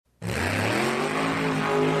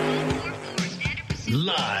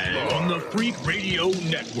Live on the Freak Radio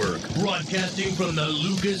Network, broadcasting from the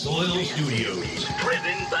Lucas Oil Studios.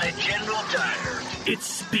 Driven by General Tire. It's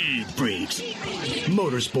Speed Freaks.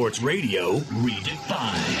 Motorsports Radio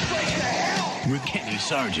redefined. With Kenny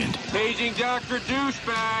Sargent. Paging Dr.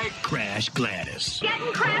 Douchebag. Crash Gladys. Get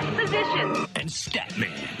in crash position. And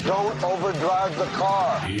Statman. Don't overdrive the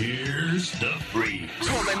car. Here's the Freaks.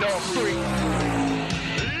 Coming up, freak.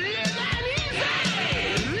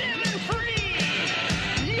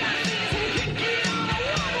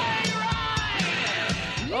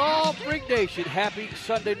 Oh, Freak Nation, happy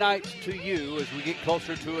Sunday nights to you as we get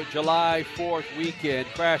closer to a July 4th weekend.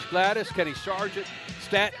 Crash Gladys, Kenny Sargent,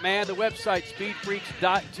 Statman, the website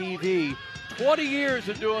speedfreaks.tv. 20 years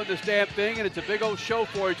of doing this damn thing, and it's a big old show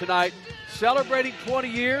for you tonight. Celebrating 20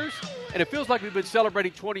 years, and it feels like we've been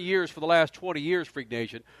celebrating 20 years for the last 20 years, Freak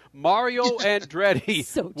Nation. Mario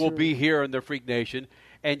Andretti will be here in the Freak Nation,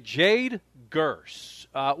 and Jade Gurse,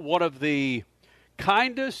 one of the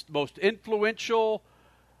kindest, most influential,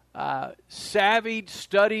 savvy,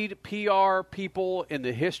 studied PR people in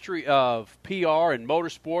the history of PR and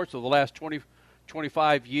motorsports of the last 20,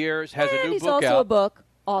 25 years, has a new book out. He's also a book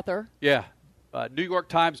author. Yeah. New York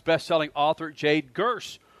Times bestselling author Jade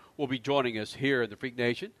Gurse will be joining us here in the Freak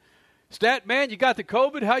Nation. Stat, man, you got the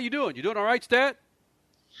COVID. How you doing? You doing all right, Stat?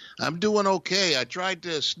 I'm doing okay. I tried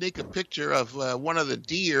to sneak a picture of one of the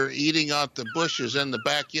deer eating out the bushes in the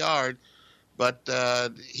backyard. But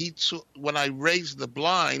when I raised the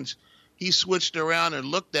blinds, he switched around and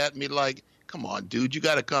looked at me like, come on, dude, you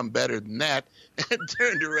got to come better than that, and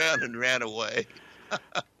turned around and ran away.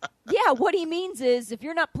 Yeah, what he means is if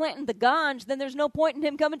you're not planting the ganj, then there's no point in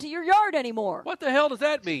him coming to your yard anymore. What the hell does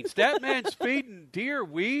that mean? Statman's feeding deer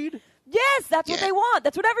weed? Yes, that's what they want.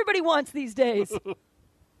 That's what everybody wants these days.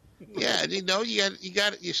 Yeah,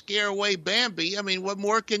 you scare away Bambi. I mean, what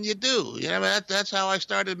more can you do? You know, that's how I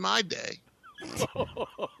started my day.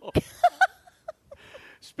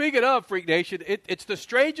 Speaking of Freak Nation, it's the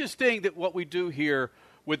strangest thing that what we do here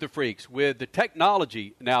with the Freaks, with the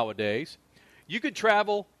technology nowadays. You can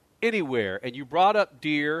travel anywhere, and you brought up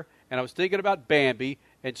deer, and I was thinking about Bambi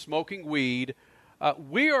and smoking weed.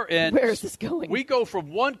 We are in. Where is this going? We go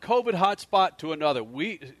from one COVID hotspot to another.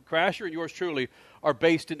 We, Crasher and yours truly, are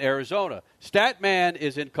based in Arizona. Statman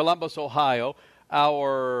is in Columbus, Ohio.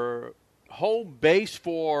 Our home base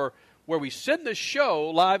for where we send the show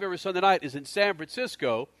live every Sunday night is in San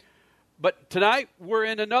Francisco. But tonight we're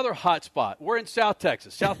in another hot spot. We're in South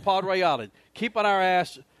Texas, South Padre Island. Keeping our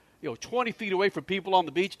ass, 20 feet away from people on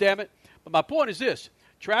the beach, damn it. But my point is this.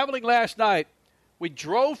 Traveling last night, we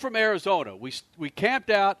drove from Arizona. We camped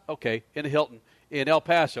out, in the Hilton in El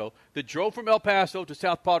Paso. That drove from El Paso to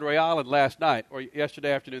South Padre Island last night, or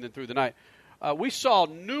yesterday afternoon and through the night. We saw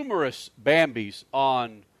numerous Bambis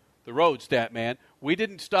on the road, Statman. We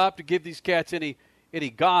didn't stop to give these cats any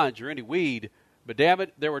ganj or any weed, but damn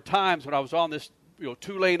it, there were times when I was on this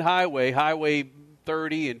two-lane highway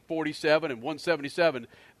 30 and 47 and 177,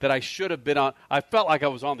 that I should have been on. I felt like I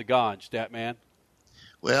was on the ganj, Statman.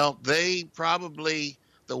 Well, the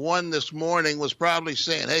one this morning was probably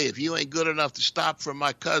saying, hey, if you ain't good enough to stop for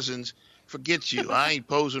my cousins, forget you. I ain't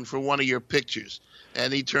posing for one of your pictures.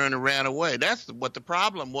 And he turned and ran away. That's what the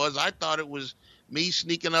problem was. I thought it was me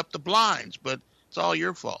sneaking up the blinds, but it's all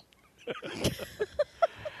your fault.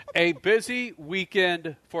 A busy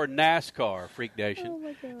weekend for NASCAR, Freak Nation. Oh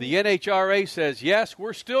my God. The NHRA says, yes,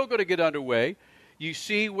 we're still going to get underway. You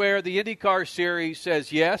see where the IndyCar Series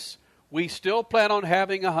says, yes, we still plan on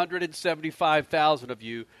having 175,000 of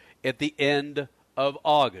you at the end of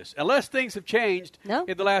August, unless things have changed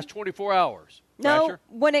in the last 24 hours. No, Crasher?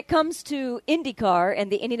 when it comes to IndyCar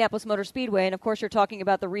and the Indianapolis Motor Speedway, and of course you're talking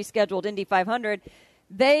about the rescheduled Indy 500,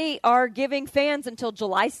 they are giving fans until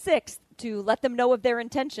July 6th to let them know of their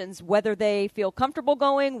intentions, whether they feel comfortable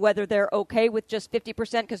going, whether they're okay with just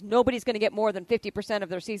 50%, because nobody's going to get more than 50% of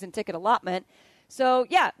their season ticket allotment. So,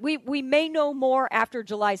 yeah, we may know more after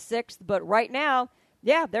July 6th, but right now,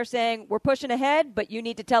 yeah, they're saying we're pushing ahead, but you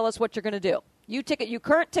need to tell us what you're going to do. You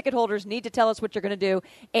current ticket holders need to tell us what you're going to do.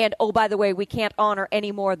 And, oh, by the way, we can't honor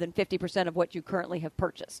any more than 50% of what you currently have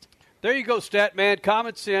purchased. There you go, Statman.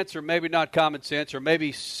 Common sense, or maybe not common sense, or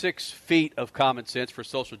maybe 6 feet of common sense for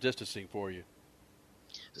social distancing for you.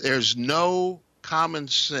 There's no common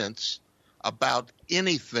sense about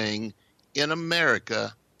anything in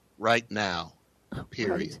America right now,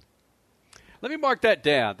 period. Let me mark that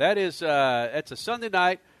down. That is, that's a Sunday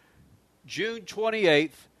night, June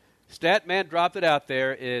 28th. Statman dropped it out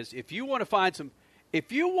there. Is if you want to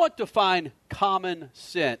find common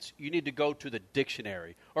sense, you need to go to the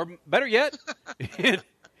dictionary, or better yet,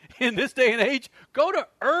 in this day and age, go to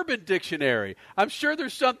Urban Dictionary. I'm sure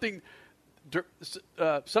there's something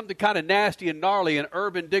kind of nasty and gnarly in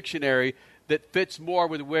Urban Dictionary that fits more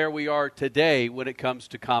with where we are today when it comes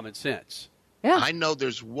to common sense. Yeah. I know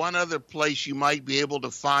there's one other place you might be able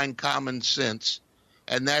to find common sense,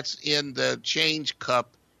 and that's in the change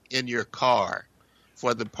cup in your car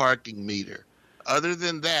for the parking meter. Other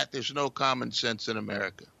than that, there's no common sense in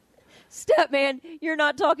America. Statman, you're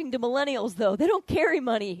not talking to millennials, though. They don't carry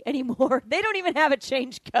money anymore. They don't even have a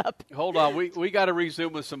change cup. Hold on. We got to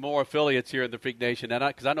resume with some more affiliates here in the Freak Nation,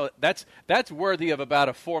 because I know that's worthy of about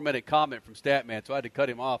a 4-minute comment from Statman, so I had to cut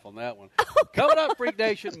him off on that one. Coming up, Freak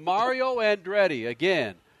Nation, Mario Andretti,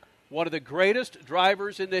 again, one of the greatest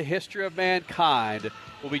drivers in the history of mankind,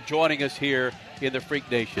 will be joining us here in the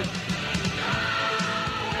Freak Nation.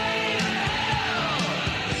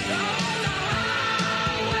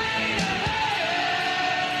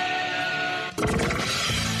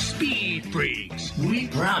 Speed Freaks, we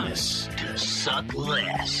promise to suck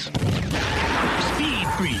less. Speed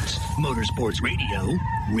Freaks, Motorsports Radio,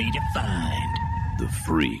 redefined. The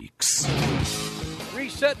Freaks.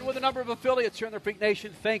 Resetting with a number of affiliates here in the Freak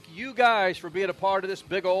Nation. Thank you guys for being a part of this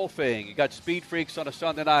big old thing. You got Speed Freaks on a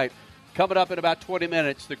Sunday night. Coming up in about 20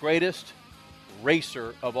 minutes, the greatest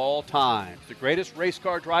racer of all time. The greatest race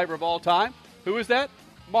car driver of all time. Who is that?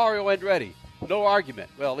 Mario Andretti. No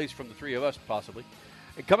argument. Well, at least from the three of us, possibly.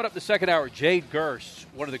 And coming up the second hour, Jade Gerst,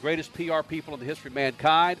 one of the greatest PR people in the history of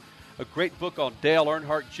mankind. A great book on Dale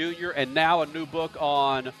Earnhardt Jr., and now a new book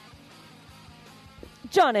on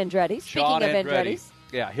John Andretti. Speaking of Andretti's.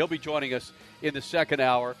 Yeah, he'll be joining us in the second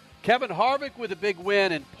hour. Kevin Harvick with a big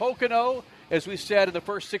win in Pocono. As we said in the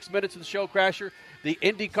first 6 minutes of the show, Crasher, the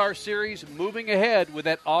IndyCar Series moving ahead with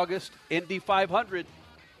that August Indy 500.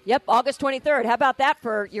 Yep, August 23rd. How about that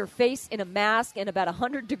for your face in a mask and about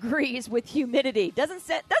 100 degrees with humidity? Doesn't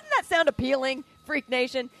that sound appealing, Freak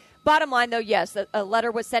Nation? Bottom line, though, yes, a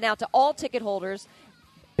letter was sent out to all ticket holders,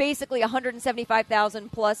 basically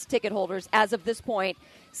 175,000 plus ticket holders as of this point,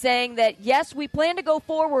 saying that, yes, we plan to go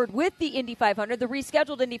forward with the Indy 500, the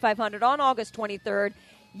rescheduled Indy 500 on August 23rd,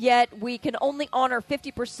 yet we can only honor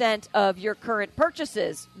 50% of your current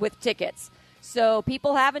purchases with tickets. So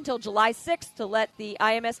people have until July 6th to let the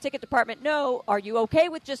IMS ticket department know, are you okay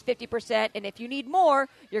with just 50%? And if you need more,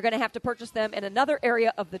 you're going to have to purchase them in another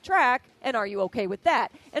area of the track. And are you okay with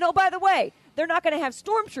that? And oh, by the way, they're not going to have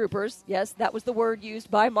stormtroopers. Yes, that was the word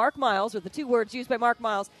used by Mark Miles, or the two words used by Mark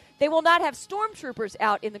Miles. They will not have stormtroopers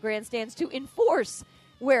out in the grandstands to enforce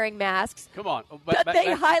wearing masks. Come on. But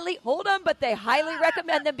they highly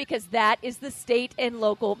recommend them because that is the state and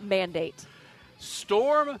local mandate.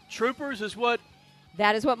 Storm troopers is what?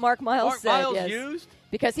 That is what Mark Miles said. Mark Miles yes. used?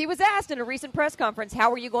 Because he was asked in a recent press conference,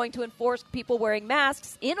 how are you going to enforce people wearing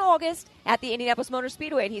masks in August at the Indianapolis Motor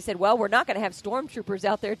Speedway? And he said, well, we're not going to have stormtroopers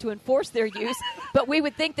out there to enforce their use, but we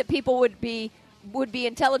would think that people would be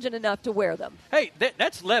intelligent enough to wear them. Hey,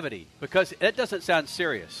 that's levity, because that doesn't sound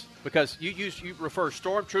serious. Because you refer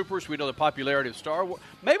stormtroopers, we know the popularity of Star Wars.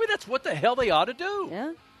 Maybe that's what the hell they ought to do.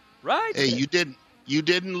 Yeah. Right? Hey, you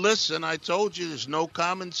didn't listen. I told you there's no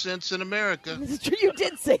common sense in America. It's true. You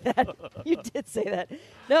did say that. You did say that.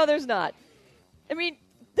 No, there's not. I mean,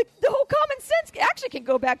 the whole common sense actually can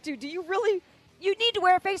go back to, you need to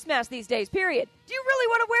wear a face mask these days, period. Do you really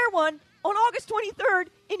want to wear one on August 23rd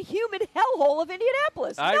in humid hellhole of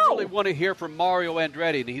Indianapolis? I really want to hear from Mario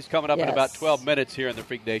Andretti, and he's coming up in about 12 minutes here in the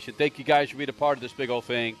Freak Nation. Thank you guys for being a part of this big old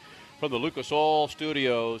thing from the Lucas Oil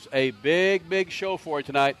Studios. A big, big show for you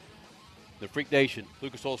tonight. The Freak Nation,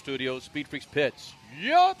 Lucas Oil Studios, Speed Freaks Pits.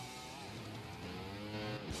 Yup.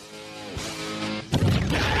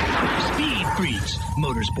 Speed Freaks,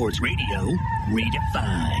 Motorsports Radio,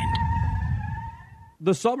 redefined.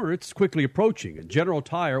 The summer, it's quickly approaching, and General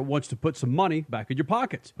Tire wants to put some money back in your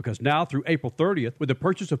pockets. Because now through April 30th, with the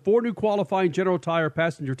purchase of 4 new qualifying General Tire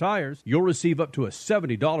passenger tires, you'll receive up to a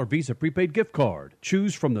 $70 Visa prepaid gift card.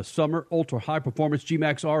 Choose from the Summer Ultra High Performance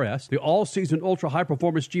G-Max RS, the All-Season Ultra High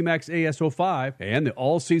Performance G-Max AS05, and the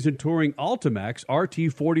All-Season Touring Ultimax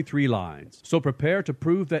RT43 lines. So prepare to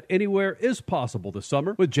prove that anywhere is possible this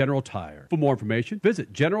summer with General Tire. For more information,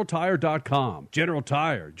 visit GeneralTire.com. General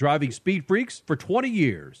Tire, driving speed freaks for 20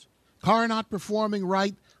 years. Car not performing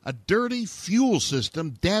right? A dirty fuel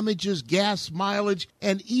system damages gas mileage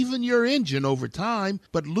and even your engine over time,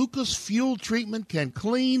 but Lucas Fuel Treatment can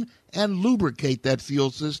clean and lubricate that fuel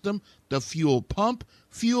system, the fuel pump,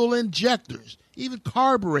 fuel injectors, even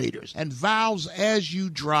carburetors and valves as you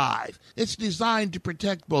drive. It's designed to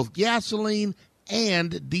protect both gasoline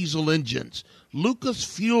and diesel engines. Lucas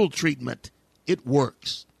Fuel Treatment. It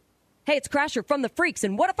works. Hey, it's Crasher from the Freaks,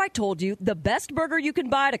 and what if I told you the best burger you can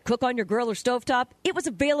buy to cook on your grill or stovetop, it was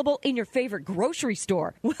available in your favorite grocery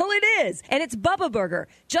store? Well, it is, and it's Bubba Burger.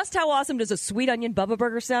 Just how awesome does a sweet onion Bubba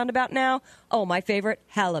Burger sound about now? Oh, my favorite,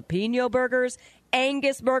 jalapeno burgers,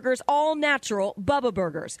 Angus burgers, all natural Bubba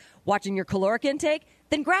Burgers. Watching your caloric intake?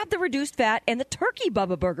 Then grab the reduced fat and the turkey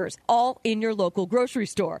Bubba Burgers, all in your local grocery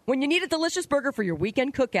store. When you need a delicious burger for your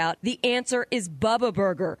weekend cookout, the answer is Bubba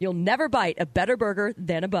Burger. You'll never bite a better burger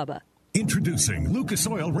than a Bubba. Introducing Lucas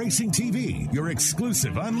Oil Racing TV, your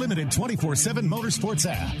exclusive unlimited 24/7 motorsports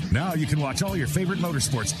app. Now you can watch all your favorite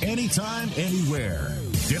motorsports anytime, anywhere.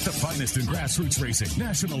 Get the finest in grassroots racing,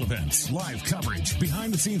 national events, live coverage,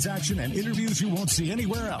 behind-the-scenes action, and interviews you won't see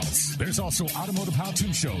anywhere else. There's also automotive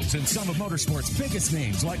how-to shows and some of motorsports' biggest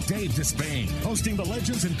names like Dave Despain, hosting the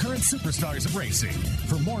legends and current superstars of racing.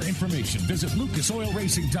 For more information, visit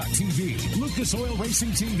lucasoilracing.tv. Lucas Oil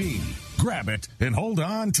Racing TV. Grab it and hold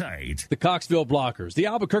on tight. The Coxville Blockers, the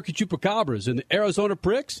Albuquerque Chupacabras, and the Arizona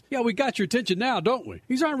Pricks? Yeah, we got your attention now, don't we?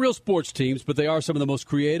 These aren't real sports teams, but they are some of the most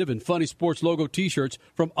creative and funny sports logo T-shirts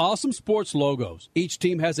from Awesome Sports Logos. Each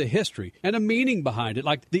team has a history and a meaning behind it,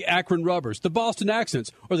 like the Akron Rubbers, the Boston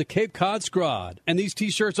Accents, or the Cape Cod Scrod. And these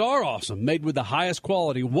T-shirts are awesome, made with the highest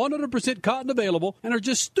quality, 100% cotton available, and are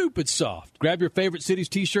just stupid soft. Grab your favorite city's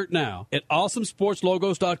T-shirt now at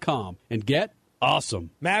awesomesportslogos.com and get awesome.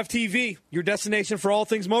 MAV TV, your destination for all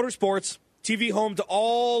things motorsports. TV home to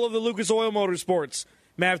all of the Lucas Oil Motorsports.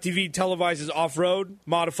 MAV TV televises off-road,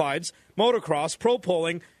 modifieds, motocross, pro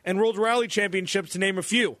polling, and World Rally Championships, to name a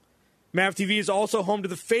few. MAV TV is also home to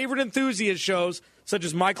the favorite enthusiast shows such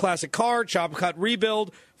as My Classic Car, Chop Cut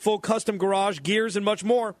Rebuild, Full Custom Garage, Gears, and much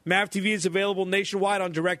more. MAV TV is available nationwide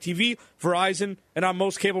on DirecTV, Verizon, and on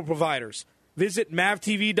most cable providers. Visit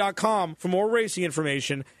MAVTV.com for more racing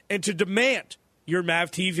information and to demand your MAV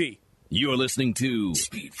TV. You're listening to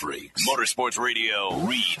Speed Freaks Motorsports Radio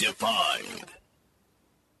Redefined.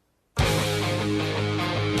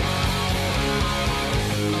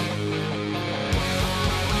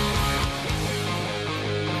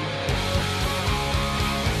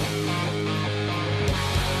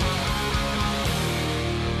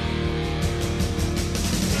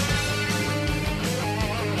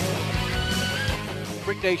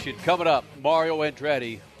 Freak Nation coming up. Mario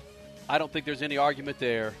Andretti. I don't think there's any argument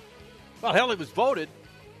there. Well, hell, he was voted,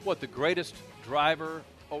 the greatest driver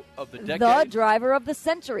of the decade? The driver of the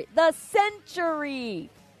century. The century!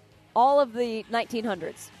 All of the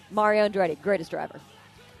 1900s. Mario Andretti, greatest driver.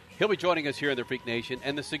 He'll be joining us here in the Freak Nation.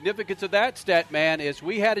 And the significance of that, stat man, is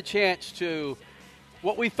we had a chance to,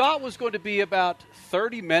 what we thought was going to be about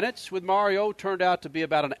 30 minutes with Mario turned out to be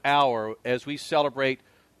about an hour as we celebrate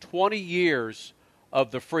 20 years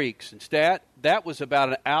of the Freaks. And stat, that was about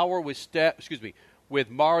an hour with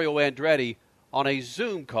Mario Andretti on a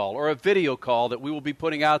Zoom call or a video call that we will be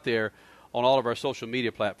putting out there on all of our social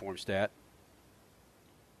media platforms, Stat.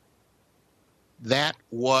 That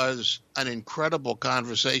was an incredible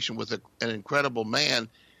conversation with an incredible man,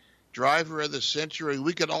 driver of the century.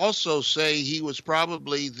 We could also say he was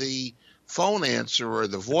probably the phone answerer,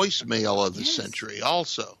 the voicemail of the century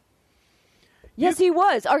also. Yes, he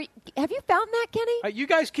was. Have you found that, Kenny? You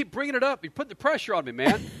guys keep bringing it up. You're putting the pressure on me,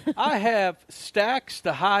 man. I have stacks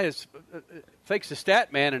the highest, thanks to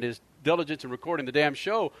Statman and his diligence in recording the damn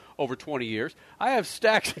show over 20 years. I have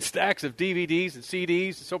stacks and stacks of DVDs and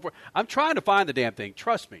CDs and so forth. I'm trying to find the damn thing.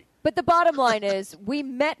 Trust me. But the bottom line is we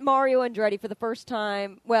met Mario Andretti for the first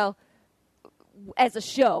time, well, as a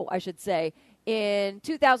show, I should say, in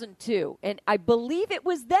 2002. And I believe it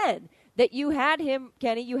was then that you had him,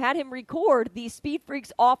 Kenny, record the Speed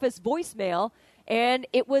Freaks office voicemail, and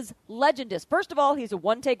it was legendous. First of all, he's a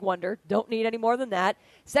one-take wonder. Don't need any more than that.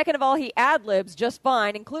 Second of all, he ad-libs just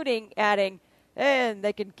fine, including adding, and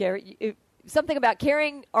they can carry, something about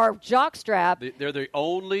carrying our jockstrap. They're the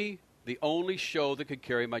only show that could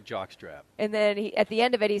carry my jockstrap. And then at the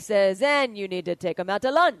end of it, he says, and you need to take them out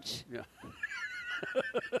to lunch. Yeah.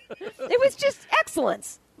 It was just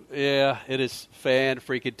excellence. Yeah, it is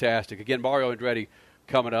fan-freaking-tastic. Again, Mario Andretti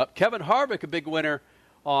coming up. Kevin Harvick, a big winner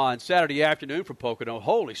on Saturday afternoon from Pocono.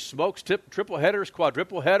 Holy smokes, triple headers,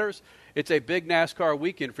 quadruple headers. It's a big NASCAR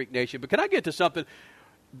weekend, Freak Nation. But can I get to something?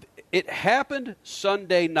 It happened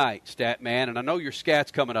Sunday night, Statman, and I know your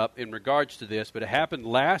scat's coming up in regards to this, but it happened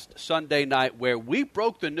last Sunday night where we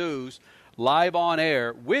broke the news live on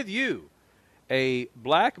air with you. A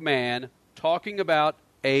black man talking about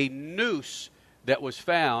a noose that was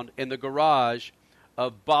found in the garage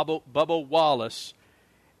of Bubba Wallace.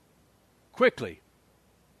 Quickly,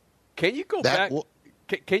 can you go back?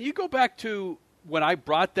 Can you go back to when I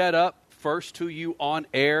brought that up first to you on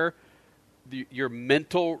air? your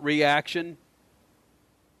mental reaction?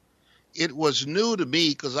 It was new to me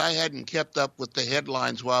because I hadn't kept up with the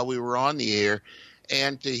headlines while we were on the air,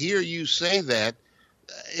 and to hear you say that,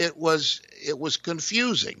 it was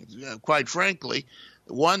confusing, quite frankly.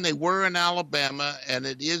 One, they were in Alabama, and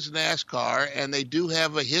it is NASCAR, and they do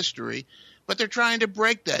have a history, but they're trying to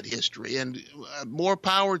break that history, and more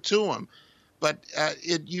power to them. But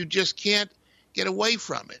you just can't get away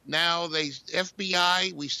from it. Now,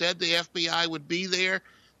 FBI, we said the FBI would be there.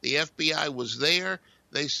 The FBI was there.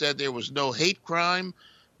 They said there was no hate crime.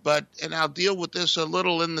 And I'll deal with this a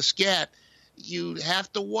little in the scat, you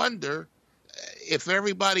have to wonder if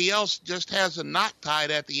everybody else just has a knot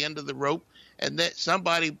tied at the end of the rope and that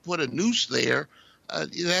somebody put a noose there,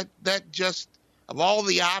 that just, of all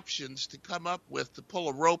the options to come up with to pull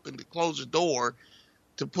a rope and to close a door,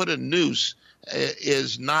 to put a noose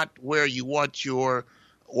is not where you want your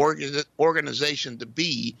organization to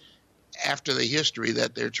be after the history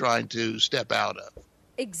that they're trying to step out of.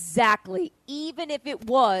 Exactly. Even if it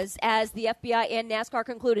was, as the FBI and NASCAR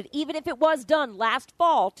concluded, even if it was done last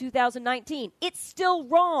fall, 2019, it's still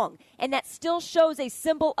wrong. And that still shows a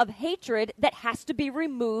symbol of hatred that has to be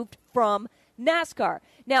removed from NASCAR.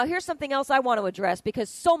 Now, here's something else I want to address because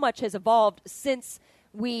so much has evolved since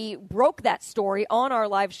we broke that story on our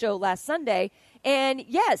live show last Sunday. And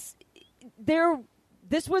yes,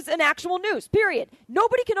 this was an actual news, period.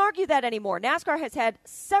 Nobody can argue that anymore. NASCAR has had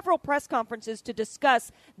several press conferences to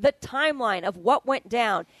discuss the timeline of what went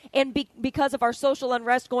down. And because of our social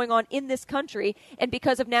unrest going on in this country and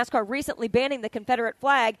because of NASCAR recently banning the Confederate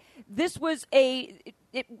flag, this was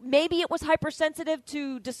maybe it was hypersensitive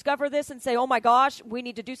to discover this and say, oh my gosh, we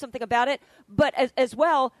need to do something about it. But as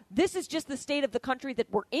well, this is just the state of the country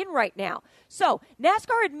that we're in right now. So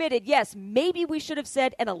NASCAR admitted, yes, maybe we should have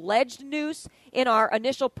said an alleged noose in our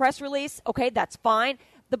initial press release. Okay, that's fine.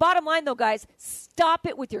 The bottom line, though, guys, stop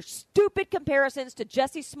it with your stupid comparisons to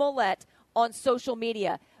Jussie Smollett on social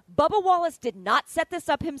media. Bubba Wallace did not set this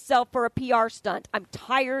up himself for a PR stunt. I'm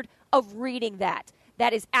tired of reading that.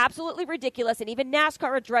 That is absolutely ridiculous, and even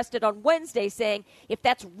NASCAR addressed it on Wednesday, saying, if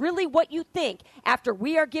that's really what you think, after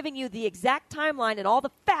we are giving you the exact timeline and all the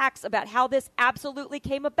facts about how this absolutely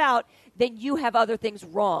came about, then you have other things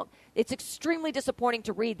wrong. It's extremely disappointing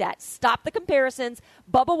to read that. Stop the comparisons.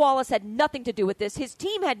 Bubba Wallace had nothing to do with this. His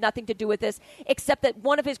team had nothing to do with this, except that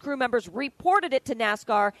one of his crew members reported it to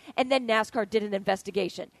NASCAR, and then NASCAR did an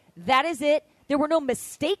investigation. That is it. There were no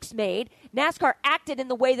mistakes made. NASCAR acted in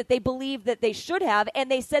the way that they believed that they should have, and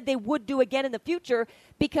they said they would do again in the future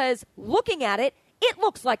because looking at it, it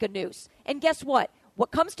looks like a noose. And guess what?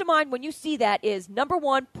 What comes to mind when you see that is, number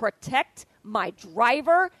one, protect my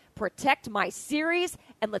driver, protect my series,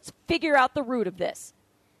 and let's figure out the root of this.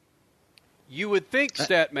 You would think,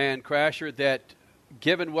 Statman Crasher, that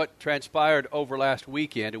given what transpired over last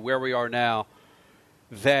weekend and where we are now,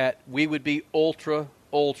 that we would be ultra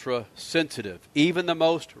sensitive. Even the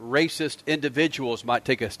most racist individuals might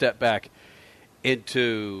take a step back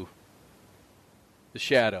into the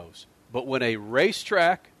shadows. But when a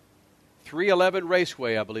racetrack, 311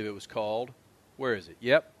 Raceway, I believe it was called, where is it?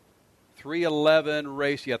 Yep,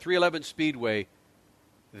 311 Speedway,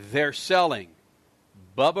 they're selling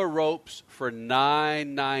Bubba ropes for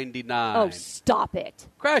 $9.99. Oh, stop it.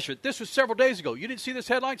 Crasher, this was several days ago. You didn't see this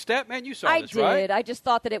headline? Statman, you saw this, right? I did. I just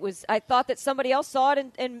thought that I thought that somebody else saw it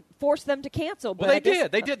and forced them to cancel. But well, they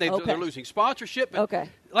did. Okay. They're losing sponsorship. Okay.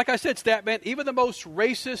 Like I said, Statman, even the most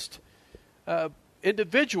racist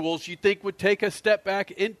individuals you think would take a step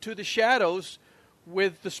back into the shadows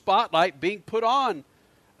with the spotlight being put on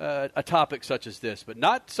a topic such as this, but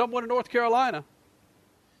not someone in North Carolina.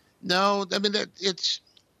 No, I mean, it's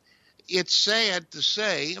sad to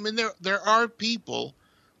say. I mean, there are people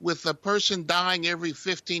with a person dying every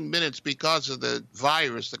 15 minutes because of the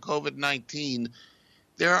virus, the COVID-19.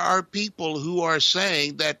 There are people who are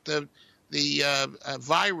saying that the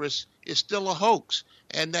virus is still a hoax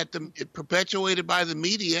and that it's perpetuated by the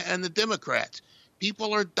media and the Democrats.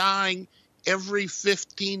 People are dying every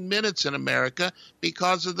 15 minutes in America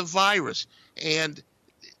because of the virus. And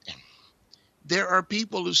there are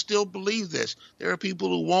people who still believe this. There are people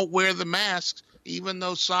who won't wear the masks, even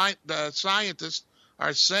though the scientists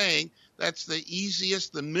are saying that's the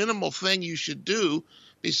easiest, the minimal thing you should do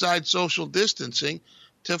besides social distancing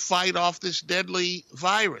to fight off this deadly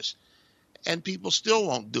virus. And people still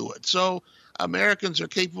won't do it. So Americans are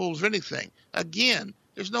capable of anything. Again,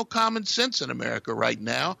 there's no common sense in America right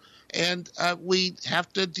now, and we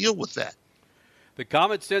have to deal with that. The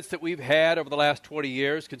common sense that we've had over the last 20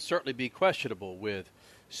 years can certainly be questionable with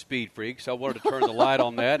Speed Freaks. I wanted to turn the light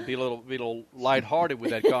on that and be a little lighthearted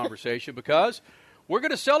with that conversation because We're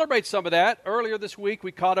going to celebrate some of that. Earlier this week,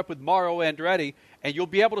 we caught up with Mario Andretti, and you'll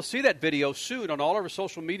be able to see that video soon on all of our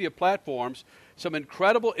social media platforms. Some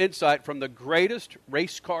incredible insight from the greatest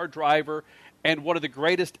race car driver and one of the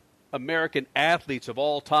greatest American athletes of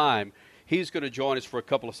all time. He's going to join us for a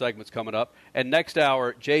couple of segments coming up. And next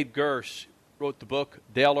hour, Jade Gersh wrote the book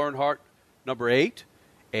Dale Earnhardt, number 8.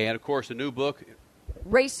 And, of course, the new book,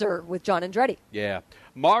 Racer with John Andretti. Yeah.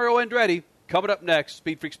 Mario Andretti coming up next,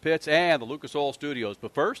 Speed Freaks Pits and the Lucas Oil Studios.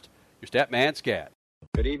 But first, your Statman Scat.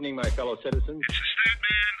 Good evening, my fellow citizens. It's the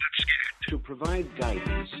Statman Scat. To provide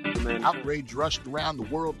guidance to men. Outrage rushed around the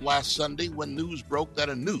world last Sunday when news broke that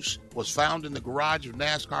a noose was found in the garage of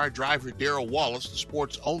NASCAR driver Darrell Wallace, the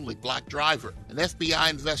sport's only black driver. An FBI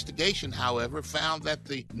investigation, however, found that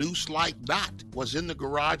the noose-like knot was in the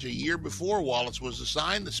garage a year before Wallace was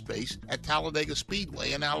assigned the space at Talladega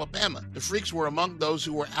Speedway in Alabama. The freaks were among those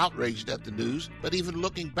who were outraged at the news, but even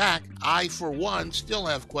looking back, I, for one, still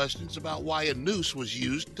have questions about why a noose was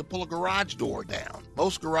used to pull a garage door down.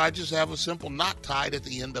 Most garages have a simple knot tied at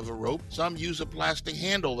the end of a rope. Some use a plastic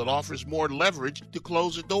handle that offers more leverage to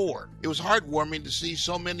close a door. It was heartwarming to see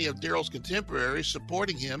so many of Darrell's contemporaries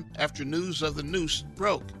supporting him after news of the noose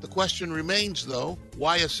broke. The question remains, though,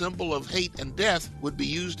 why a symbol of hate and death would be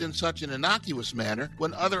used in such an innocuous manner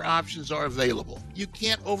when other options are available. You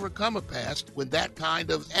can't overcome a past when that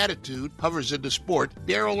kind of attitude hovers in the sport,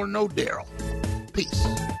 Darrell or no Darrell. Peace.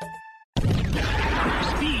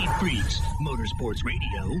 Speed Freaks, Motorsports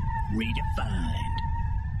Radio, redefined.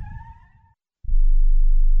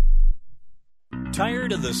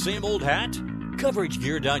 Tired of the same old hat?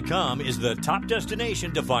 CoverageGear.com is the top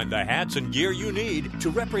destination to find the hats and gear you need to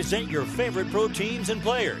represent your favorite pro teams and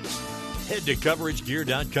players. Head to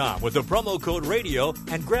CoverageGear.com with the promo code RADIO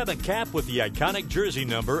and grab a cap with the iconic jersey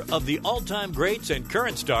number of the all-time greats and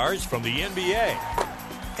current stars from the NBA,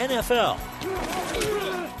 NFL,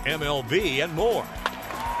 MLB, and more.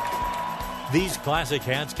 These classic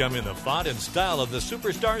hats come in the font and style of the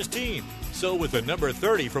Superstars team. So with the number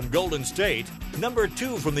 30 from Golden State, number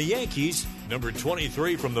 2 from the Yankees, number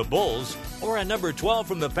 23 from the Bulls, or a number 12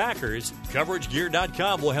 from the Packers,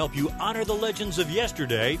 CoverageGear.com will help you honor the legends of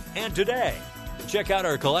yesterday and today. Check out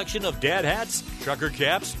our collection of dad hats, trucker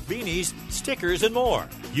caps, beanies, stickers, and more.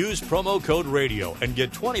 Use promo code RADIO and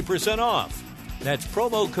get 20% off. That's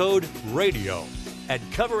promo code RADIO at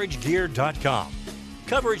CoverageGear.com.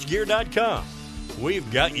 CoverageGear.com.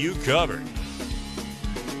 We've got you covered.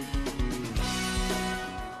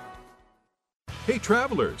 Hey,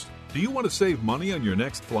 travelers, do you want to save money on your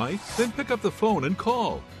next flight? Then pick up the phone and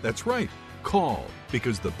call. That's right, call,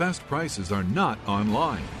 because the best prices are not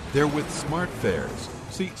online. They're with SmartFares.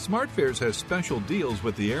 See, SmartFares has special deals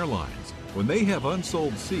with the airlines. When they have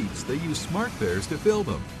unsold seats, they use SmartFares to fill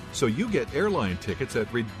them. So you get airline tickets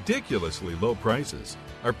at ridiculously low prices.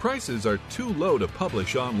 Our prices are too low to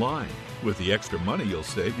publish online. With the extra money you'll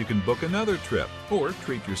save, you can book another trip or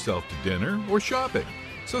treat yourself to dinner or shopping.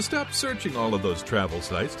 So stop searching all of those travel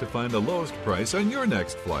sites to find the lowest price on your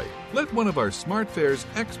next flight. Let one of our SmartFares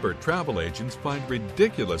expert travel agents find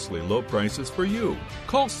ridiculously low prices for you.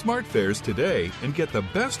 Call SmartFares today and get the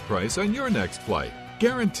best price on your next flight.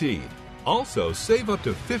 Guaranteed. Also, save up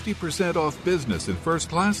to 50% off business and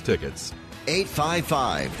first-class tickets.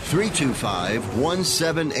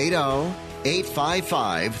 855-325-1780.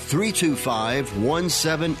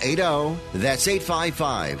 855-325-1780. That's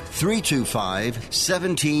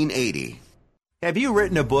 855-325-1780. Have you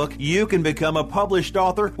written a book? You can become a published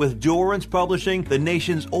author with Dorrance Publishing, the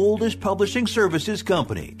nation's oldest publishing services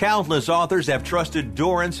company. Countless authors have trusted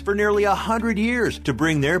Dorrance for nearly 100 years to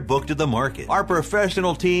bring their book to the market. Our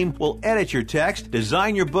professional team will edit your text,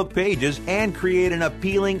 design your book pages, and create an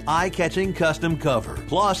appealing, eye-catching custom cover.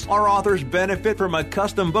 Plus, our authors benefit from a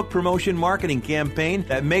custom book promotion marketing campaign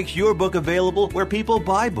that makes your book available where people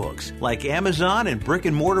buy books, like Amazon and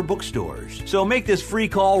brick-and-mortar bookstores. So make this free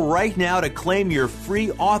call right now to claim your free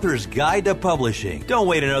author's guide to publishing. Don't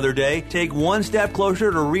wait another day. Take one step closer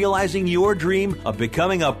to realizing your dream of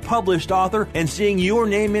becoming a published author and seeing your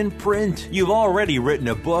name in print. You've already written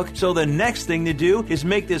a book, so the next thing to do is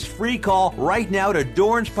make this free call right now to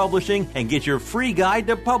Dorrance Publishing and get your free guide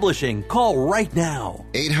to publishing. Call right now.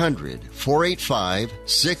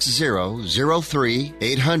 800-485-6003.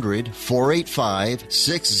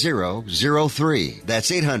 800-485-6003. That's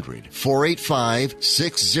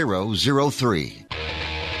 800-485-6003.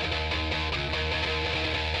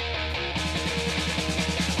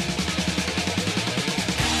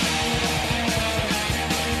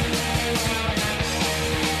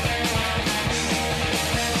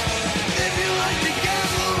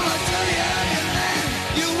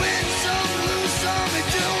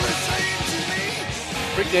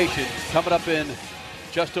 Freak Nation, coming up in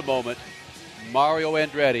just a moment, Mario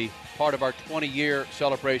Andretti, part of our 20-year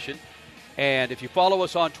celebration. And if you follow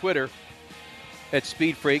us on Twitter at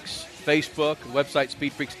Speed Freaks, Facebook, website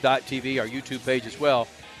speedfreaks.tv, our YouTube page as well,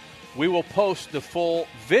 we will post the full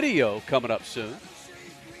video coming up soon.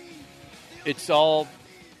 It's all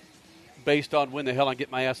based on when the hell I get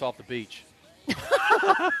my ass off the beach.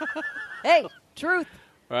 Hey, truth.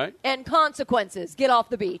 Right? And consequences. Get off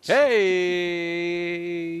the beach. Hey!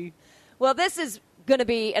 Well, this is going to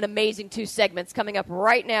be an amazing 2 segments coming up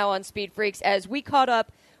right now on Speed Freaks as we caught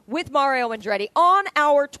up with Mario Andretti on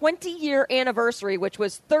our 20-year anniversary, which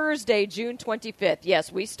was Thursday, June 25th.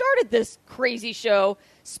 Yes, we started this crazy show,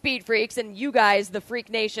 Speed Freaks, and you guys, the Freak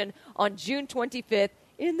Nation, on June 25th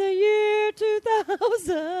in the year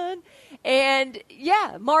 2000. And,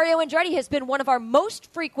 yeah, Mario Andretti has been one of our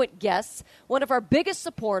most frequent guests, one of our biggest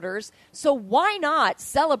supporters. So why not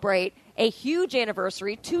celebrate a huge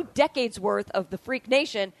anniversary, 2 decades worth of the Freak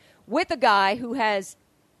Nation, with a guy who has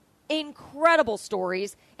incredible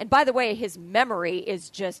stories. And by the way, his memory is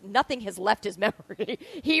just, nothing has left his memory.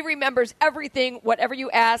 He remembers everything, whatever you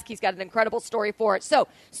ask. He's got an incredible story for it. So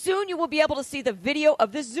soon you will be able to see the video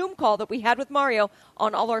of this Zoom call that we had with Mario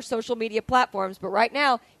on all our social media platforms. But right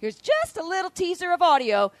now, here's just a little teaser of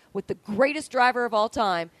audio with the greatest driver of all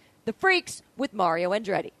time, the Freaks with Mario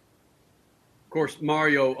Andretti. Of course,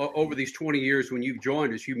 Mario, over these 20 years when you've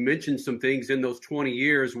joined us, you mentioned some things in those 20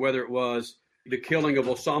 years, whether it was the killing of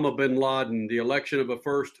Osama bin Laden, the election of a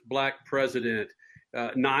first black president,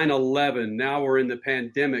 9/11. Now we're in the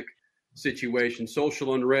pandemic situation,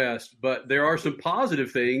 social unrest. But there are some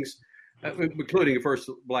positive things, including a first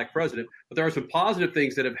black president. But there are some positive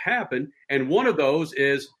things that have happened. And one of those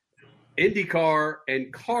is IndyCar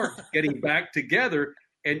and CART getting back together.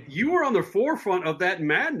 And you were on the forefront of that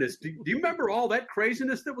madness. Do you remember all that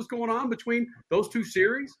craziness that was going on between those 2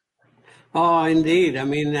 series? Oh, indeed. I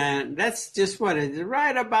mean, that's just what it is.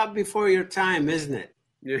 Right about before your time, isn't it?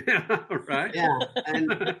 Yeah, right. Yeah, and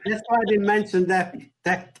that's why I didn't mention that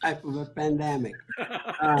type of a pandemic.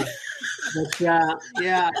 But yeah,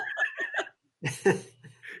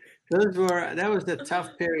 that was a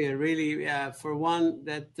tough period, really. For one,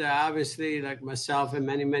 that obviously, like myself and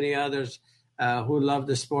many, many others who love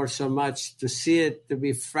the sport so much, to see it to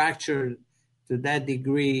be fractured to that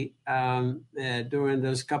degree during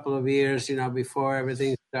those couple of years, before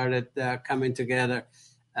everything started coming together.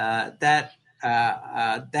 That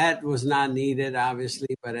was not needed,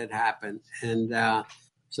 obviously, but it happened. And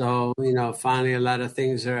so, finally a lot of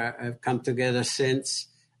things have come together since.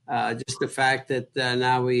 Just the fact that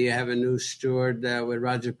now we have a new steward with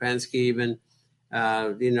Roger Penske, even,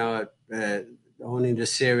 owning the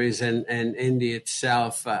series and Indy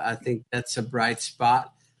itself. I think that's a bright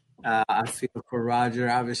spot. I feel for Roger,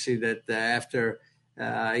 obviously, that after,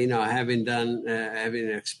 having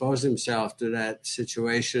exposed himself to that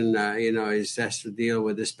situation, he has to deal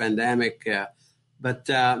with this pandemic. But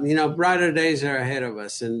brighter days are ahead of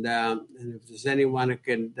us. And if there's anyone who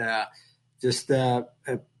can just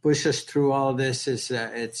push us through all this,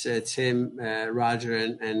 it's him, Roger,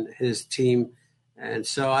 and his team. And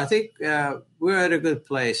so I think we're at a good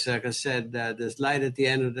place. Like I said, there's light at the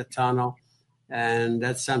end of the tunnel. And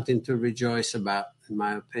that's something to rejoice about, in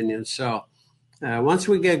my opinion. So once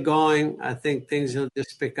we get going, I think things will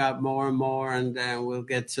just pick up more and more, and we'll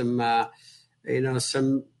get some, we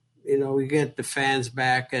get the fans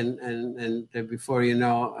back, and before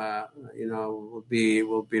we'll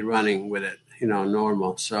be running with it,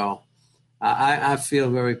 normal. So I feel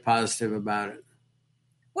very positive about it.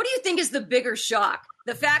 What do you think is the bigger shock?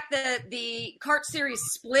 The fact that the CART series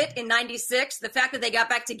split in 96, the fact that they got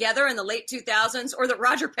back together in the late 2000s, or that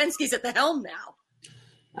Roger Penske's at the helm now?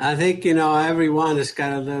 I think, everyone has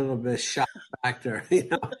got a little bit of shock factor,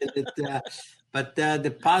 but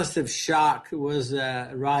the positive shock was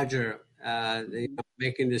Roger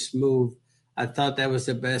making this move. I thought that was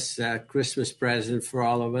the best Christmas present for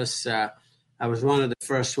all of us. I was one of the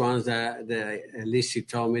first ones that at least he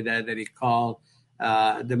told me that he called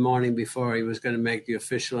the morning before he was going to make the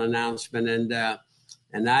official announcement, and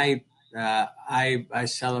I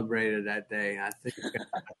celebrated that day. I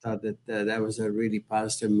thought that was a really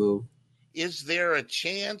positive move. Is there a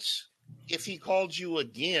chance, if he called you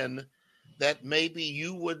again, that maybe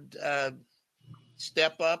you would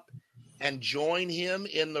step up and join him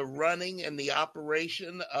in the running and the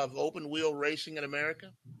operation of open wheel racing in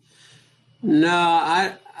America? No,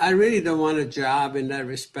 I really don't want a job in that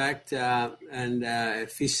respect. And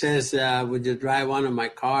if he says, would you drive one of my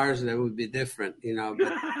cars, that would be different,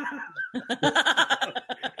 But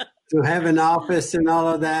to have an office and all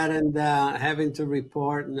of that and having to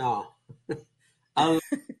report, no. I'll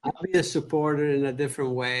be a supporter in a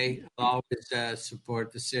different way. I'll always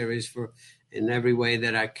support the series in every way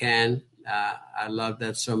that I can. I love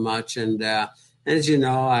that so much. And as you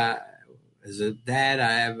know, as a dad,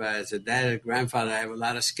 a grandfather, I have a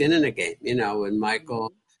lot of skin in the game, with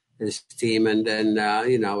Michael, his team, and then,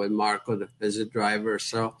 with Marco, as a driver.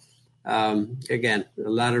 So, again, a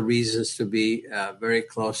lot of reasons to be very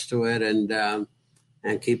close to it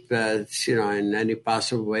and keep, in any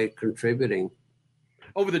possible way contributing.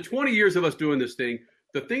 Over the 20 years of us doing this thing,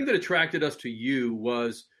 the thing that attracted us to you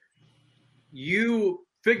was you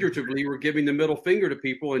figuratively were giving the middle finger to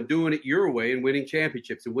people and doing it your way and winning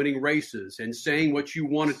championships and winning races and saying what you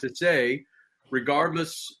wanted to say,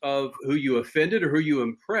 regardless of who you offended or who you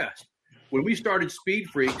impressed. When we started Speed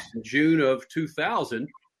Freaks in June of 2000,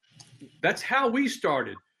 that's how we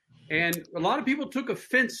started. And a lot of people took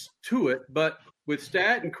offense to it, but with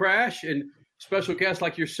Stat and Crash and special guests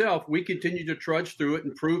like yourself, we continue to trudge through it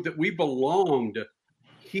and prove that we belonged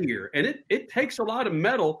here. And it takes a lot of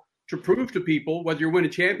mettle to prove to people, whether you're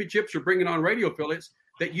winning championships or bringing on radio affiliates,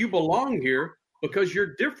 that you belong here because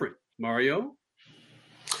you're different, Mario.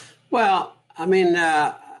 Well, I mean,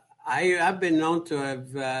 I've been known to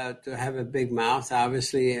have a big mouth,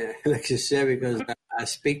 obviously, like you said, because I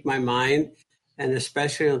speak my mind, and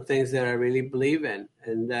especially on things that I really believe in.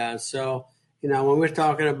 And so, when we're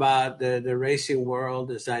talking about the racing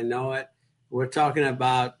world as I know it, we're talking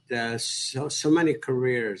about so many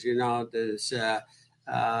careers. There's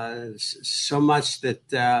so much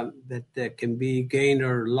that can be gained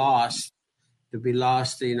or lost, to be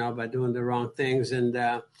lost, by doing the wrong things.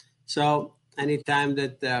 And so anytime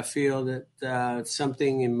that I feel that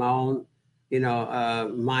something in my own,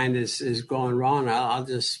 mind is going wrong, I'll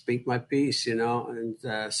just speak my piece, And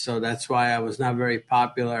so that's why I was not very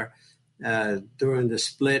popular during the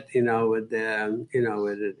split, with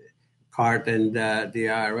the CART and the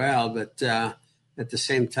IRL. But at the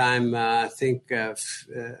same time, I think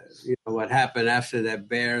what happened after that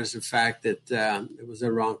bears the fact that it was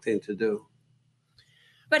the wrong thing to do.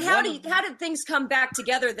 But how did things come back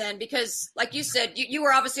together then? Because, like you said, you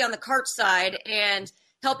were obviously on the CART side and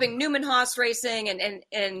helping Newman Haas Racing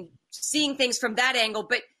and seeing things from that angle.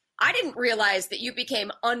 But I didn't realize that you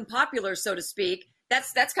became unpopular, so to speak.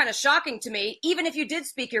 That's kind of shocking to me, even if you did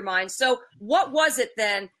speak your mind. So what was it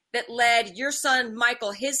then that led your son,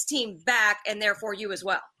 Michael, his team back, and therefore you as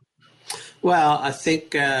well? Well, I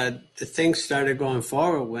think the things started going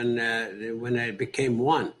forward when it became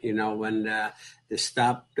one. When they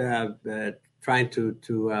stopped trying to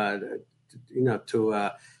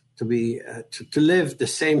live the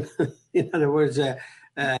same. In other words,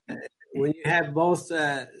 when you have both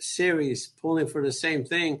series pulling for the same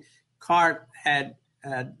thing, CART had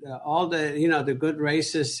all the good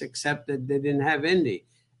races, except that they didn't have Indy.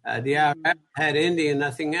 The IRL had Indy and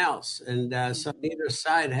nothing else, and so either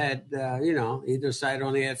side had either side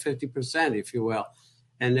only had 50%, if you will.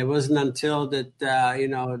 And it wasn't until that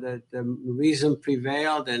the reason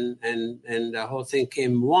prevailed and the whole thing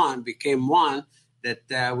became one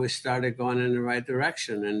that we started going in the right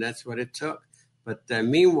direction, and that's what it took. But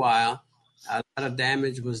meanwhile, a lot of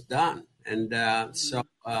damage was done, and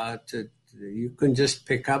you couldn't just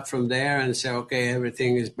pick up from there and say, okay,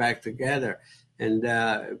 everything is back together. And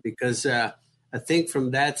because I think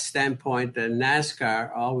from that standpoint,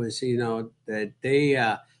 NASCAR always, that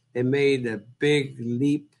they made a big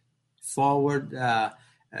leap forward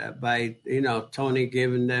by, Tony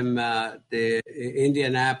giving them the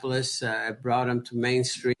Indianapolis, brought them to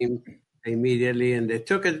mainstream immediately, and they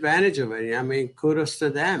took advantage of it. I mean, kudos to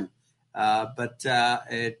them. But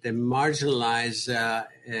they marginalized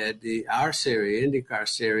our series, IndyCar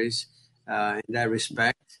series, in that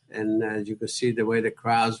respect. And as you can see, the way the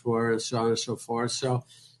crowds were and so on and so forth. So,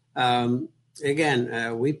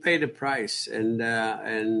 again, we paid the price. And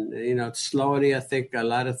slowly, I think a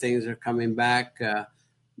lot of things are coming back,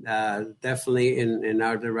 definitely in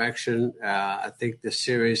our direction. I think the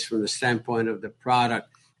series, from the standpoint of the product,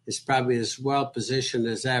 is probably as well positioned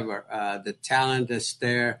as ever. The talent that's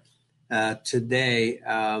there today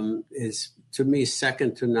is, to me,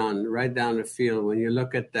 second to none, right down the field. When you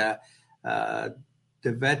look at the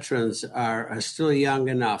veterans are still young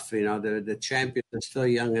enough, the champions are still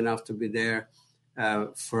young enough to be there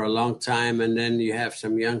for a long time. And then you have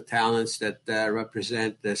some young talents that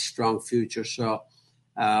represent the strong future. So,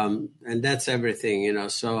 and that's everything,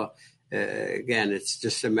 So, again, it's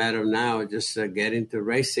just a matter of now just getting to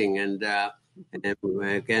racing. And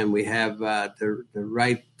again, we have the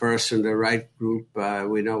right person, the right group.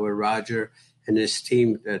 We know with Roger and his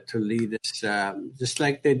team to lead us, just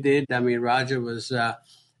like they did. I mean, Roger was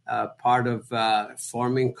part of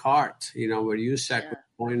forming CART, where USAC was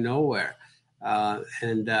going nowhere.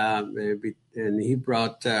 And he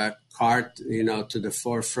brought CART, to the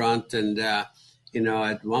forefront. And,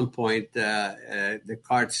 at one point, the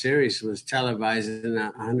CART series was televised in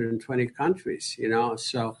 120 countries,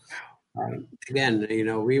 So, again,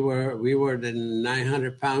 we were the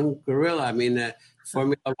 900-pound gorilla. I mean,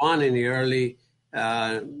 Formula One in the early,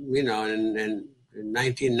 in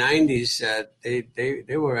 1990s,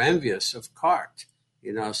 they were envious of CART,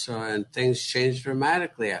 and things changed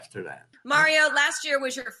dramatically after that. Mario, last year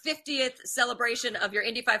was your 50th celebration of your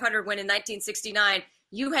Indy 500 win in 1969.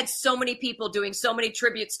 You had so many people doing so many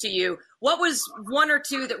tributes to you. What was one or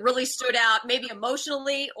two that really stood out, maybe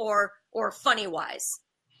emotionally or funny-wise?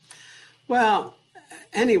 Well,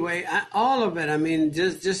 anyway, all of it. I mean,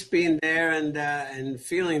 just being there and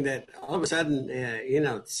feeling that all of a sudden,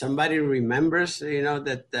 somebody remembers,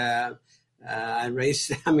 that I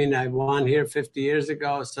raced. I mean, I won here 50 years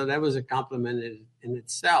ago, so that was a compliment in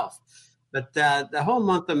itself. But the whole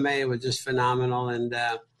month of May was just phenomenal, and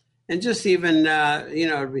just even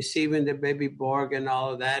receiving the baby Borg and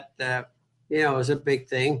all of that, was a big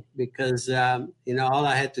thing because all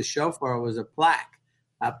I had to show for it was a plaque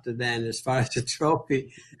up to then as far as the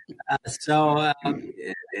trophy.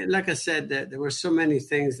 Like I said, there were so many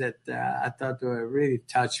things that I thought really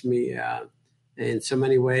touched me in so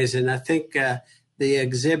many ways. And I think the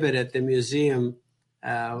exhibit at the museum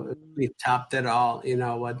we topped it all,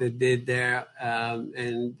 what they did there,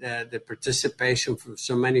 and the participation from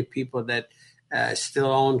so many people that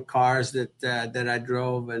still own cars that I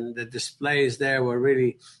drove, and the displays there were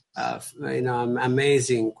really,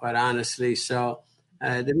 amazing, quite honestly. So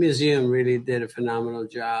the museum really did a phenomenal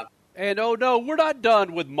job. And oh no, we're not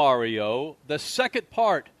done with Mario. The second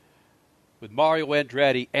part with Mario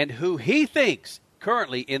Andretti and who he thinks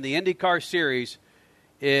currently in the IndyCar series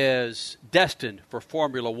is destined for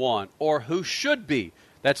Formula One, or who should be.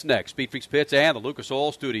 That's next. Speed Freaks Pits and the Lucas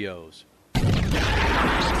Oil Studios.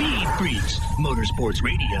 Speed Freaks, Motorsports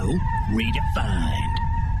Radio, redefined.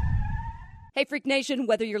 Hey, Freak Nation,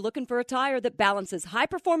 whether you're looking for a tire that balances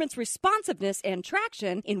high-performance responsiveness and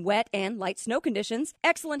traction in wet and light snow conditions,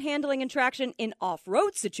 excellent handling and traction in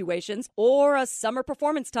off-road situations, or a summer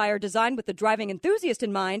performance tire designed with the driving enthusiast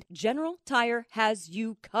in mind, General Tire has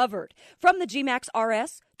you covered. From the G-Max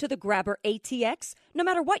RS to the Grabber ATX, no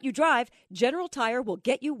matter what you drive, General Tire will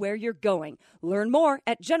get you where you're going. Learn more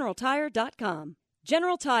at GeneralTire.com.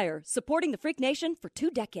 General Tire, supporting the Freak Nation for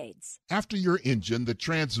 2 decades. After your engine, the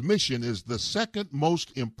transmission is the second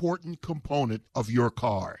most important component of your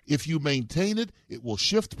car. If you maintain it, it will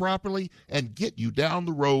shift properly and get you down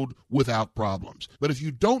the road without problems. But if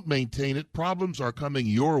you don't maintain it, problems are coming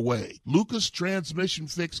your way. Lucas Transmission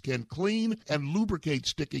Fix can clean and lubricate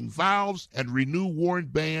sticking valves and renew worn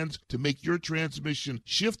bands to make your transmission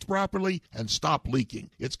shift properly and stop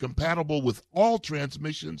leaking. It's compatible with all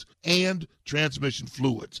transmissions and transmission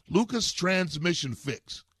fluids. Lucas Transmission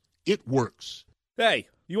Fix. It works. Hey,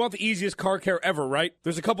 you want the easiest car care ever, right?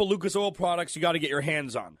 There's a couple Lucas Oil products you got to get your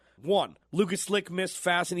hands on. 1, Lucas Slick Mist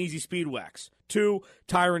Fast and Easy Speed Wax. 2,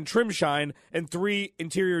 Tire and Trim Shine. And 3,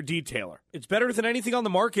 Interior Detailer. It's better than anything on the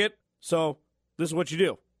market, so this is what you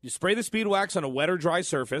do. You spray the speed wax on a wet or dry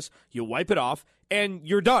surface, you wipe it off, and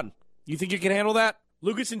you're done. You think you can handle that?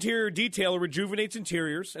 Lucas Interior Detailer rejuvenates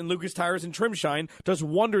interiors, and Lucas Tires and Trim Shine does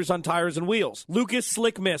wonders on tires and wheels. Lucas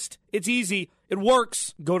Slick Mist. It's easy. It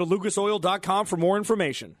works. Go to lucasoil.com for more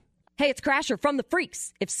information. Hey, it's Crasher from the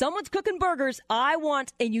Freaks. If someone's cooking burgers, I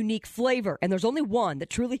want a unique flavor, and there's only one that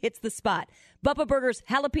truly hits the spot. Bubba Burgers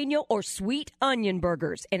jalapeno or sweet onion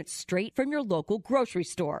burgers, and it's straight from your local grocery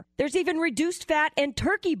store. There's even reduced fat and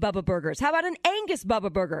turkey Bubba Burgers. How about an Angus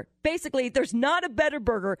Bubba Burger? Basically, there's not a better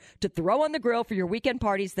burger to throw on the grill for your weekend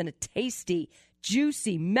parties than a tasty,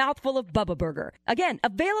 juicy mouthful of Bubba Burger. Again,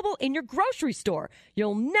 available in your grocery store.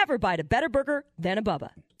 You'll never bite a better burger than a Bubba.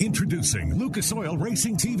 Introducing Lucas Oil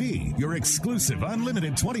Racing TV, your exclusive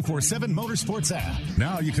unlimited 24/7 motorsports app.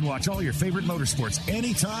 Now you can watch all your favorite motorsports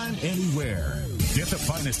anytime, anywhere. Get the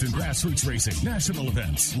finest in grassroots racing, national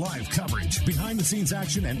events, live coverage, behind-the-scenes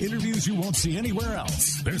action, and interviews you won't see anywhere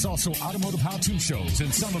else. There's also automotive how-to shows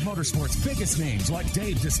and some of motorsports' biggest names like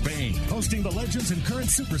Dave Despain, hosting the legends and current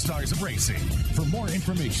superstars of racing. For more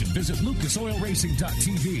information, visit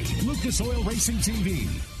lucasoilracing.tv. Lucas Oil Racing TV.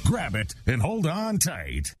 Grab it and hold on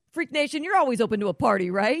tight. Freak Nation, you're always open to a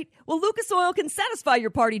party, right? Well, Lucas Oil can satisfy your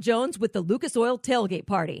party, Jones, with the Lucas Oil Tailgate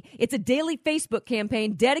Party. It's a daily Facebook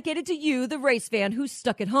campaign dedicated to you, the race fan who's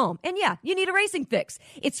stuck at home. And yeah, you need a racing fix.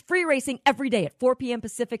 It's free racing every day at 4 p.m.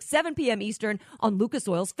 Pacific, 7 p.m. Eastern on Lucas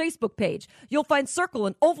Oil's Facebook page. You'll find circle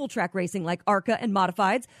and oval track racing like ARCA and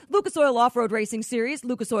Modifieds, Lucas Oil Off-Road Racing Series,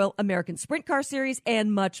 Lucas Oil American Sprint Car Series,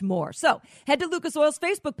 and much more. So head to Lucas Oil's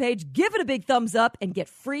Facebook page, give it a big thumbs up, and get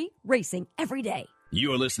free racing every day.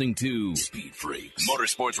 You're listening to Speed Freaks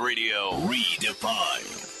Motorsports Radio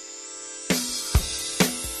Redefined.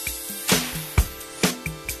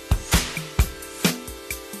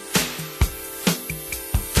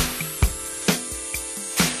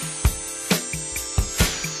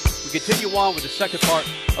 We continue on with the second part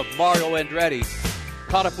of Mario Andretti.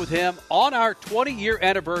 Caught up with him on our 20-year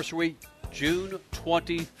anniversary, June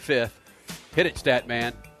 25th. Hit it,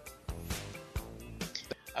 Statman.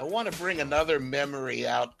 I want to bring another memory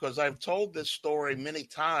out because I've told this story many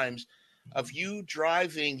times of you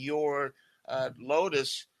driving your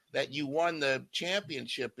Lotus that you won the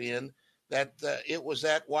championship in, that it was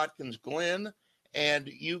at Watkins Glen, and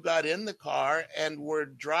you got in the car and were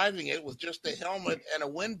driving it with just a helmet and a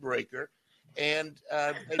windbreaker, and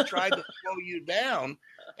they tried to slow you down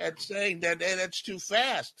and saying that, hey, that's too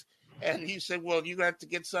fast. And you said, well, you have to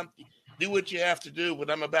get something, do what you have to do, but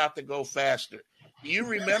I'm about to go faster. Do you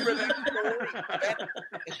remember that story?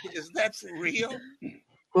 Is that real?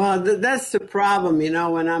 Well, that's the problem,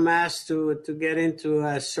 when I'm asked to get into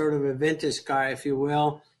a sort of a vintage car, if you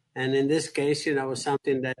will. And in this case, it was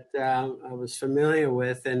something that I was familiar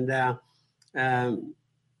with. And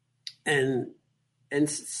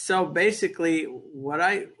so basically what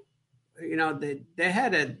they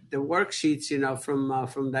had the worksheets,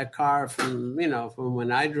 from that car, from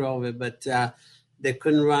when I drove it, but they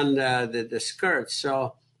couldn't run the skirts.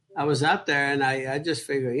 So I was out there and I just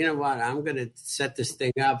figured, you know what, I'm going to set this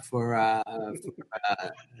thing up for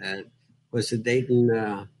was it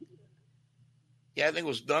Dayton? Yeah, I think it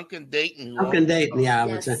was Duncan Dayton. Duncan Dayton, yeah.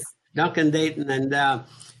 Yes. Duncan Dayton.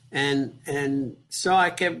 And so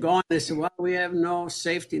I kept going. They said, well, we have no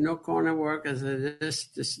safety, no corner work. I said,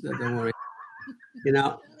 this don't worry.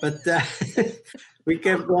 But we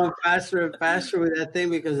kept going faster and faster with that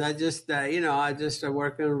thing because I just started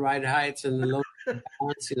working on ride heights and the low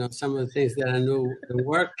balance, some of the things that I knew would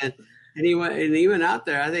work. And he went out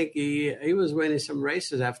there. I think he was winning some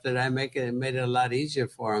races after that. It made it a lot easier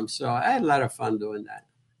for him. So I had a lot of fun doing that.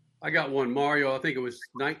 I got one, Mario. I think it was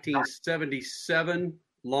 1977,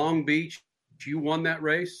 Long Beach. You won that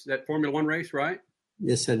race, that Formula One race, right?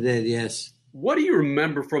 Yes, I did. Yes. What do you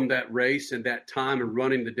remember from that race and that time of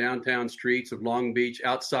running the downtown streets of Long Beach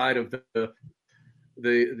outside of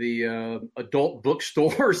the adult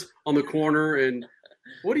bookstores on the corner? And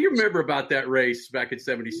what do you remember about that race back in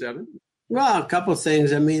 77? Well, a couple of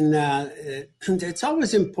things. I mean, it's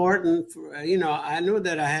always important. I knew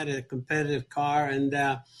that I had a competitive car, and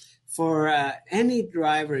for any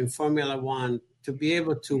driver in Formula One to be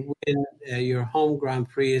able to win your home Grand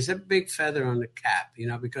Prix is a big feather on the cap,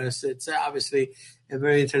 because it's obviously a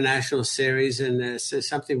very international series and there's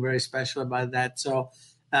something very special about that. So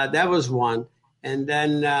that was one. And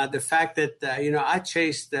then the fact that, I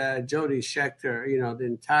chased Jody Scheckter, the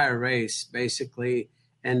entire race basically,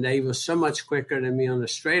 and he was so much quicker than me on the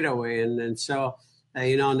straightaway. And so,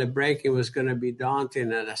 on the braking it was going to be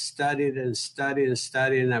daunting. And I studied and studied and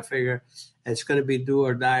studied, and I figured it's going to be do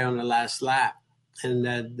or die on the last lap. And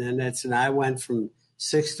then I went from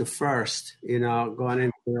 6th to 1st,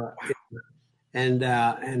 going into and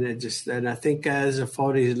I think as a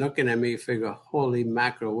photo he's looking at me, you figure, holy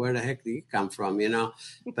mackerel, where the heck did he come from,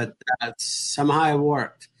 But somehow it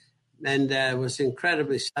worked, and it was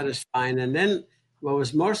incredibly satisfying. And then what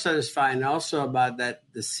was more satisfying also about that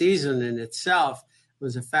the season in itself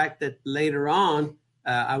was the fact that later on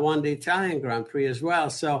I won the Italian Grand Prix as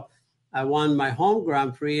well. So I won my home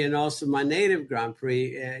Grand Prix and also my native Grand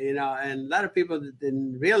Prix, and a lot of people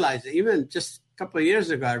didn't realize it. Even just a couple of years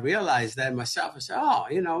ago, I realized that myself. I said, oh,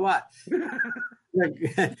 you know what?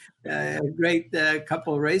 A great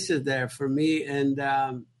couple of races there for me. And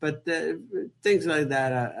but things like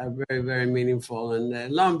that are very, very meaningful.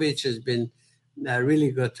 And Long Beach has been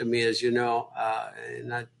really good to me, as you know,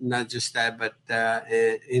 not just that, but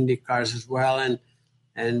Indy cars as well.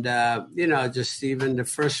 And just even the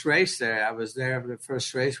first race there, I was there for the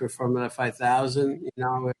first race with Formula 5000, we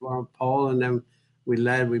were on pole, and then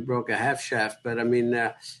we broke a half shaft. But I mean,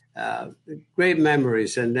 great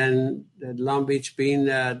memories. And then Long Beach being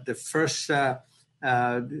the first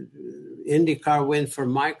IndyCar win for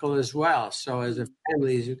Michael as well. So as a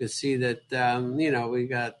family, as you can see that, we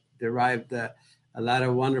got derived a lot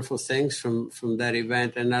of wonderful things from that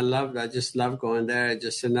event. And I just love going there.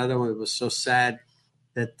 Just another one. It was so sad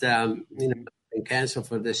that, been canceled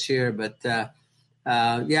for this year. But,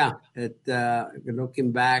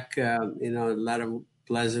 looking back, a lot of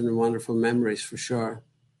pleasant and wonderful memories for sure.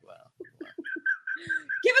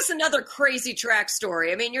 Give us another crazy track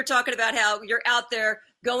story. I mean, you're talking about how you're out there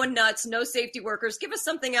going nuts, no safety workers. Give us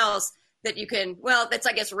something else that you can, that's,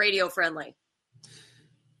 I guess, radio friendly.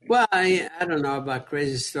 Well, I don't know about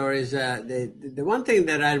crazy stories. The one thing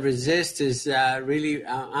that I resist is really,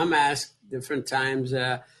 I'm asked different times,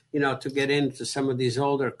 to get into some of these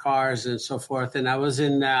older cars and so forth. And I was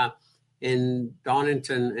in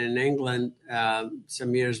Donington in England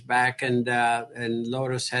some years back, and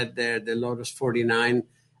Lotus had the Lotus 49,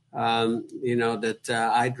 that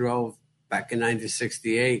I drove back in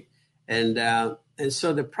 1968, and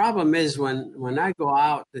so the problem is when I go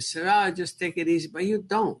out, they say, "Oh, just take it easy," but you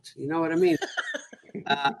don't. You know what I mean?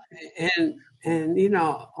 And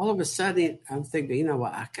all of a sudden I'm thinking,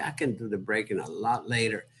 I can do the braking a lot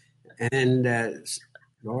later, and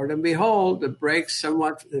Lord and behold, the brakes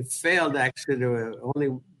somewhat failed. Actually, only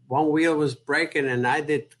one wheel was braking, and I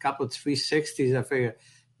did a couple of 360s. I figured,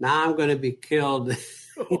 now I'm going to be killed.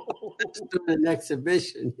 Let's do an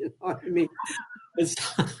exhibition. You know what I mean?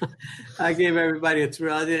 I gave everybody a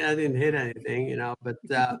thrill. I didn't hit anything, But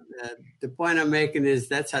the point I'm making is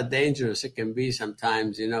that's how dangerous it can be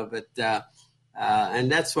sometimes, But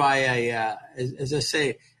and that's why as I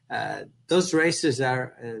say, those races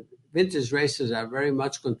are. Vintage races are very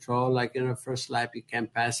much controlled. Like, first lap, you can't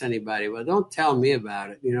pass anybody. Well, don't tell me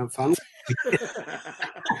about it. If I'm...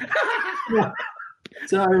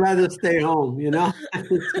 So I'd rather stay home,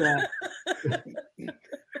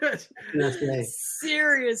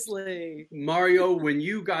 Seriously. Mario, when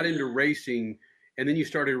you got into racing and then you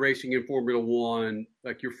started racing in Formula One,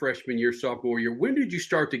 like your freshman year, sophomore year, when did you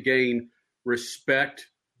start to gain respect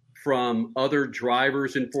from other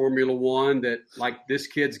drivers in Formula One that, like, this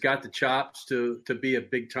kid's got the chops to be a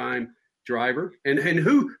big time driver? And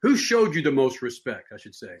who showed you the most respect, I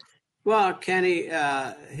should say? Well, Kenny,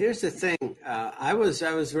 here's the thing. I was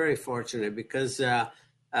very fortunate because,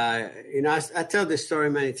 I tell this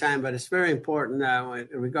story many times, but it's very important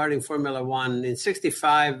regarding Formula One. In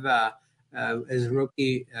 '65, as a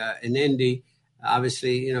rookie in Indy,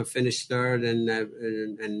 obviously, finished third,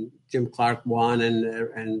 and Jim Clark won,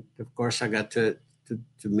 and of course I got to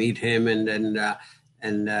meet him and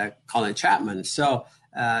Colin Chapman. So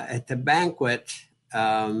at the banquet,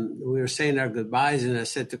 we were saying our goodbyes, and I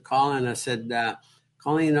said to Colin,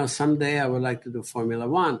 Colin, someday I would like to do Formula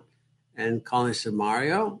One. And Colin said,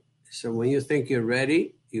 Mario, so when you think you're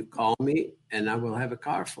ready, you call me, and I will have a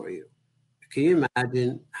car for you. Can you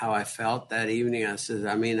imagine how I felt that evening?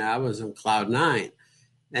 I was on cloud nine.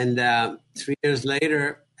 And 3 years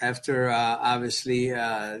later, after obviously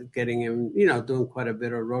getting him, doing quite a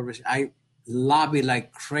bit of road racing, I lobbied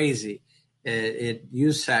like crazy at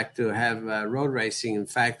USAC to have road racing. In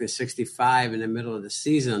fact, in '65, in the middle of the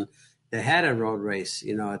season, they had a road race,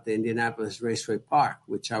 at the Indianapolis Raceway Park,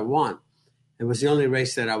 which I won. It was the only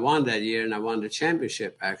race that I won that year, and I won the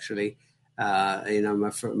championship, actually.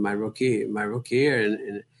 My rookie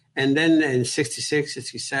year, and then in '66,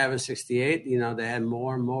 '67, '68, they had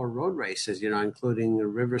more and more road races, including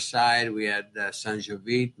Riverside. We had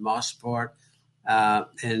Saint-Jovite, Mossport,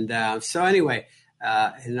 so anyway,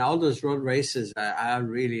 in all those road races, I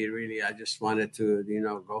really, I just wanted to,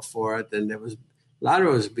 go for it, and there was a lot of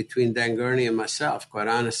it was between Dan Gurney and myself, quite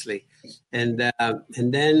honestly, and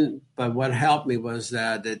then, but what helped me was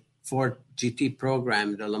the Ford GT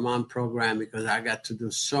program, the Le Mans program, because I got to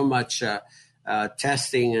do so much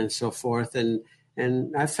testing and so forth. And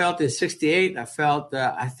I felt in '68, I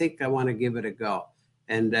think I want to give it a go.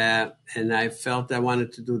 And I felt I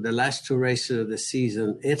wanted to do the last two races of the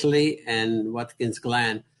season, Italy and Watkins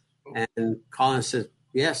Glen. And Colin said,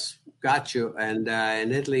 yes, got you. And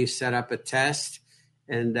in Italy, set up a test.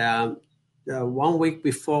 And 1 week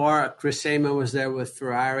before, Chris Amon was there with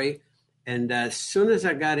Ferrari. And as soon as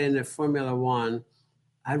I got into Formula One,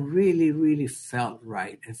 I really, really felt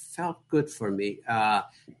right. It felt good for me.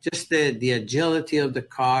 Just the agility of the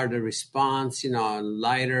car, the response,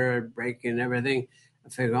 lighter, braking, everything. I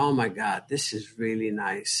figured, oh, my God, this is really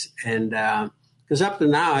nice. And because up to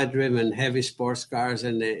now, I'd driven heavy sports cars,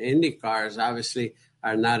 and the Indy cars obviously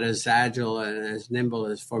are not as agile and as nimble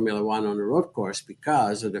as Formula One on the road course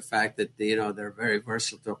because of the fact that, they're very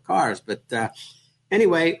versatile cars. But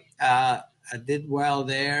anyway, I did well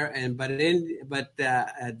there, but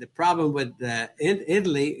the problem with in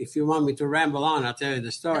Italy, if you want me to ramble on, I'll tell you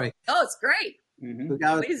the story. Oh, it's great.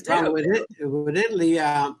 Please do. With Italy,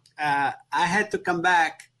 I had to come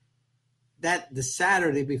back the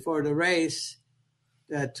Saturday before the race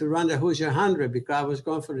to run the Hoosier 100 because I was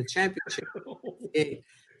going for the championship.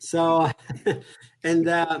 So, and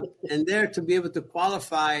there to be able to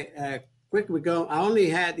qualify quick, I only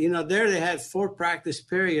had, there they had 4 practice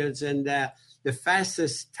periods, and the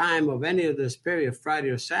fastest time of any of those periods, Friday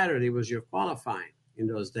or Saturday, was your qualifying in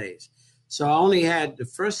those days. So I only had the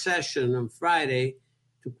first session on Friday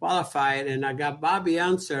to qualify it, and I got Bobby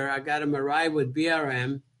Unser. I got him a ride with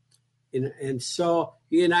BRM, and so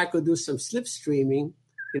he and I could do some slipstreaming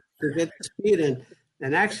to get the speed.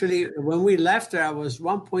 And actually, when we left there, I was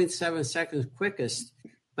 1.7 seconds quickest.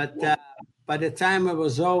 But by the time it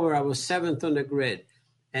was over, I was 7th on the grid.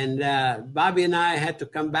 And Bobby and I had to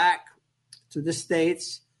come back to the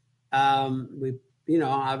States. We,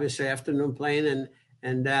 obviously afternoon plane,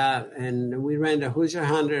 and we ran the Hoosier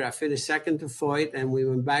 100. I finished second to Foyt, and we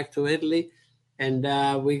went back to Italy. And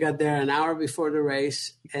we got there an hour before the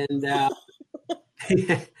race. And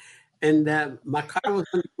and my car was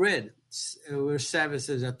on the grid. We were 7th,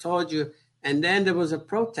 as I told you. And then there was a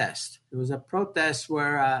protest. There was a protest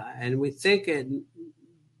where, and we think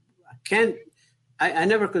I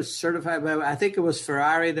never could certify, but I think it was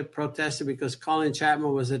Ferrari that protested because Colin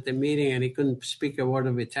Chapman was at the meeting and he couldn't speak a word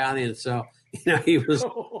of Italian. So, he was,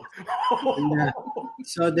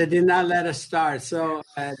 so they did not let us start. So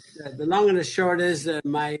the long and the short is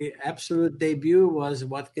my absolute debut was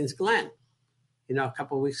Watkins Glen, a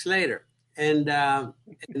couple of weeks later. And of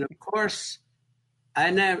course,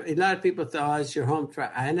 a lot of people thought, it's your home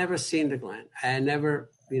track. I had never seen the Glen. I had never,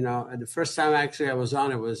 the first time actually I was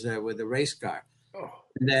on it was with a race car.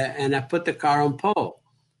 And I put the car on pole.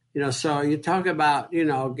 So you talk about,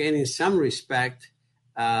 gaining some respect.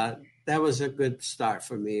 That was a good start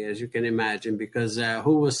for me, as you can imagine, because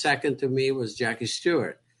who was second to me was Jackie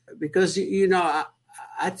Stewart. Because,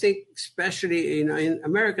 I think especially, in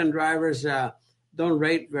American drivers, don't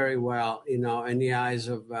rate very well, in the eyes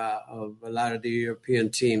of a lot of the European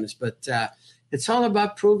teams. But it's all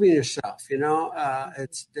about proving yourself.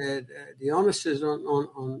 It's the onus is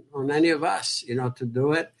on any of us, to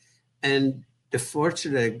do it. And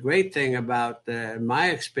the great thing about my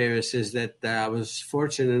experience is that I was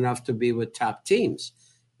fortunate enough to be with top teams.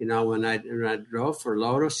 When I drove for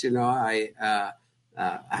Lotus, I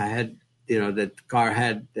had, the car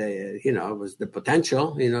had, it was the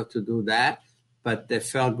potential, to do that. But it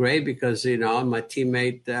felt great because, my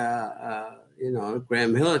teammate,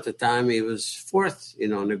 Graham Hill at the time, he was 4th,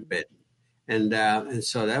 on the grid. And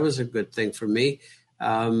so that was a good thing for me.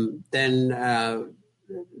 Then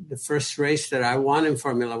the first race that I won in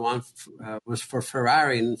Formula One was for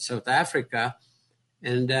Ferrari in South Africa.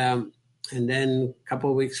 And then a couple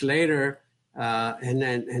of weeks later, and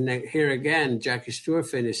then here again, Jackie Stewart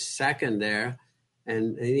finished second there.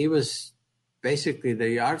 And he was basically the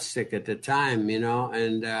yardstick at the time,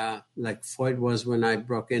 and like Foyt was when I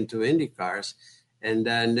broke into Indy cars. And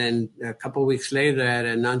then a couple of weeks later, I had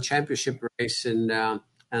a non-championship race in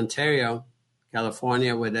Ontario,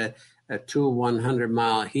 California, with a 2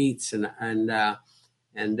 100-mile heats. And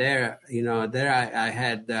there, I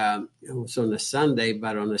had, it was on a Sunday,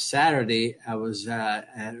 but on a Saturday, I was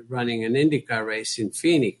running an IndyCar race in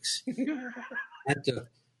Phoenix.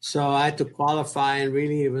 So I had to qualify, and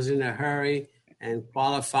really it was in a hurry. And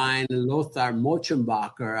qualifying Lothar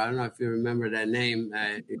Mochenbacher, I don't know if you remember that name,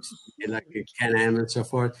 it's like a Can-Am and so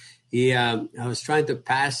forth. I was trying to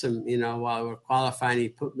pass him, while we're qualifying. He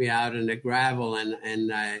put me out in the gravel,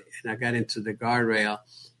 and I got into the guardrail,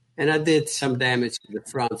 and I did some damage to the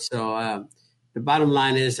front. So the bottom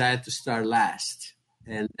line is I had to start last,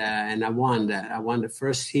 and I won that. I won the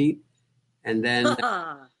first heat, and then.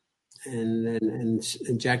 And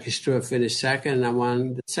Jackie Stewart finished second, and I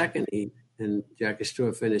won the second heat. And Jackie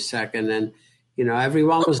Stewart finished second. And,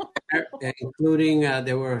 everyone was there, including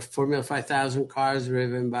there were Formula 5000 cars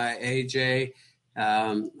driven by AJ.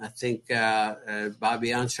 I think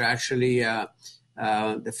Bobby Unser actually,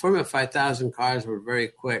 the Formula 5000 cars were very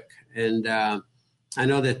quick. And I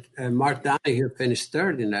know that Mark Donohue finished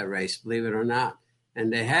third in that race, believe it or not.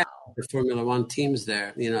 And they had the Formula One teams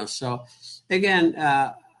there, So, again,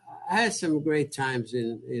 I had some great times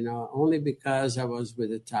only because I was with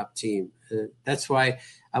the top team. That's why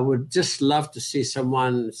I would just love to see some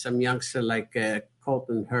youngster like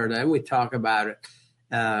Colton Herta, and we talk about it.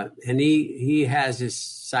 And he has his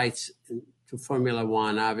sights to Formula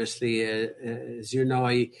One, obviously. As you know,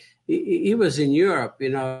 he he was in Europe,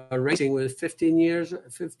 racing with 15 years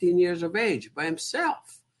of age by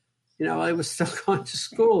himself. He was still going to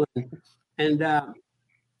school, and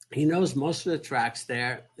he knows most of the tracks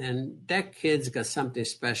there. And that kid's got something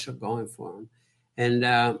special going for him. And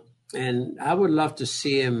I would love to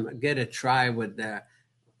see him get a try with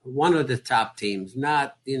one of the top teams,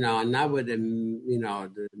 not with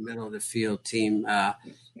the middle of the field team.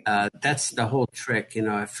 That's the whole trick.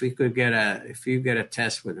 If you get a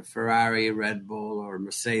test with a Ferrari, Red Bull, or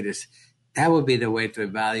Mercedes, that would be the way to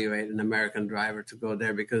evaluate an American driver to go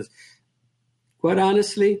there. Because quite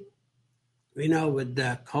honestly, with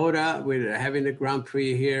COTA, we're having the Grand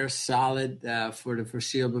Prix here solid for the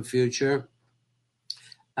foreseeable future.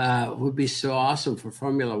 Would be so awesome for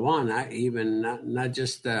Formula One, not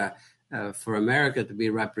just for America to be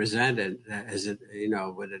represented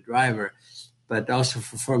with a driver, but also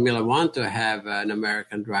for Formula One to have an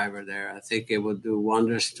American driver there. I think it would do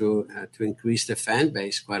wonders to increase the fan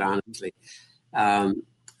base, quite honestly. I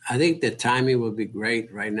think the timing will be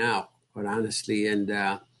great right now, quite honestly. And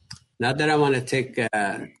not that I want to take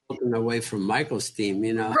Colton away from Michael's team,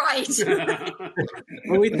 Right.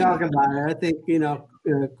 When we talk about it, I think,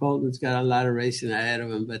 Colton's got a lot of racing ahead of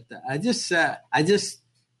him. But I just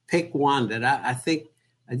pick one that I think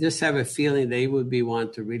I just have a feeling they would be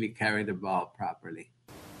one to really carry the ball properly.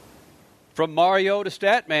 From Mario to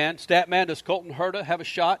Statman. Statman, does Colton Herta have a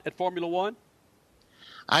shot at Formula One?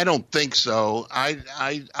 I don't think so.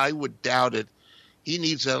 I would doubt it. He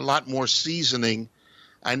needs a lot more seasoning.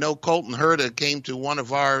 I know Colton Herta came to one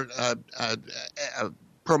of our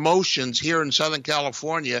promotions here in Southern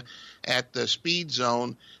California at the Speed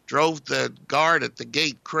Zone, drove the guard at the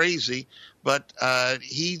gate crazy, but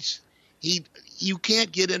you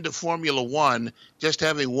can't get into Formula One just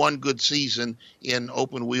having one good season in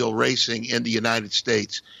open wheel racing in the United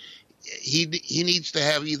States. He needs to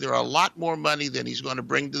have either a lot more money than he's going to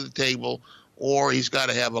bring to the table, or he's got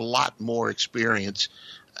to have a lot more experience.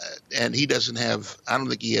 And he doesn't have, I don't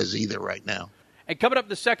think he has either right now. And coming up in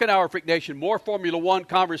the second hour, Freak Nation, more Formula One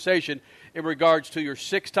conversation in regards to your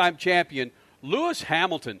six-time champion, Lewis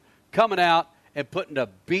Hamilton, coming out and putting a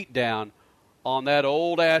beat down on that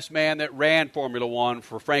old-ass man that ran Formula One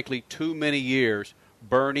for, frankly, too many years,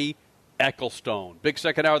 Bernie Ecclestone. Big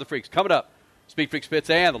second hour of the Freaks. Coming up, Speed Freaks Pits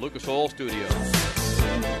and the Lucas Oil Studios.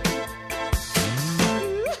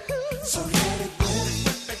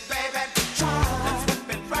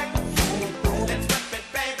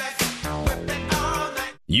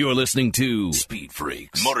 You're listening to Speed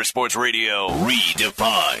Freaks Motorsports Radio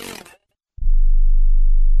Redefined.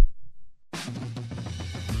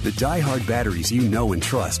 The die-hard batteries you know and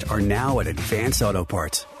trust are now at Advance Auto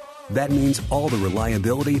Parts. That means all the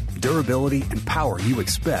reliability, durability, and power you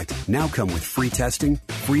expect now come with free testing,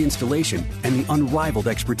 free installation, and the unrivaled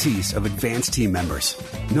expertise of advanced team members.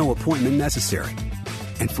 No appointment necessary.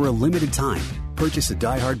 And for a limited time, purchase a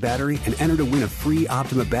die-hard battery and enter to win a free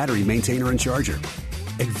Optima battery maintainer and charger.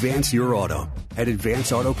 Advance your auto at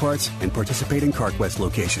Advance Auto Parts and participating CarQuest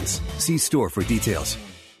locations. See store for details.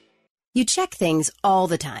 You check things all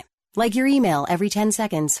the time, like your email every 10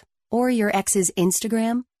 seconds or your ex's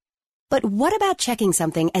Instagram. But what about checking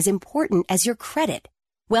something as important as your credit?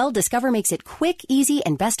 Well, Discover makes it quick, easy,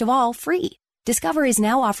 and best of all, free. Discover is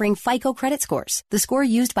now offering FICO credit scores, the score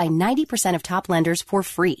used by 90% of top lenders, for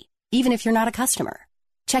free, even if you're not a customer.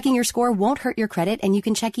 Checking your score won't hurt your credit, and you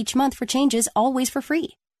can check each month for changes, always for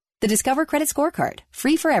free. The Discover Credit Scorecard,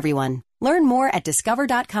 free for everyone. Learn more at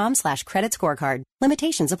discover.com/credit scorecard.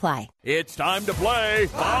 Limitations apply. It's time to play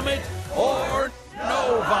Vomit or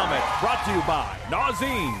No Vomit, brought to you by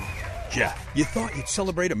Nauzene. Jeff, you thought you'd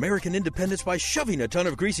celebrate American independence by shoving a ton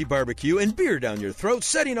of greasy barbecue and beer down your throat,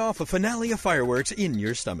 setting off a finale of fireworks in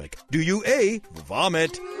your stomach. Do you A,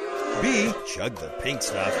 vomit, B, chug the pink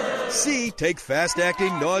stuff, C, take fast-acting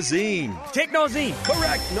Nauzene? Take Nauzene.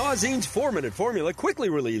 Correct. Nauzene's 4-minute formula quickly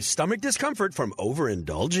relieves stomach discomfort from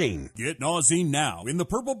overindulging. Get Nauzene now in the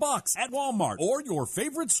purple box at Walmart or your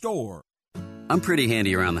favorite store. I'm pretty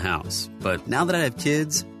handy around the house, but now that I have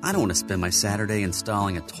kids, I don't want to spend my Saturday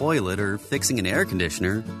installing a toilet or fixing an air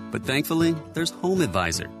conditioner. But thankfully, there's Home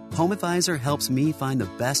Advisor. Home Advisor helps me find the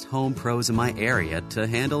best home pros in my area to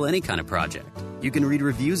handle any kind of project. You can read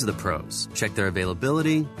reviews of the pros, check their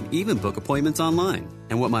availability, and even book appointments online.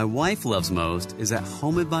 And what my wife loves most is that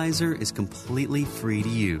Home Advisor is completely free to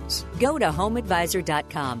use. Go to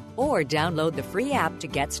HomeAdvisor.com or download the free app to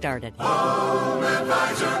get started. Home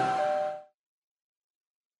Advisor.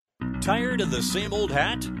 Tired of the same old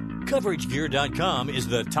hat? CoverageGear.com is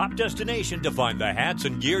the top destination to find the hats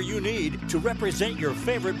and gear you need to represent your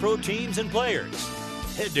favorite pro teams and players.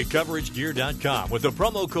 Head to CoverageGear.com with the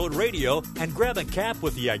promo code RADIO and grab a cap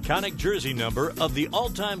with the iconic jersey number of the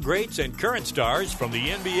all-time greats and current stars from the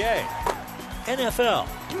NBA, NFL,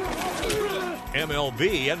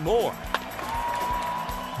 MLB, and more.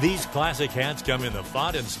 These classic hats come in the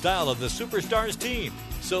font and style of the Superstars team.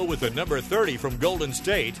 So with the number 30 from Golden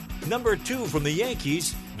State, number 2 from the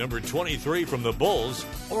Yankees, number 23 from the Bulls,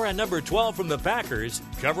 or a number 12 from the Packers,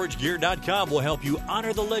 CoverageGear.com will help you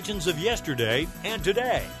honor the legends of yesterday and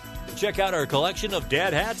today. Check out our collection of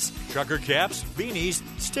dad hats, trucker caps, beanies,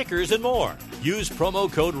 stickers, and more. Use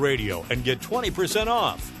promo code RADIO and get 20%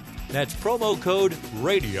 off. That's promo code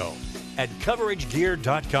RADIO at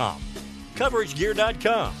CoverageGear.com.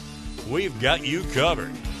 CoverageGear.com. We've got you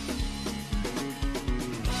covered.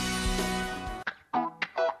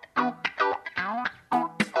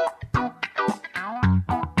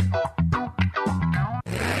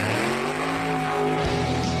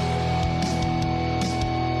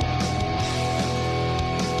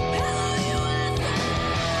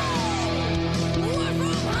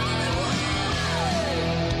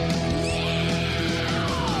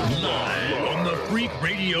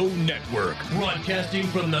 Broadcasting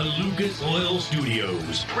from the Lucas Oil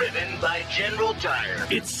Studios. Driven by General Tire.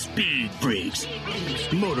 It's Speed Freaks.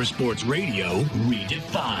 Motorsports Radio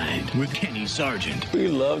redefined with Kenny Sargent. We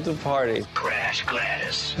love to party. Crash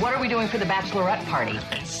Gladys. What are we doing for the bachelorette party?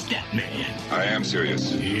 And Statman. I am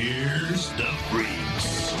serious. Here's the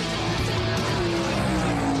Freaks.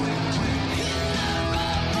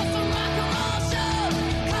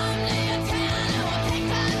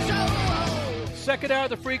 Second hour of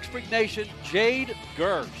the Freaks, Freak Nation, Jade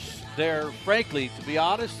Gurse. They're, frankly, to be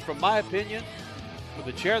honest, from my opinion, from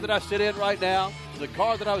the chair that I sit in right now, to the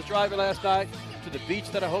car that I was driving last night, to the beach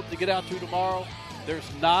that I hope to get out to tomorrow,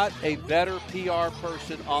 there's not a better PR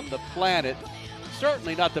person on the planet.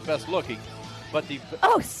 Certainly not the best looking, but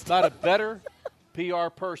not a better PR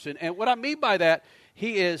person. And what I mean by that,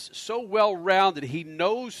 he is so well-rounded. He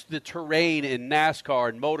knows the terrain in NASCAR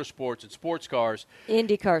and motorsports and sports cars.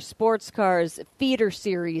 IndyCar, sports cars, feeder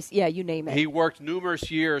series, yeah, you name it. He worked numerous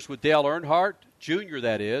years with Dale Earnhardt, Jr.,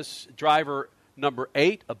 that is, driver number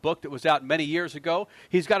 8, a book that was out many years ago.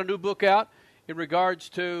 He's got a new book out in regards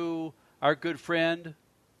to our good friend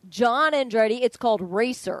John Andretti. It's called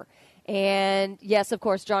Racer. And, yes, of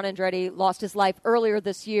course, John Andretti lost his life earlier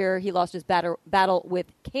this year. He lost his battle with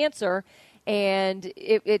cancer. And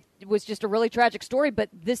it was just a really tragic story. But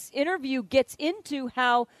this interview gets into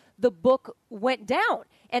how the book went down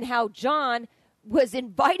and how John was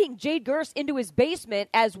inviting Jade Gurse into his basement,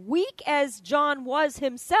 as weak as John was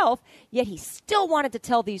himself, yet he still wanted to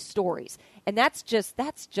tell these stories. And that's just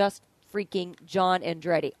freaking John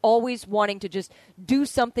Andretti, always wanting to just do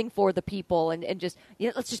something for the people and just,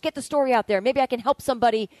 let's just get the story out there. Maybe I can help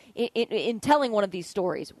somebody in telling one of these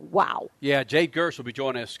stories. Wow. Yeah, Jade Gurse will be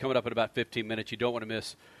joining us coming up in about 15 minutes. You don't want to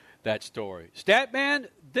miss that story. Statman,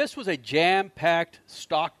 this was a jam-packed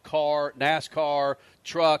stock car, NASCAR,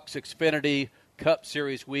 trucks, Xfinity, Cup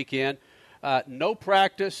Series weekend. No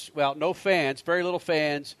practice, no fans, very little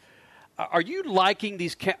fans. Are you liking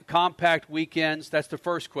these compact weekends? That's the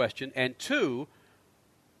first question. And two,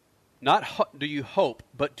 not do you hope,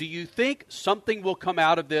 but do you think something will come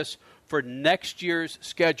out of this for next year's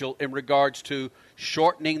schedule in regards to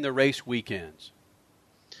shortening the race weekends?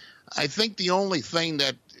 I think the only thing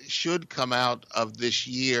that should come out of this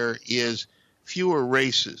year is fewer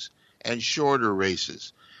races and shorter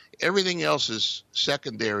races. Everything else is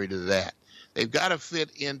secondary to that. They've got to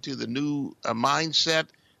fit into the new mindset,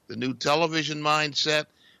 the new television mindset.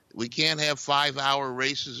 We can't have 5-hour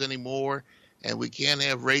races anymore, and we can't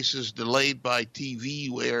have races delayed by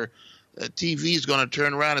TV where TV is going to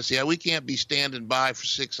turn around and say, we can't be standing by for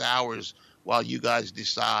 6 hours while you guys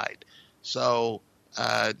decide. So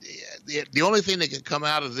the only thing that can come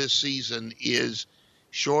out of this season is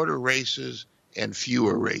shorter races and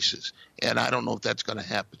fewer races, and I don't know if that's going to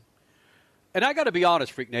happen. And I got to be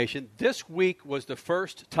honest, Freak Nation, this week was the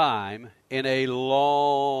first time in a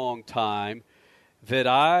long time that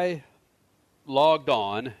I logged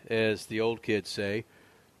on, as the old kids say,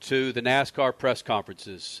 to the NASCAR press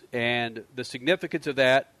conferences. And the significance of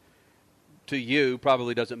that to you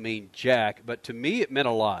probably doesn't mean jack, but to me it meant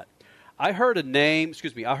a lot. I heard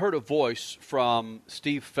a voice from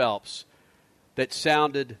Steve Phelps that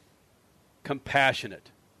sounded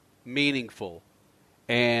compassionate, meaningful,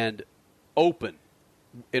 and open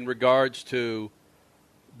in regards to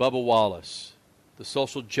Bubba Wallace, the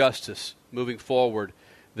social justice moving forward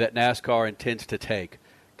that NASCAR intends to take,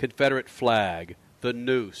 Confederate flag, the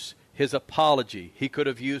noose, his apology. He could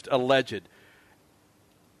have used alleged.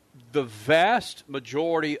 The vast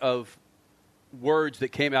majority of words that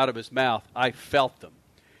came out of his mouth, I felt them.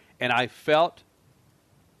 And I felt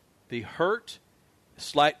the hurt,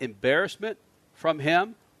 slight embarrassment from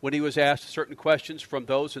him when he was asked certain questions from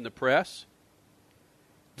those in the press.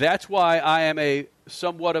 That's why I am a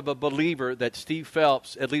somewhat of a believer that Steve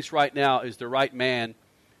Phelps, at least right now, is the right man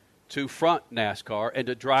to front NASCAR and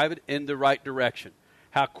to drive it in the right direction.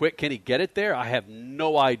 How quick can he get it there? I have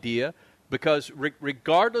no idea, because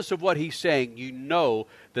regardless of what he's saying, you know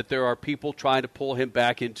that there are people trying to pull him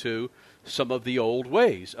back into some of the old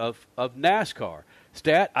ways of NASCAR.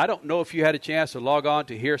 Stat, I don't know if you had a chance to log on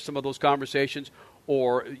to hear some of those conversations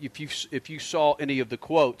or if you saw any of the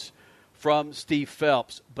quotes from Steve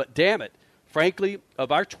Phelps. But damn it, frankly,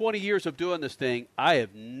 of our 20 years of doing this thing, I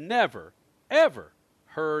have never, ever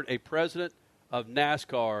heard a president of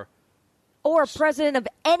NASCAR or a president of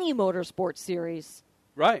any motorsport series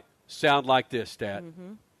sound like this, Stat.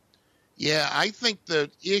 Mm-hmm. Yeah, I think the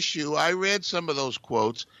issue, I read some of those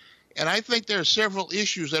quotes, and I think there are several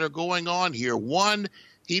issues that are going on here. One,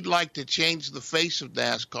 he'd like to change the face of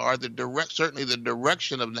NASCAR, certainly the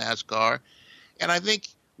direction of NASCAR. And I think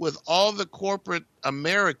with all the corporate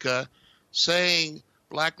America saying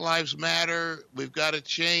Black Lives Matter, we've got to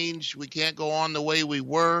change, we can't go on the way we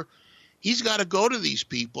were, he's got to go to these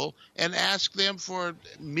people and ask them for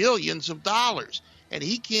millions of dollars. And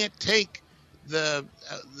he can't take the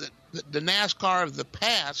NASCAR of the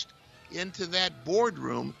past into that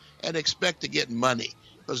boardroom and expect to get money,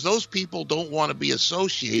 because those people don't want to be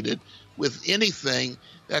associated with anything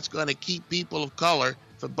that's going to keep people of color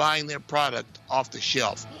from buying their product off the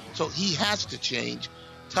shelf. So he has to change.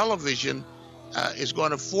 Television is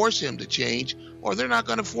going to force him to change, or they're not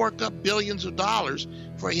going to fork up billions of dollars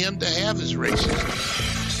for him to have his races.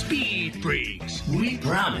 Speed Freaks, we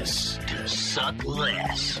promise to suck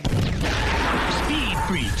less. Speed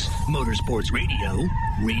Freaks, Motorsports Radio,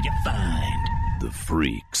 redefined. The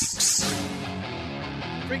Freaks.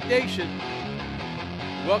 Freak Nation,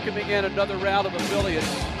 welcoming in another round of affiliates.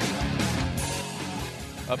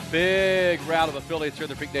 A big round of affiliates here in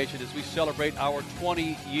the Freak Nation as we celebrate our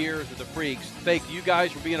 20 years of the Freaks. Thank you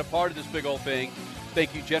guys for being a part of this big old thing.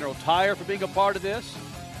 Thank you, General Tire, for being a part of this.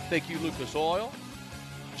 Thank you, Lucas Oil.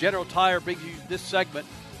 General Tire brings you this segment.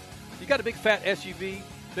 You got a big fat SUV,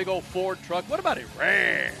 big old Ford truck. What about a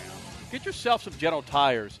Ram? Get yourself some General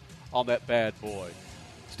Tires on that bad boy.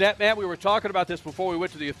 Statman, we were talking about this before we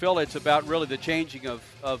went to the affiliates about really the changing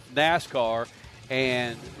of NASCAR,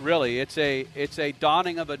 and really it's a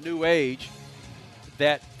dawning of a new age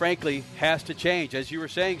that frankly has to change. As you were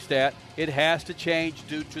saying, Stat, it has to change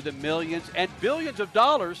due to the millions and billions of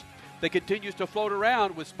dollars that continues to float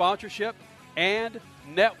around with sponsorship and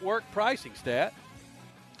network pricing, Stat.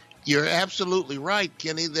 You're absolutely right,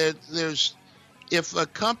 Kenny. There's if a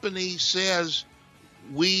company says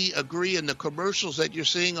we agree in the commercials that you're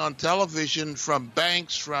seeing on television from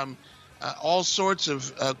banks, from all sorts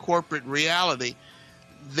of corporate reality,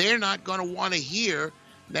 they're not going to want to hear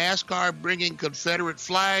NASCAR bringing Confederate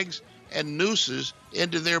flags and nooses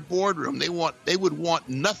into their boardroom. They would want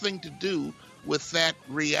nothing to do with that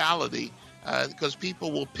reality because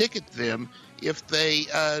people will picket them if they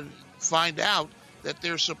find out that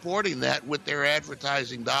they're supporting that with their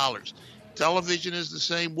advertising dollars. Television is the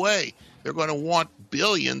same way. They're going to want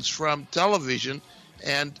billions from television,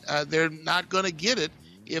 and they're not going to get it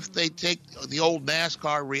if they take the old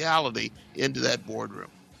NASCAR reality into that boardroom.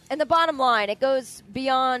 And the bottom line, it goes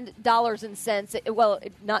beyond dollars and cents. Well,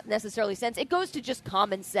 not necessarily cents. It goes to just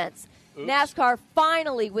common sense. Oops. NASCAR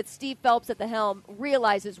finally, with Steve Phelps at the helm,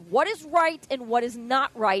 realizes what is right and what is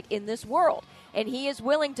not right in this world. And he is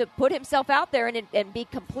willing to put himself out there and be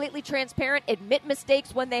completely transparent, admit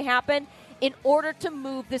mistakes when they happen, in order to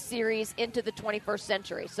move the series into the 21st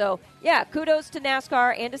century. So, yeah, kudos to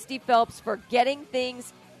NASCAR and to Steve Phelps for getting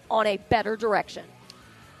things on a better direction.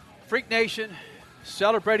 Freak Nation,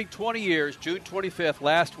 celebrating 20 years, June 25th,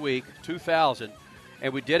 last week, 2000.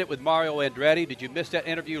 And we did it with Mario Andretti. Did you miss that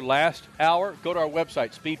interview last hour? Go to our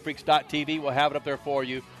website, speedfreaks.tv. We'll have it up there for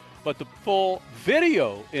you. But the full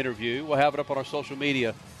video interview, we'll have it up on our social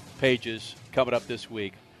media pages coming up this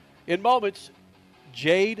week. In moments,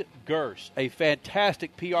 Jade Gurse, a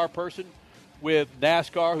fantastic PR person with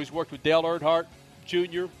NASCAR who's worked with Dale Earnhardt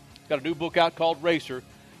Jr., got a new book out called Racer,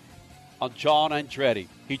 on John Andretti.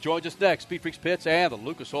 He joins us next, Speed Freaks Pits and the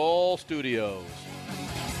Lucas Oil Studios.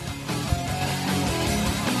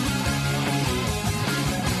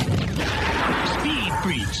 Speed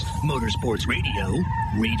Freaks, Motorsports Radio,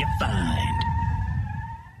 redefined.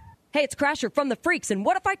 Hey, it's Crasher from the Freaks, and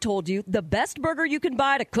what if I told you the best burger you can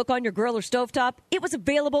buy to cook on your grill or stovetop, it was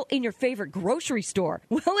available in your favorite grocery store?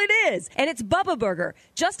 Well, it is, and it's Bubba Burger.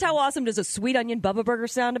 Just how awesome does a sweet onion Bubba Burger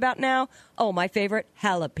sound about now? Oh, my favorite,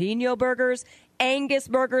 jalapeno burgers, Angus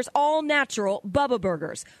burgers, all natural Bubba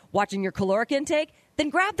Burgers. Watching your caloric intake? Then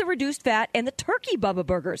grab the reduced fat and the turkey Bubba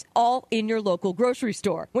Burgers, all in your local grocery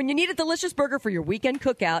store. When you need a delicious burger for your weekend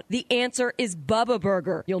cookout, the answer is Bubba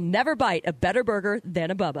Burger. You'll never bite a better burger than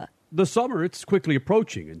a Bubba. The summer, it's quickly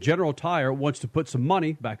approaching, and General Tire wants to put some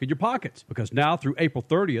money back in your pockets. Because now through April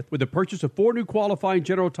 30th, with the purchase of 4 new qualifying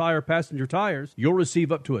General Tire passenger tires, you'll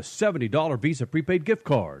receive up to a $70 Visa prepaid gift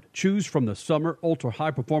card. Choose from the Summer Ultra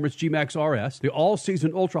High Performance G-Max RS, the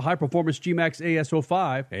All-Season Ultra High Performance G-Max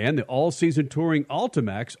AS05, and the All-Season Touring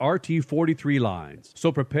Ultimax RT43 lines.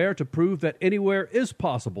 So prepare to prove that anywhere is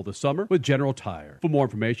possible this summer with General Tire. For more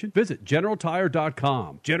information, visit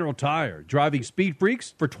GeneralTire.com. General Tire, driving speed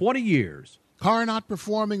freaks for 20 years. Car not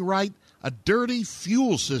performing right, a dirty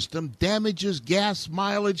fuel system damages gas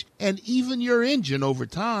mileage and even your engine over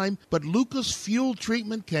time, but Lucas Fuel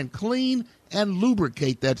Treatment can clean and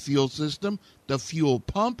lubricate that fuel system, the fuel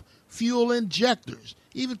pump, fuel injectors,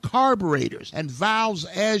 even carburetors and valves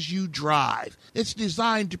as you drive. It's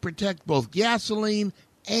designed to protect both gasoline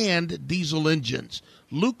and diesel engines.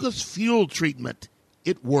 Lucas Fuel Treatment,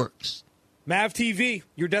 it works. MAV TV,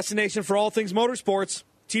 your destination for all things motorsports.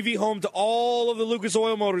 TV home to all of the Lucas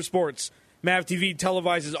Oil Motorsports. MAV TV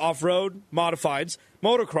televises off-road, modifieds,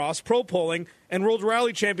 motocross, pro polling, and World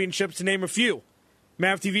Rally Championships, to name a few.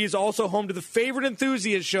 MAV TV is also home to the favorite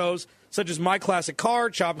enthusiast shows such as My Classic Car,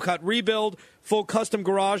 Chop Cut Rebuild, Full Custom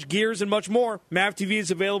Garage, Gears, and much more. MAV TV is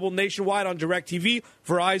available nationwide on DirecTV,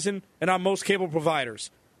 Verizon, and on most cable providers.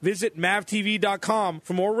 Visit MAVTV.com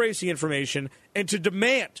for more racing information and to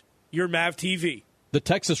demand your MAV TV. The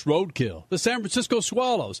Texas Roadkill, the San Francisco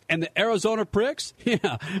Swallows, and the Arizona Pricks?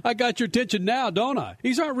 Yeah, I got your attention now, don't I?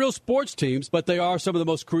 These aren't real sports teams, but they are some of the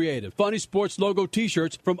most creative, funny sports logo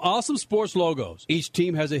t-shirts from Awesome Sports Logos. Each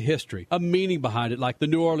team has a history, a meaning behind it, like the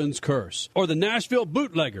New Orleans Curse or the Nashville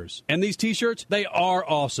Bootleggers. And these t-shirts, they are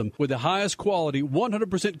awesome, with the highest quality,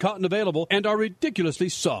 100% cotton available, and are ridiculously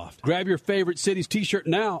soft. Grab your favorite city's t-shirt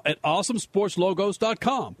now at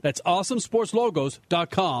awesomesportslogos.com. That's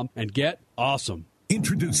awesomesportslogos.com and get awesome.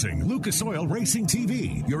 Introducing Lucas Oil Racing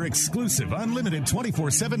TV, your exclusive unlimited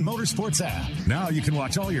 24/7 motorsports app. Now you can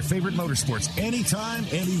watch all your favorite motorsports anytime,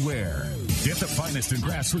 anywhere. Get the finest in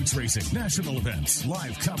grassroots racing, national events,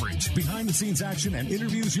 live coverage, behind-the-scenes action, and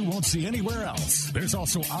interviews you won't see anywhere else. There's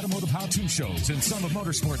also automotive how-to shows and some of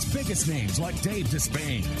motorsports' biggest names like Dave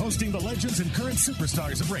Despain, hosting the legends and current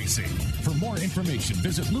superstars of racing. For more information,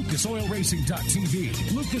 visit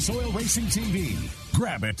lucasoilracing.tv. Lucas Oil Racing TV.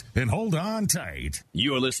 Grab it and hold on tight.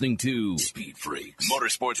 You're listening to Speed Freaks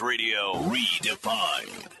Motorsports Radio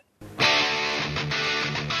Redefined.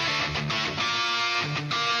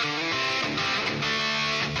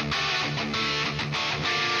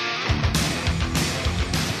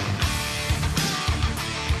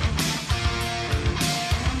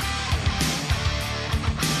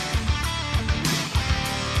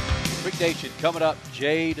 Freak Nation coming up,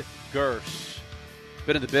 Jade Gurse.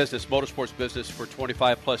 Been in the business, motorsports business, for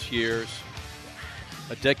 25 plus years.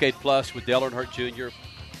 A decade plus with Dale Earnhardt Jr.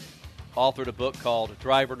 Authored a book called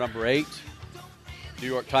Driver Number 8. New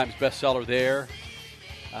York Times bestseller there.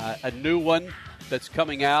 A new one that's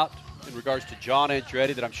coming out in regards to John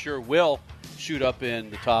Andretti that I'm sure will shoot up in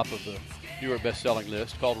the top of the New York best-selling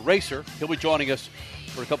list, called Racer. He'll be joining us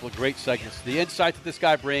for a couple of great segments. The insight that this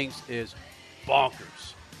guy brings is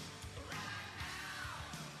bonkers.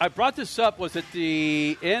 I brought this up, was at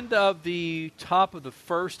the end of the top of the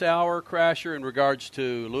first hour, Crasher, in regards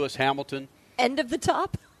to Lewis Hamilton. End of the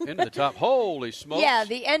top? End of the top. Holy smokes. Yeah,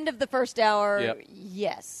 the end of the first hour, Yep.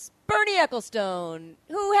 Yes. Bernie Ecclestone,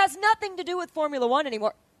 who has nothing to do with Formula One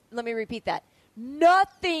anymore. Let me repeat that.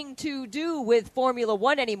 Nothing to do with Formula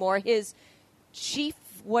One anymore. His chief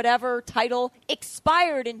whatever title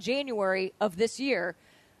expired in January of this year.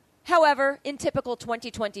 However, in typical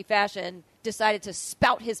 2020 fashion, decided to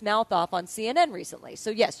spout his mouth off on CNN recently.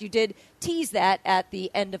 So, yes, you did tease that at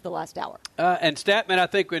the end of the last hour. And Statman, I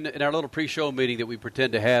think in our little pre-show meeting that we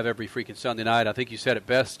pretend to have every freaking Sunday night, I think you said it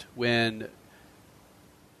best, when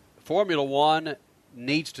Formula One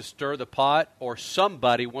needs to stir the pot, or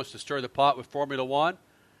somebody wants to stir the pot with Formula One,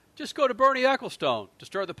 just go to Bernie Ecclestone to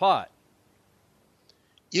stir the pot.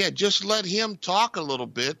 Yeah, just let him talk a little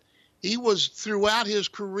bit. He was throughout his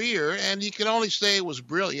career, and you can only say it was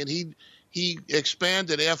brilliant. He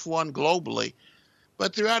expanded F1 globally.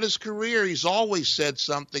 But throughout his career, he's always said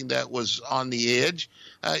something that was on the edge.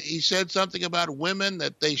 He said something about women,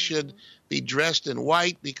 that they should be dressed in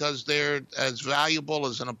white because they're as valuable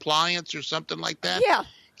as an appliance or something like that. Yeah.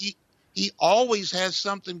 He always has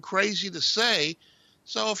something crazy to say.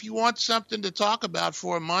 So if you want something to talk about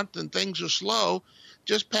for a month and things are slow,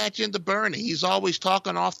 just patch into Bernie. He's always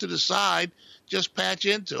talking off to the side. Just patch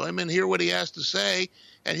into him and hear what he has to say,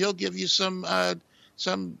 and he'll give you some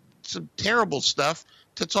terrible stuff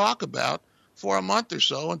to talk about for a month or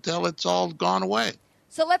so until it's all gone away.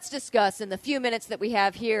 So let's discuss in the few minutes that we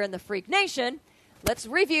have here in the Freak Nation. Let's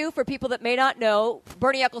review for people that may not know.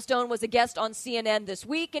 Bernie Ecclestone was a guest on CNN this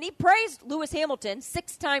week, and he praised Lewis Hamilton,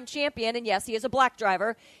 6-time champion, and yes, he is a black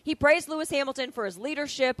driver. He praised Lewis Hamilton for his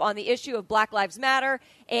leadership on the issue of Black Lives Matter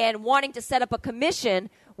and wanting to set up a commission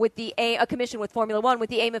with Formula One with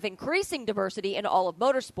the aim of increasing diversity in all of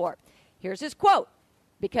motorsport. Here's his quote,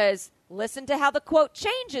 because listen to how the quote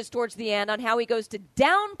changes towards the end on how he goes to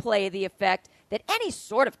downplay the effect that any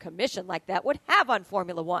sort of commission like that would have on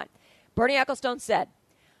Formula One. Bernie Ecclestone said,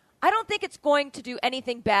 "I don't think it's going to do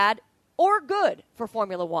anything bad or good for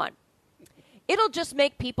Formula One. It'll just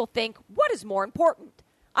make people think, what is more important?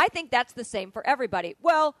 I think that's the same for everybody."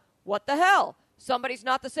 Well, what the hell? Somebody's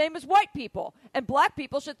not the same as white people, and black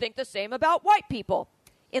people should think the same about white people.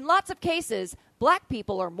 In lots of cases, black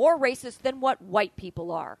people are more racist than what white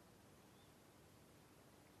people are.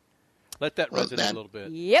 Let that resonate a little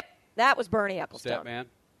bit. Yep, that was Bernie Ecclestone. Stat man.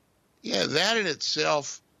 Yeah, that in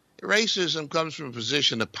itself, racism comes from a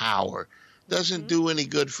position of power. Doesn't do any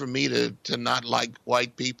good for me to not like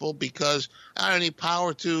white people because I don't have any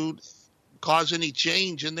power to cause any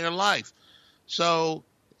change in their life. So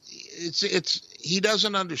he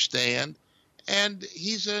doesn't understand, and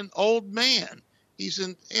he's an old man.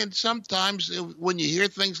 And sometimes when you hear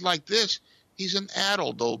things like this, he's an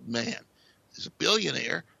addled old man. He's a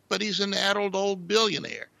billionaire, but he's an addled old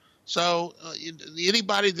billionaire. So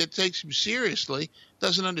anybody that takes him seriously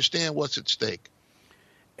doesn't understand what's at stake.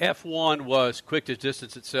 F1 was quick to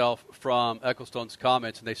distance itself from Ecclestone's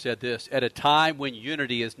comments, and they said this: at a time when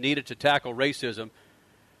unity is needed to tackle racism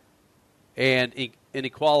and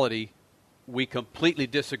inequality, we completely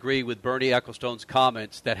disagree with Bernie Ecclestone's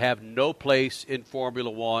comments that have no place in Formula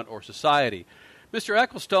One or society. Mr.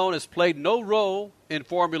 Ecclestone has played no role in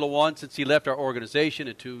Formula One since he left our organization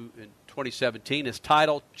in 2017. His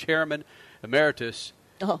title, Chairman Emeritus,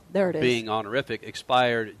 being honorific,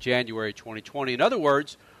 expired January 2020. In other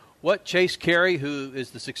words, what Chase Carey, who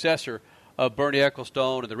is the successor of Bernie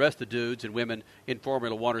Ecclestone and the rest of the dudes and women in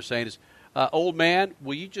Formula One, are saying is, old man,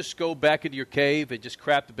 will you just go back into your cave and just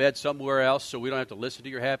crap the bed somewhere else so we don't have to listen to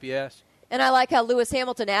your happy ass? And I like how Lewis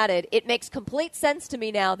Hamilton added, "It makes complete sense to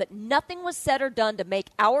me now that nothing was said or done to make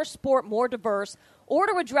our sport more diverse or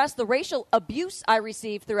to address the racial abuse I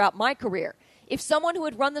received throughout my career. If someone who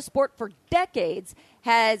had run the sport for decades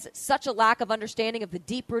has such a lack of understanding of the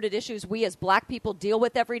deep-rooted issues we as black people deal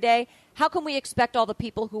with every day, how can we expect all the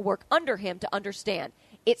people who work under him to understand?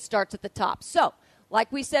 It starts at the top." So,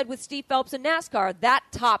 like we said with Steve Phelps in NASCAR, that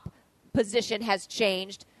top position has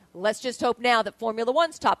changed. Let's just hope now that Formula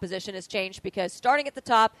One's top position has changed, because starting at the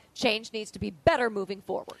top, change needs to be better moving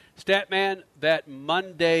forward. Statman, that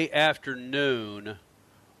Monday afternoon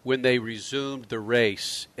when they resumed the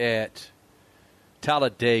race at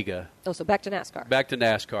Talladega. Oh, so back to NASCAR. Back to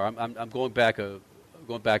NASCAR. I'm going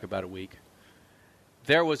back about a week.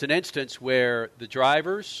 There was an instance where the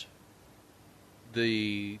drivers,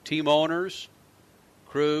 the team owners,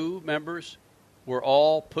 crew members were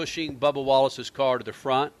all pushing Bubba Wallace's car to the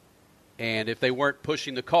front. And if they weren't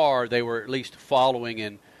pushing the car, they were at least following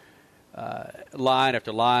in line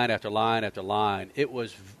after line after line after line. It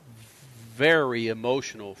was very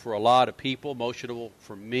emotional for a lot of people, emotional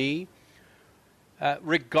for me.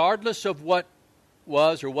 Regardless of what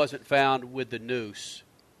was or wasn't found with the noose,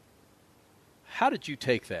 how did you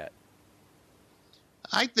take that?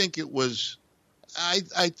 I think it was,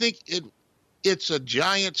 I think it's a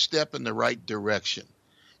giant step in the right direction.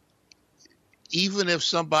 Even if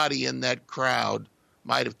somebody in that crowd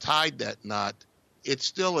might have tied that knot, it's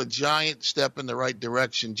still a giant step in the right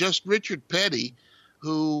direction. Just Richard Petty,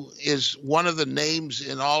 who is one of the names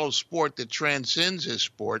in all of sport that transcends his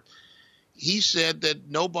sport, he said that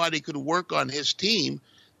nobody could work on his team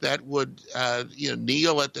that would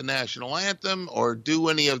kneel at the national anthem or do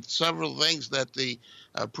any of several things that the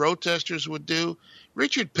protesters would do.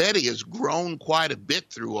 Richard Petty has grown quite a bit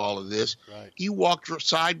through all of this. Right. He walked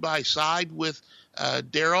side by side with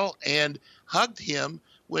Darrell and hugged him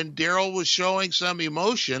when Darrell was showing some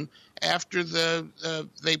emotion after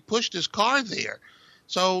they pushed his car there.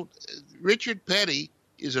 So Richard Petty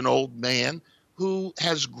is an old man who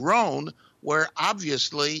has grown where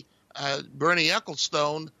obviously Bernie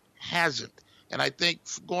Ecclestone hasn't. And I think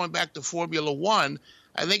going back to Formula One,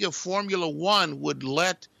 I think if Formula One would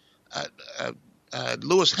let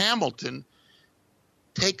Lewis Hamilton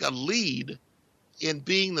take a lead in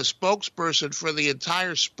being the spokesperson for the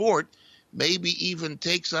entire sport, maybe even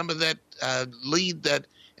take some of that lead that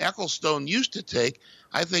Ecclestone used to take,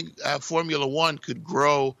 I think Formula One could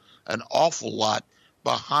grow an awful lot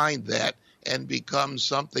behind that and become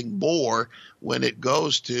something more when it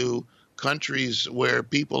goes to countries where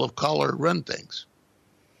people of color run things.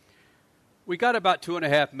 We got about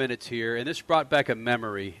 2.5 minutes here, and this brought back a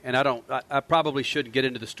memory. And I probably shouldn't get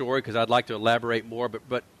into the story because I'd like to elaborate more,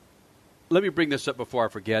 but let me bring this up before I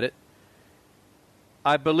forget it.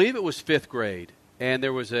 I believe it was 5th grade, and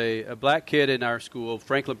there was a black kid in our school,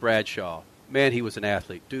 Franklin Bradshaw. Man, he was an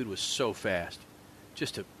athlete. Dude was so fast.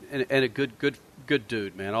 And a good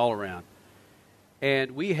dude, man, all around.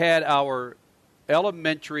 And we had our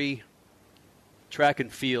elementary track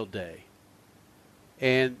and field day.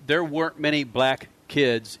 And there weren't many black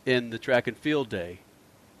kids in the track and field day.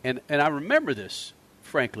 And I remember this,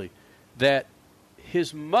 frankly, that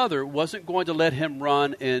his mother wasn't going to let him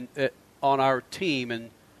run on our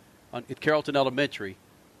team at Carrollton Elementary.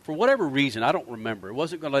 For whatever reason, I don't remember. It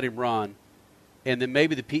wasn't going to let him run. And then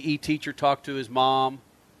maybe the PE teacher talked to his mom.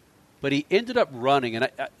 But he ended up running. And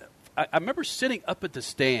I remember sitting up at the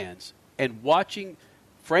stands and watching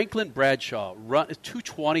Franklin Bradshaw run,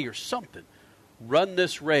 2:20 or something, run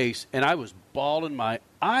this race, and I was bawling my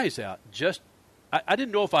eyes out. I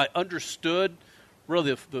didn't know if I understood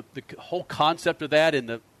really the whole concept of that in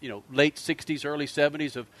the late 60s, early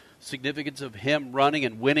 70s of significance of him running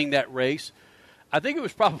and winning that race. I think it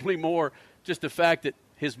was probably more just the fact that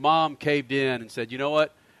his mom caved in and said, you know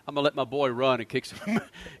what, I'm going to let my boy run and kick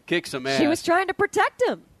some ass. She was trying to protect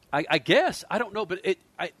him. I guess. I don't know, but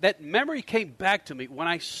that memory came back to me when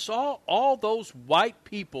I saw all those white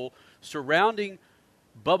people surrounding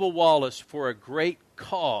Bubba Wallace for a great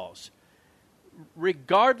cause.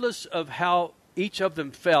 Regardless of how each of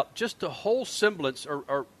them felt, just the whole semblance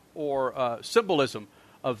or symbolism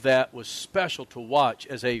of that was special to watch.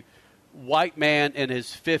 As a white man in his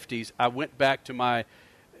 50s, I went back to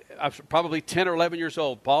I was probably 10 or 11 years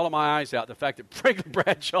old, bawling my eyes out, the fact that Franklin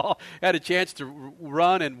Bradshaw had a chance to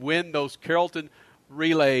run and win those Carrollton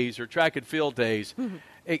relays or track and field days. Mm-hmm.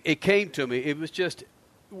 It came to me. It was just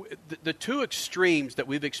the two extremes that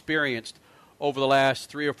we've experienced over the last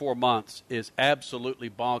 3 or 4 months is absolutely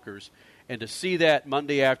bonkers. And to see that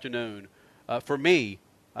Monday afternoon, for me,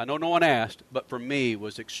 I know no one asked, but for me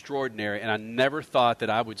was extraordinary. And I never thought that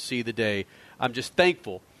I would see the day. I'm just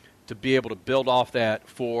thankful to be able to build off that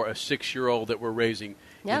for a 6-year-old that we're raising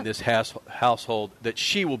in this household, that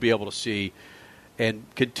she will be able to see and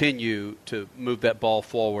continue to move that ball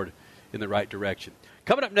forward in the right direction.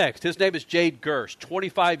 Coming up next, his name is Jade Gerst,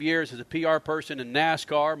 25 years as a PR person in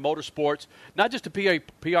NASCAR, motorsports, not just a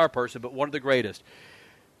PR person, but one of the greatest.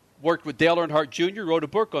 Worked with Dale Earnhardt Jr., wrote a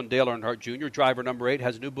book on Dale Earnhardt Jr., Driver Number 8,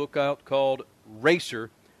 has a new book out called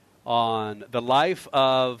Racer, on the life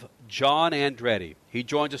of John Andretti. He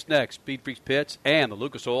joins us next, Speed Freaks Pits and the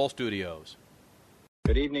Lucas Oil Studios.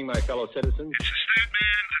 Good evening, my fellow citizens. It's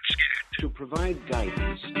to provide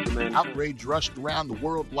guidance to men. Outrage rushed around the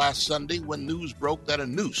world last Sunday when news broke that a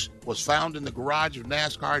noose was found in the garage of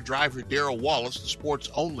NASCAR driver Darrell Wallace, the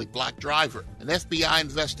sport's only black driver. An FBI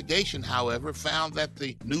investigation, however, found that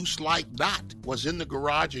the noose-like knot was in the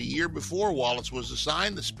garage a year before Wallace was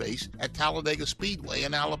assigned the space at Talladega Speedway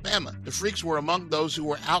in Alabama. The freaks were among those who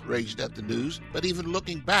were outraged at the news, but even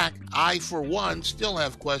looking back, I, for one, still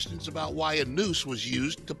have questions about why a noose was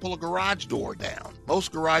used to pull a garage door down.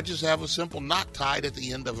 Most garages have a simple knot tied at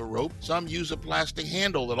the end of a rope. Some use a plastic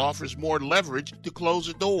handle that offers more leverage to close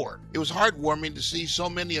a door. It was heartwarming to see so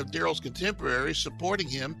many of Darrell's contemporaries supporting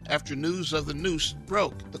him after news of the noose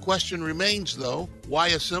broke. The question remains, though, why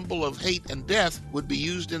a symbol of hate and death would be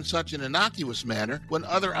used in such an innocuous manner when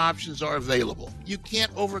other options are available. You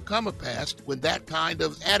can't overcome a past when that kind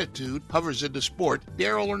of attitude hovers in the sport,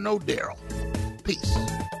 Darrell or no Darrell. Peace.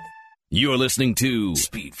 You're listening to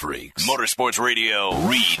Speed Freaks, Motorsports Radio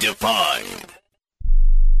Redefined.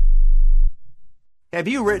 Have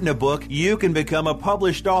you written a book? You can become a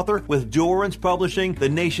published author with Dorrance Publishing, the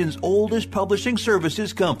nation's oldest publishing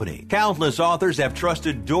services company. Countless authors have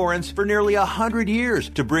trusted Dorrance for nearly 100 years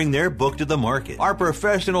to bring their book to the market. Our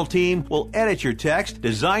professional team will edit your text,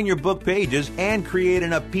 design your book pages, and create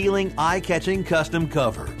an appealing, eye-catching custom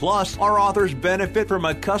cover. Plus, our authors benefit from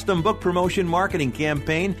a custom book promotion marketing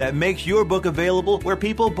campaign that makes your book available where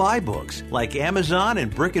people buy books, like Amazon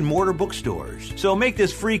and brick-and-mortar bookstores. So make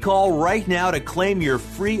this free call right now to claim your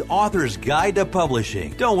free author's guide to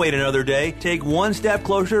publishing. Don't wait another day. Take one step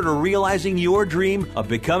closer to realizing your dream of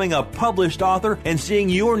becoming a published author and seeing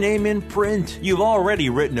your name in print. You've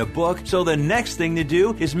already written a book, so the next thing to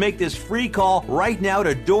do is make this free call right now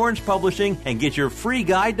to Dorrance Publishing and get your free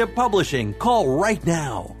guide to publishing. Call right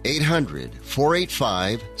now.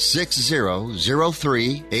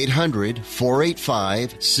 800-485-6003.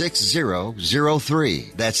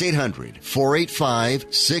 800-485-6003. That's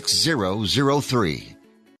 800-485-6003.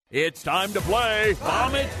 It's time to play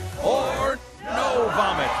Vomit or No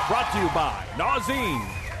Vomit. Brought to you by Nauzene.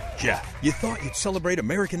 Jeff, you thought you'd celebrate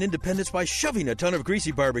American independence by shoving a ton of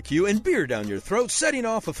greasy barbecue and beer down your throat, setting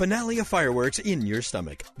off a finale of fireworks in your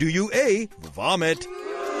stomach. Do you A, vomit,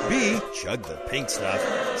 B, chug the pink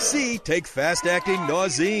stuff, C, take fast-acting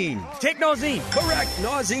Nauzene? Take Nauzene. Correct.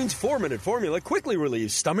 Nauzene's 4-minute formula quickly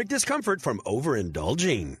relieves stomach discomfort from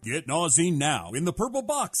overindulging. Get Nauzene now in the purple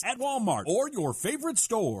box at Walmart or your favorite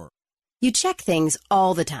store. You check things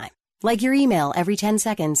all the time, like your email every 10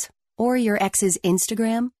 seconds or your ex's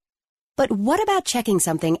Instagram. But what about checking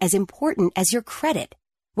something as important as your credit?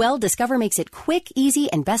 Well, Discover makes it quick,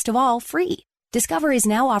 easy, and best of all, free. Discover is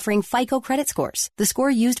now offering FICO credit scores, the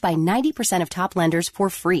score used by 90% of top lenders, for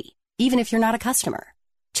free, even if you're not a customer.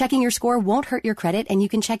 Checking your score won't hurt your credit, and you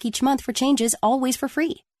can check each month for changes, always for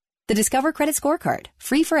free. The Discover Credit Scorecard,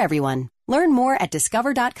 free for everyone. Learn more at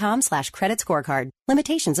discover.com/credit scorecard.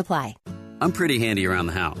 Limitations apply. I'm pretty handy around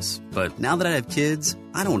the house, but now that I have kids,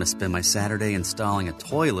 I don't want to spend my Saturday installing a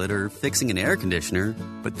toilet or fixing an air conditioner.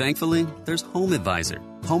 But thankfully, there's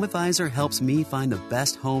HomeAdvisor. HomeAdvisor helps me find the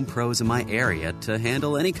best home pros in my area to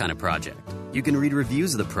handle any kind of project. You can read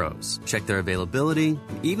reviews of the pros, check their availability,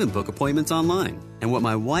 and even book appointments online. And what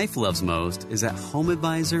my wife loves most is that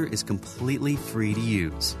HomeAdvisor is completely free to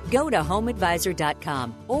use. Go to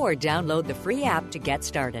HomeAdvisor.com or download the free app to get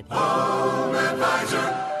started.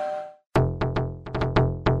 HomeAdvisor.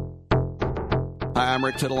 Hi, I'm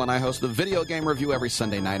Rick Tittle, and I host the Video Game Review every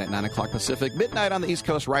Sunday night at 9 o'clock Pacific, midnight on the East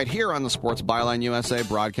Coast, right here on the Sports Byline USA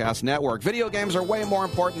Broadcast Network. Video games are way more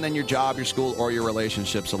important than your job, your school, or your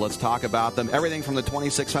relationship, so let's talk about them. Everything from the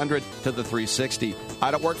 2600 to the 360.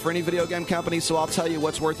 I don't work for any video game company, so I'll tell you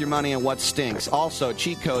what's worth your money and what stinks. Also,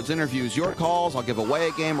 cheat codes, interviews, your calls. I'll give away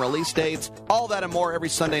a game, release dates, all that and more every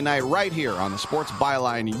Sunday night right here on the Sports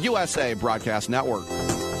Byline USA Broadcast Network.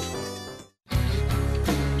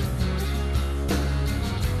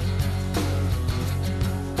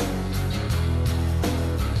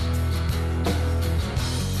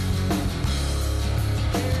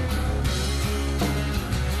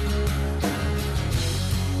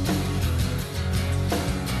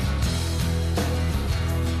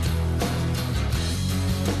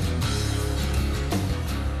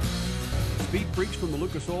 From the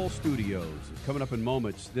Lucas Oil Studios. Coming up in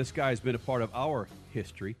moments, this guy's been a part of our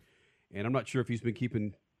history, and I'm not sure if he's been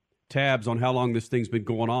keeping tabs on how long this thing's been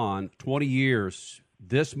going on. 20 years.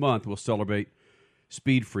 This month we'll celebrate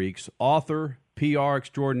Speed Freaks. Author, PR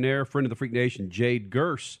extraordinaire, friend of the Freak Nation, Jade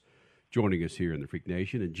Gurse, joining us here in the Freak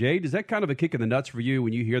Nation. And Jade, is that kind of a kick in the nuts for you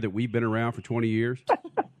when you hear that we've been around for 20 years?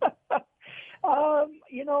 I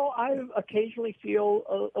occasionally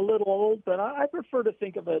feel a little old, but I prefer to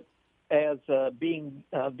think of it as being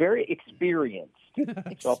very experienced.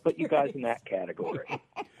 So I'll put you guys in that category.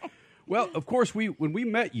 Well, of course, when we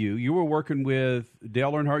met you, you were working with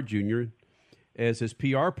Dale Earnhardt Jr. as his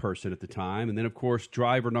PR person at the time. And then, of course,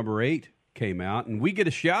 Driver Number 8 came out. And we get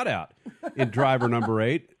a shout-out in Driver Number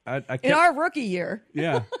 8. In our rookie year.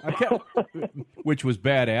 Yeah, which was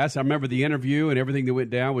badass. I remember the interview and everything that went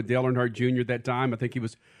down with Dale Earnhardt Jr. at that time. I think he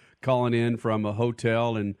was calling in from a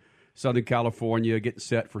hotel in Southern California, getting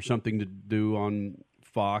set for something to do on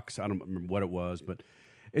Fox. I don't remember what it was, but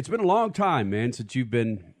it's been a long time, man, since you've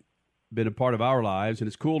been a part of our lives, and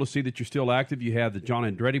it's cool to see that you're still active. You have the John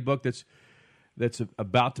Andretti book that's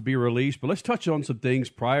about to be released, but let's touch on some things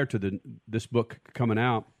prior to this book coming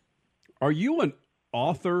out. Are you an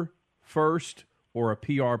author first or a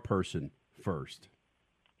PR person first?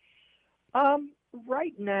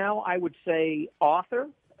 Right now, I would say author.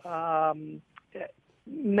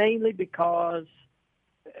 Mainly because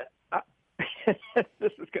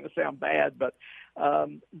this is going to sound bad, but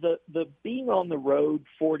The being on the road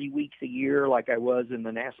 40 weeks a year like I was in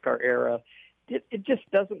the NASCAR era, it just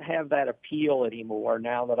doesn't have that appeal anymore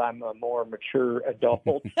now that I'm a more mature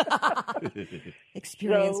adult.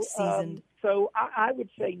 Experienced, seasoned. So I would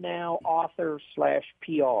say now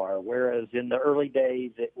author/PR, whereas in the early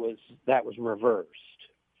days that was reversed.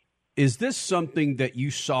 Is this something that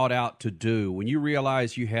you sought out to do when you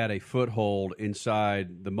realized you had a foothold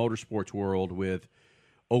inside the motorsports world with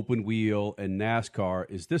open wheel and NASCAR?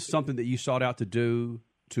 Is this something that you sought out to do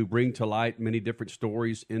to bring to light many different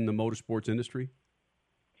stories in the motorsports industry?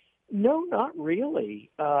 No, not really.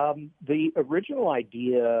 The original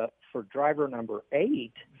idea for driver number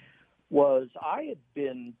 8 was I had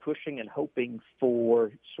been pushing and hoping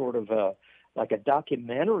for sort of a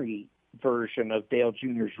documentary version of Dale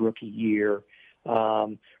Jr.'s rookie year.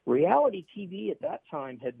 Reality TV at that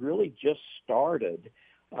time had really just started.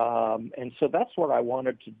 And so that's what I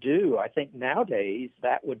wanted to do. I think nowadays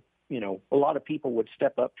that would, a lot of people would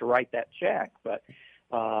step up to write that check. But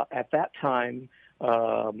at that time,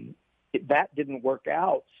 that didn't work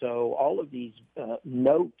out. So all of these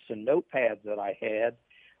notes and notepads that I had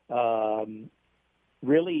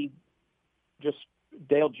really just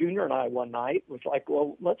Dale Jr. and I one night was like,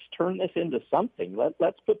 well, let's turn this into something.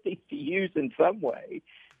 Let's put these to use in some way.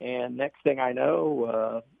 And next thing I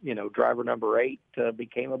know, driver number 8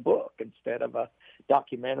 became a book instead of a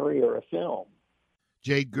documentary or a film.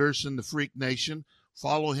 Jay Gerson, the Freak Nation.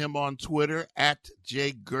 Follow him on Twitter at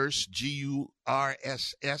Jay Gurs,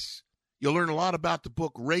 G-U-R-S-S. You'll learn a lot about the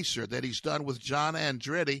book Racer that he's done with John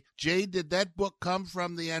Andretti. Jay, did that book come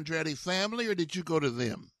from the Andretti family, or did you go to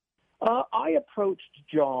them? I approached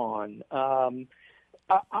John.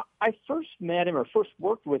 I first met him or first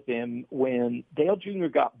worked with him when Dale Jr.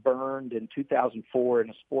 got burned in 2004 in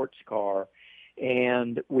a sports car,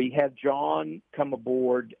 and we had John come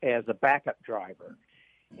aboard as a backup driver.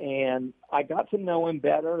 And I got to know him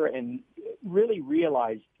better and really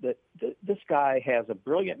realized that this guy has a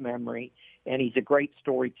brilliant memory and he's a great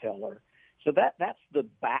storyteller. So that's the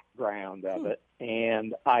background of it.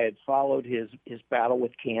 And I had followed his battle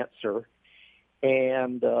with cancer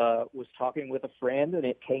and was talking with a friend, and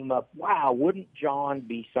it came up, wow, wouldn't John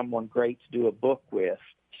be someone great to do a book with?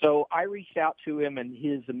 So I reached out to him, and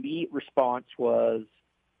his immediate response was,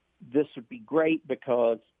 this would be great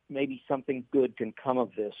because maybe something good can come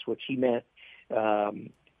of this, which he meant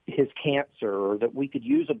his cancer, or that we could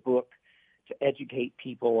use a book to educate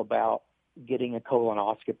people about getting a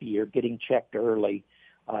colonoscopy or getting checked early.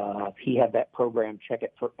 He had that program, Check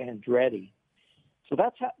It for Andretti. So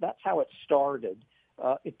that's how it started.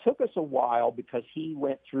 It took us a while because he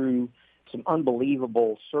went through some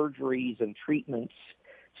unbelievable surgeries and treatments.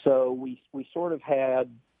 So we sort of had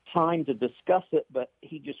time to discuss it, but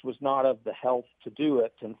he just was not of the health to do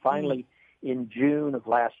it. And finally, in June of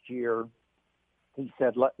last year, he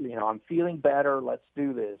said, I'm feeling better. Let's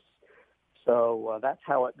do this. So that's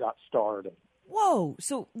how it got started. Whoa.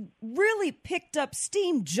 So really picked up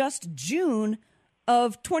steam just June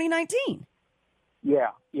of 2019.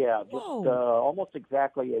 Yeah. Just almost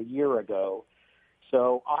exactly a year ago.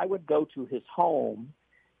 So I would go to his home,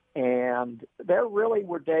 and there really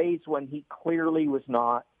were days when he clearly was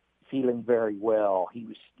not feeling very well. He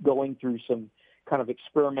was going through some kind of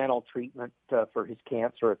experimental treatment for his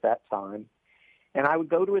cancer at that time. And I would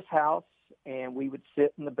go to his house, and we would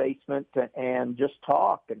sit in the basement and just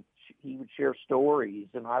talk, and he would share stories,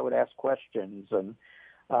 and I would ask questions. And,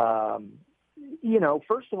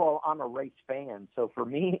 first of all, I'm a race fan, so for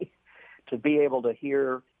me to be able to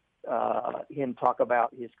hear him talk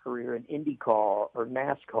about his career in IndyCar or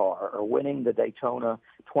NASCAR or winning the Daytona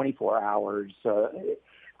 24 Hours,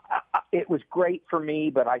 it was great for me,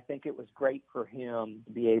 but I think it was great for him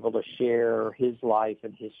to be able to share his life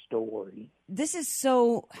and his story. This is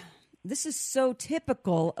so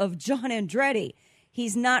typical of John Andretti.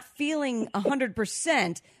 He's not feeling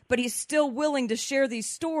 100%, but he's still willing to share these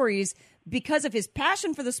stories because of his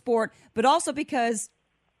passion for the sport, but also because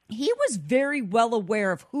he was very well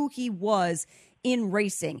aware of who he was in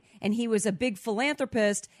racing. And he was a big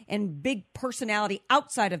philanthropist and big personality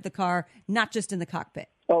outside of the car, not just in the cockpit.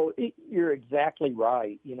 Oh, you're exactly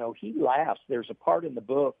right. He laughs. There's a part in the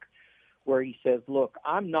book where he says, look,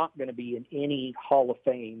 I'm not going to be in any Hall of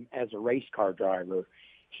Fame as a race car driver.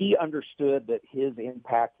 He understood that his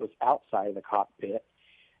impact was outside of the cockpit.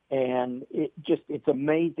 And it's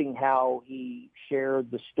amazing how he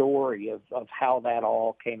shared the story of how that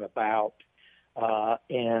all came about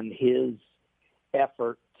and his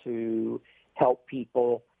effort to help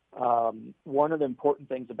people. One of the important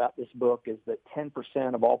things about this book is that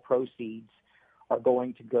 10% of all proceeds are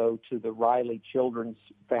going to go to the Riley Children's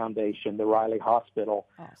Foundation, the Riley Hospital,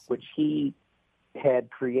 which he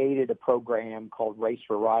had created a program called Race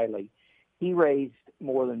for Riley. He raised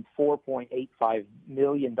more than $4.85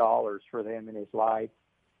 million for them in his life,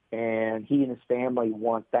 and he and his family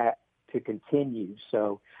want that to continue.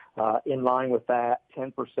 So in line with that,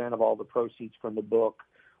 10% of all the proceeds from the book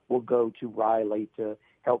will go to Riley to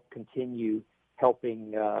help continue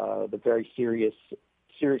helping the very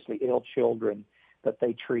seriously ill children that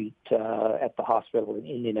they treat at the hospital in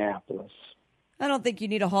Indianapolis. I don't think you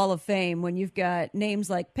need a Hall of Fame when you've got names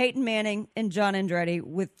like Peyton Manning and John Andretti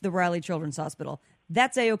with the Riley Children's Hospital.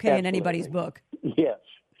 That's A-okay in anybody's book. Yes.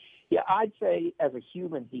 Yeah, I'd say as a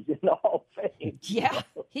human, he's in the Hall of Fame. Yeah,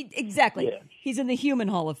 exactly. Yeah. He's in the Human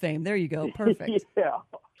Hall of Fame. There you go. Perfect. Yeah.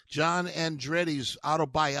 John Andretti's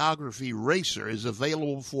autobiography, Racer, is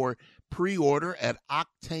available for pre-order at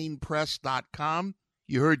octanepress.com.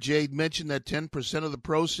 You heard Jade mention that 10% of the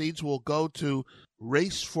proceeds will go to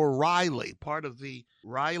Race for Riley, part of the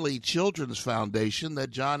Riley Children's Foundation that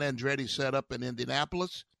John Andretti set up in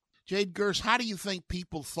Indianapolis. Jade Gerst, how do you think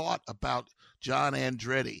people thought about John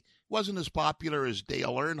Andretti? Wasn't as popular as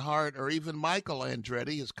Dale Earnhardt or even Michael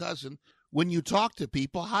Andretti, his cousin. When you talk to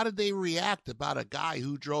people, how did they react about a guy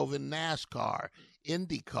who drove in NASCAR,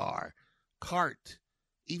 IndyCar, kart,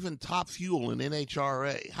 even Top Fuel in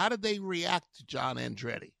NHRA? How did they react to John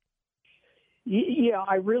Andretti? Yeah,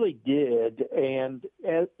 I really did. And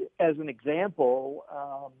as an example,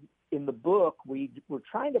 in the book, we were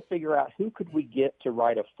trying to figure out who could we get to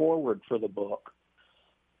write a foreword for the book.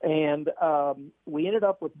 And we ended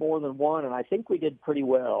up with more than one, and I think we did pretty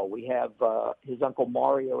well. We have his uncle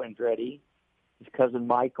Mario Andretti, his cousin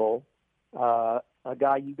Michael, a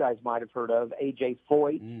guy you guys might have heard of, A.J.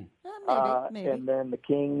 Foyt, maybe. and then the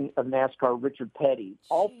king of NASCAR, Richard Petty.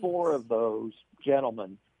 All four of those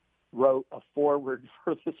gentlemen wrote a foreword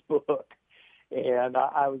for this book. And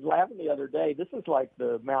I was laughing the other day. This is like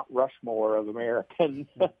the Mount Rushmore of American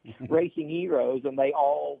racing heroes, and they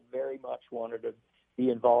all very much wanted to be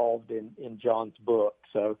involved in John's book.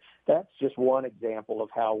 So that's just one example of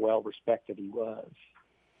how well respected he was.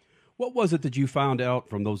 What was it that you found out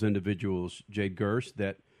from those individuals, Jade Gerst,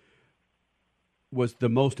 that was the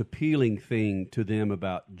most appealing thing to them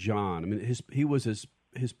about John? I mean, his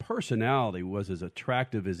personality was as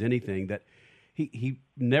attractive as anything. That he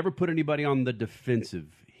never put anybody on the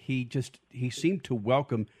defensive. He seemed to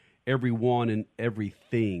welcome everyone and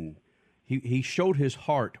everything. He showed his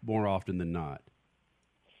heart more often than not.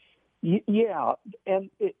 Yeah, and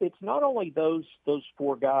it's not only those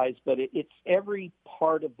four guys, but it's every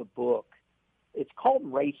part of the book. It's called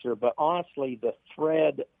Racer, but honestly, the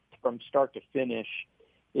thread from start to finish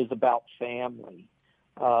is about family.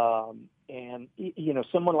 And,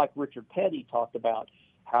 someone like Richard Petty talked about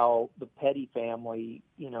how the Petty family,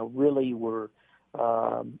 really were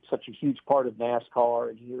such a huge part of NASCAR,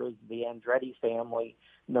 and here's the Andretti family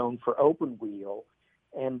known for open wheel.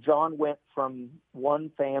 And John went from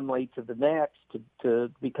one family to the next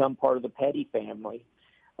to become part of the Petty family,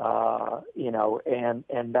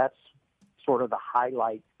 and that's sort of the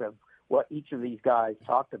highlights of what each of these guys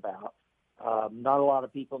talked about. Not a lot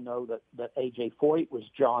of people know that A.J. Foyt was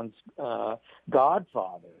John's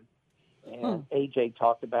godfather, and A.J.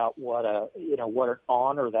 talked about what an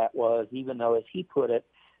honor that was, even though, as he put it,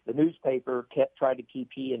 the newspaper tried to keep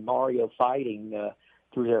he and Mario fighting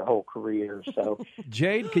through their whole career. So,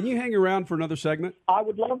 Jade, can you hang around for another segment? I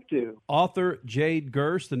would love to. Author Jade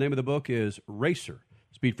Gerst. The name of the book is Racer.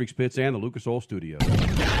 Speed Freaks Pits and the Lucas Oil Studio.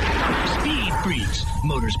 Speed Freaks,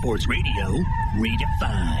 Motorsports Radio,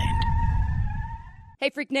 redefined. Hey,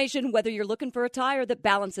 Freak Nation, whether you're looking for a tire that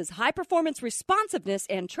balances high-performance responsiveness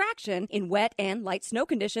and traction in wet and light snow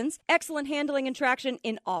conditions, excellent handling and traction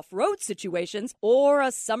in off-road situations, or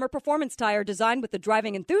a summer performance tire designed with the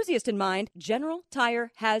driving enthusiast in mind, General Tire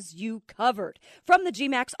has you covered. From the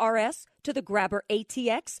G-Max RS to the Grabber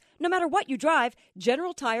ATX, no matter what you drive,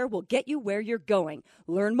 General Tire will get you where you're going.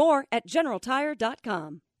 Learn more at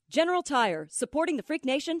GeneralTire.com. General Tire, supporting the Freak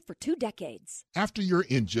Nation for 2 decades. After your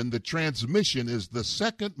engine, the transmission is the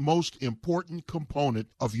second most important component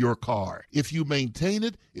of your car. If you maintain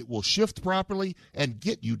it, it will shift properly and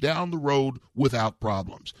get you down the road without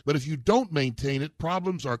problems. But if you don't maintain it,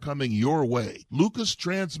 problems are coming your way. Lucas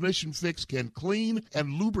Transmission Fix can clean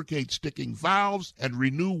and lubricate sticking valves and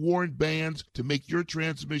renew worn bands to make your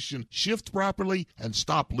transmission shift properly and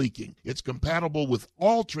stop leaking. It's compatible with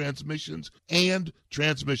all transmissions and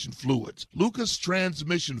transmission fluids. Lucas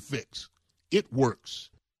Transmission Fix. It works.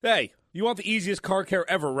 Hey, you want the easiest car care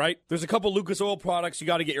ever, right? There's a couple Lucas Oil products you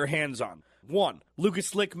got to get your hands on. 1. Lucas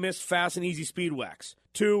Slick Mist Fast and Easy Speed Wax.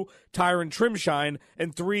 2. Tire and Trim Shine.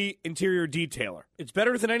 And 3. Interior Detailer. It's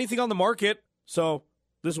better than anything on the market, so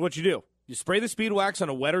this is what you do. You spray the Speed Wax on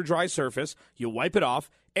a wet or dry surface, you wipe it off,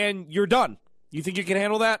 and you're done. You think you can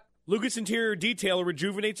handle that? Lucas Interior Detailer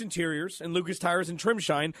rejuvenates interiors, and Lucas Tires and Trim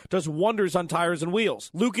Shine does wonders on tires and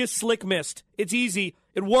wheels. Lucas Slick Mist. It's easy.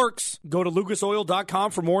 It works. Go to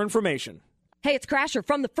lucasoil.com for more information. Hey, it's Crasher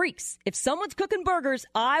from the Freaks. If someone's cooking burgers,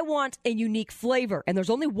 I want a unique flavor, and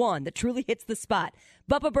there's only one that truly hits the spot.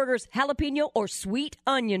 Bubba Burgers jalapeno or sweet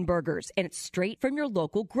onion burgers, and it's straight from your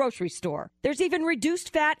local grocery store. There's even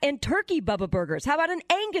reduced fat and turkey Bubba Burgers. How about an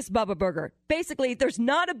Angus Bubba Burger? Basically, there's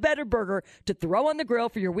not a better burger to throw on the grill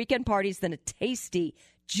for your weekend parties than a tasty,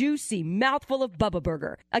 juicy mouthful of Bubba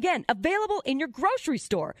Burger. Again, available in your grocery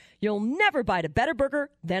store. You'll never bite a better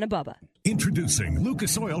burger than a Bubba. Introducing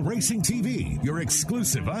Lucas Oil Racing TV, your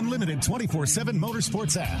exclusive unlimited 24/7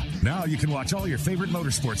 motorsports app. Now you can watch all your favorite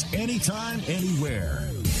motorsports anytime, anywhere.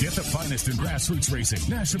 Get the finest in grassroots racing,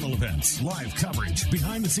 national events, live coverage,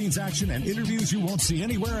 behind-the-scenes action, and interviews you won't see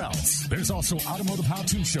anywhere else. There's also automotive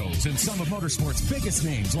how-to shows and some of motorsports' biggest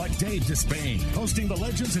names like Dave Despain, hosting the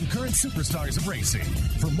legends and current superstars of racing.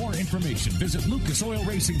 For more information, visit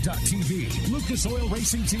lucasoilracing.tv. Lucas Oil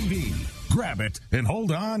Racing TV. Grab it and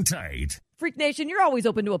hold on tight. Freak Nation, you're always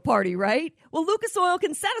open to a party, right? Well, Lucas Oil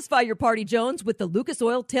can satisfy your party, Jones, with the Lucas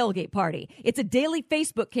Oil Tailgate Party. It's a daily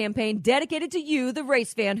Facebook campaign dedicated to you, the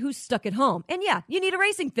race fan who's stuck at home. And yeah, you need a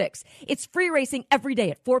racing fix. It's free racing every day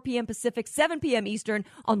at 4 p.m. Pacific, 7 p.m. Eastern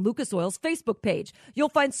on Lucas Oil's Facebook page. You'll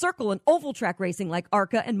find circle and oval track racing like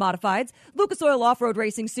ARCA and Modifieds, Lucas Oil Off-Road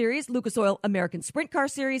Racing Series, Lucas Oil American Sprint Car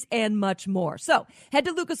Series, and much more. So head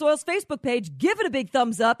to Lucas Oil's Facebook page, give it a big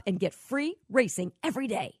thumbs up, and get free racing every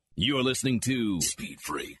day. You're listening to Speed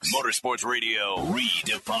Freaks Motorsports Radio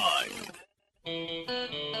Redefined.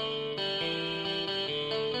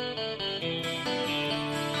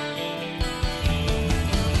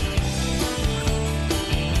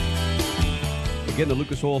 Again, the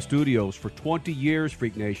Lucas Oil Studios for 20 years,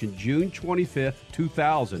 Freak Nation, June 25th,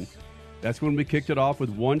 2000. That's when we kicked it off with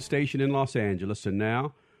one station in Los Angeles. And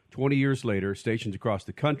now, 20 years later, stations across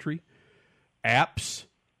the country, apps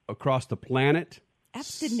across the planet.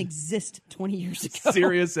 Apps didn't exist 20 years ago.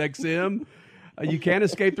 Sirius XM. You can't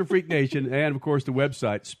escape the Freak Nation. And, of course, the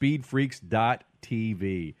website,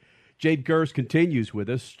 speedfreaks.tv. Jade Gurst continues with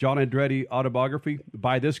us. John Andretti autobiography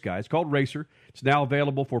by this guy. It's called Racer. It's now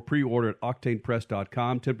available for pre-order at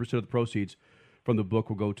octanepress.com. 10% of the proceeds from the book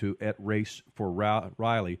will go to At Race for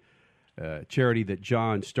Riley, charity that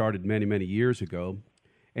John started many, many years ago.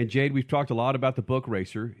 And, Jade, we've talked a lot about the book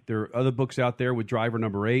Racer. There are other books out there with driver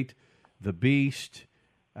number 8. The Beast.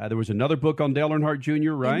 There was another book on Dale Earnhardt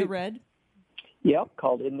Jr., right? In the Red. Yep,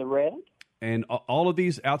 called In the Red. And all of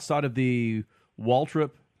these outside of the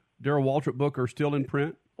Darrell Waltrip book are still in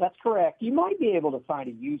print? That's correct. You might be able to find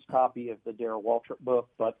a used copy of the Darrell Waltrip book,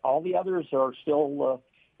 but all the others are still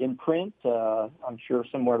in print. I'm sure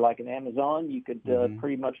somewhere like an Amazon, you could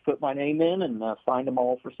pretty much put my name in and find them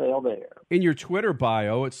all for sale there. In your Twitter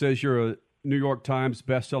bio, it says you're a New York Times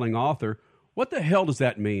best-selling author. What the hell does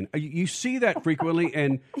that mean? You see that frequently,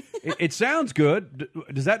 and it sounds good.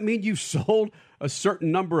 Does that mean you've sold a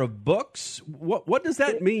certain number of books? What does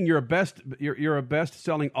that mean? You're a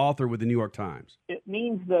best-selling author with the New York Times. It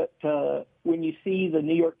means that when you see the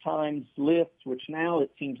New York Times lists, which now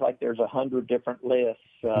it seems like there's 100 different lists.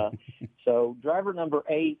 So driver number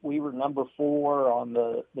 8, we were number 4 on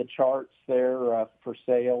the charts there for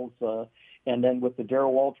sales. And then with the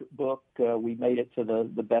Darrell Waltrip book, we made it to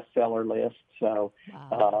the bestseller list. So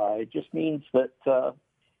it just means that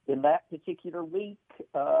in that particular week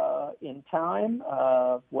in time,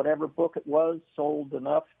 whatever book it was sold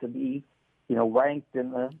enough to be, ranked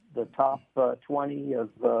in the top 20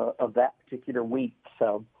 of that particular week.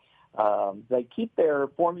 So they keep their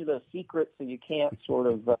formula secret, so you can't sort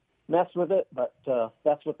of mess with it, but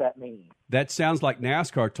that's what that means. That sounds like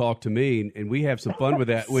NASCAR talk to me, and we have some fun with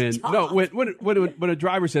that. When a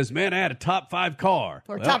driver says, "Man, I had a top 5 car,"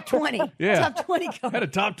 or top 20, yeah, top 20 car, had a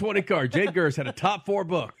top 20 car. Jade Gurst had a top 4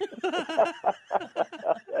 book.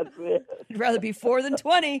 That's it. I'd rather be 4 than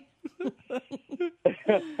 20.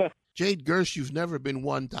 Jade Gurst, you've never been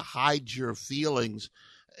one to hide your feelings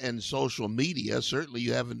in social media. Certainly,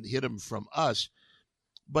 you haven't hid them from us.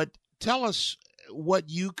 But tell us what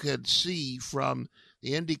you could see from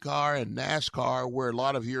the IndyCar and NASCAR, where a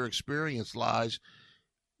lot of your experience lies.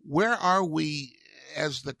 Where are we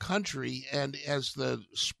as the country and as the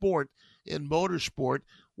sport in motorsport?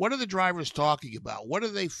 What are the drivers talking about? What are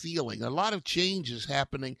they feeling? A lot of change is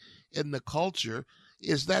happening in the culture.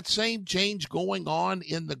 Is that same change going on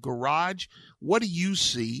in the garage? What do you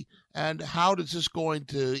see, and how is this going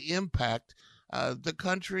to impact the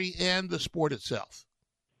country and the sport itself?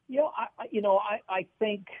 I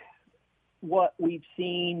think what we've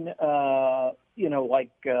seen,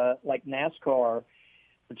 like NASCAR,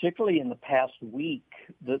 particularly in the past week,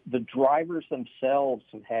 the drivers themselves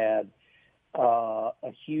have had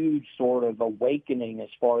a huge sort of awakening as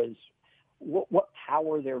far as what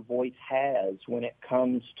power their voice has when it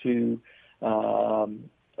comes to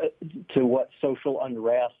what social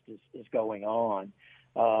unrest is going on.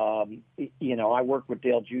 I worked with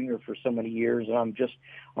Dale Jr. for so many years, and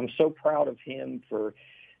I'm so proud of him for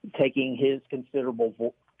taking his considerable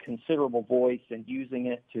voice and using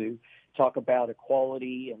it to talk about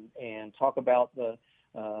equality and talk about the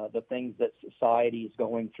things that society is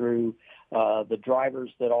going through. The drivers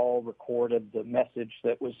that all recorded the message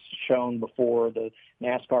that was shown before the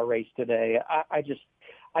NASCAR race today. I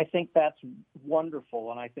think that's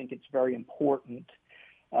wonderful, and I think it's very important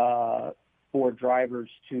for drivers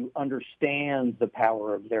to understand the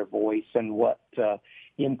power of their voice and what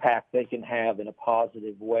impact they can have in a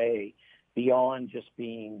positive way beyond just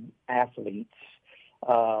being athletes.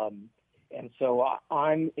 And so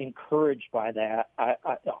I'm encouraged by that. I,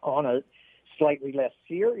 on a slightly less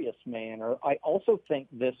serious manner, I also think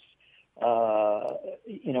this,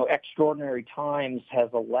 extraordinary times has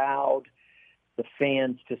allowed the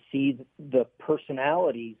fans to see the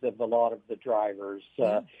personalities of a lot of the drivers.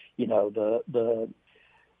 The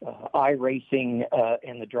iRacing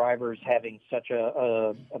and the drivers having such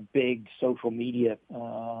a big social media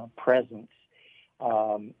presence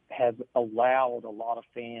has allowed a lot of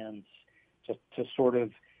fans to sort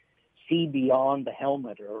of see beyond the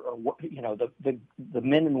helmet, or the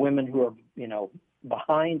men and women who are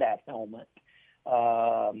behind that helmet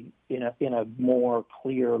in a more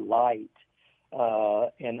clear light,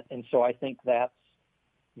 and so I think that's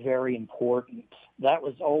very important. That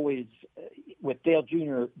was always with Dale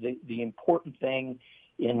Jr. The important thing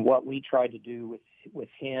in what we tried to do with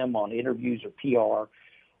him on interviews or PR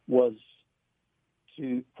was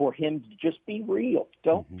for him to just be real.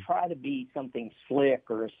 Don't try to be something slick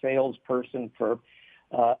or a salesperson for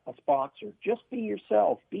a sponsor. Just be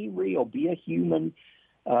yourself. Be real. Be a human,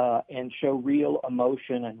 and show real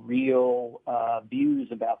emotion and real views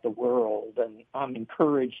about the world. And I'm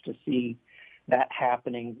encouraged to see that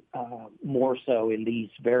happening more so in these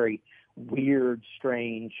very weird,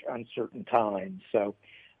 strange, uncertain times. So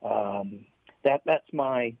that's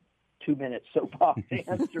my 2-minute soapbox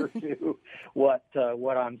answer to what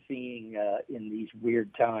I'm seeing in these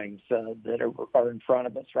weird times that are in front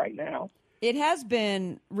of us right now. It has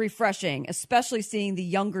been refreshing, especially seeing the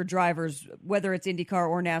younger drivers, whether it's IndyCar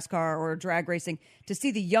or NASCAR or drag racing, to see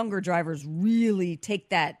the younger drivers really take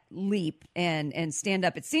that leap and stand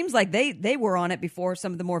up. It seems like they were on it before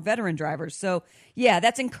some of the more veteran drivers. So, yeah,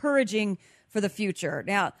 that's encouraging for the future.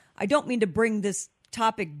 Now, I don't mean to bring this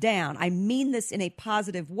topic down. I mean this in a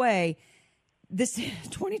positive way. This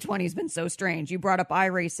 2020 has been so strange. You brought up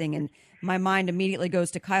iRacing, and my mind immediately goes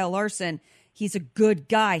to Kyle Larson. He's a good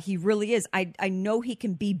guy. He really is. I know he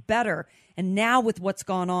can be better. And now with what's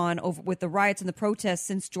gone on with the riots and the protests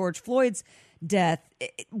since George Floyd's death,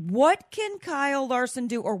 what can Kyle Larson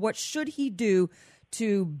do, or what should he do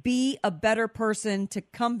to be a better person, to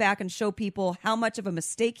come back and show people how much of a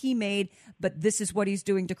mistake he made, but this is what he's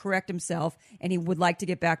doing to correct himself, and he would like to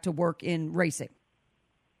get back to work in racing?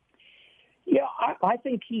 Yeah, I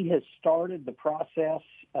think he has started the process.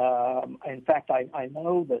 In fact, I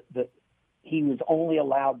know that he was only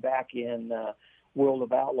allowed back in World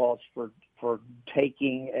of Outlaws for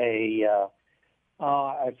taking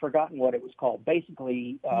I've forgotten what it was called.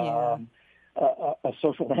 Basically, a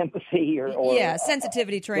social empathy or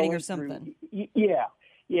sensitivity training or something. Yeah.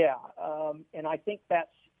 And I think that's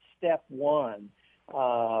step one.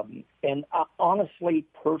 And honestly,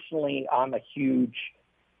 personally, I'm a huge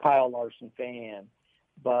Kyle Larson fan,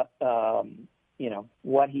 but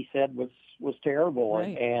what he said was terrible,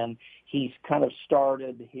 right. And he's kind of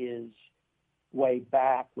started his way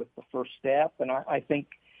back with the first step, and I think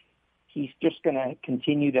he's just going to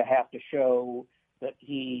continue to have to show that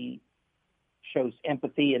he shows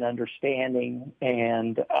empathy and understanding,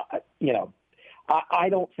 and I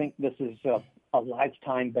don't think this is a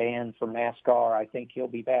lifetime ban for NASCAR. I think he'll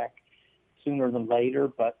be back sooner than later,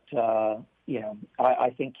 but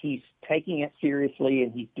I think he's taking it seriously,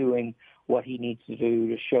 and he's doing what he needs to do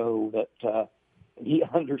to show that he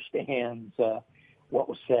understands what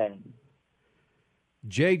was said.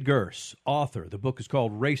 Jade Gurse, author. The book is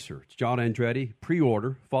called Racer. It's John Andretti.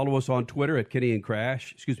 Pre-order. Follow us on Twitter at Kenny and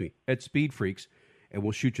Crash, at Speed Freaks, and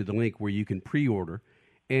we'll shoot you the link where you can pre-order.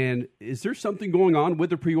 And is there something going on with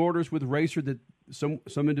the pre-orders with Racer that some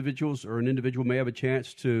individuals or an individual may have a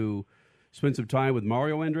chance to spend some time with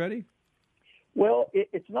Mario Andretti? Well,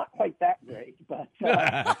 it's not quite that great, but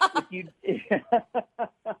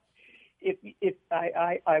if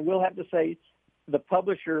I will have to say, the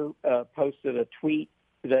publisher posted a tweet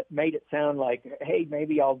that made it sound like, hey,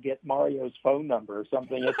 maybe I'll get Mario's phone number or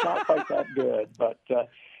something. It's not quite that good, but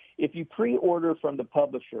if you pre-order from the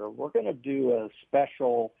publisher, we're going to do a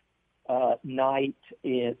special night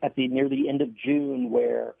near the end of June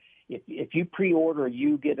where if you pre-order,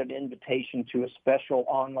 you get an invitation to a special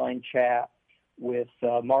online chat with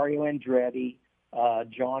Mario Andretti,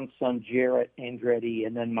 John's son Jarrett Andretti,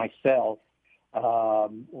 and then myself.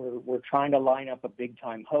 We're trying to line up a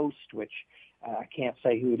big-time host, which I can't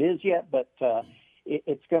say who it is yet, but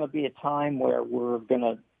it's going to be a time where we're going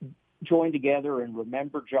to join together and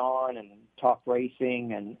remember John and talk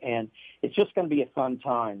racing, and it's just going to be a fun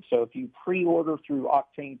time. So if you pre-order through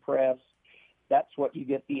Octane Press, that's what you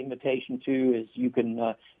get the invitation to, is you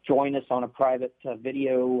can join us on a private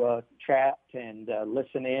video chat and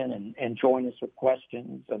listen in and join us with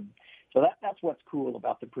questions. And so that's what's cool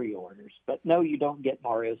about the pre-orders. But no, you don't get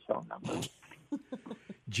Mario's phone number.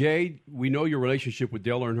 Jay, we know your relationship with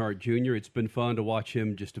Dale Earnhardt Jr. It's been fun to watch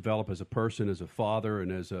him just develop as a person, as a father,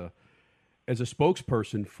 and as a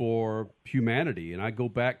spokesperson for humanity. And I go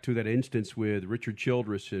back to that instance with Richard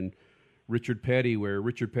Childress and Richard Petty, where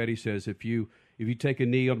Richard Petty says, if you take a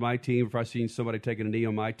knee on my team, if I've seen somebody taking a knee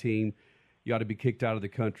on my team, you ought to be kicked out of the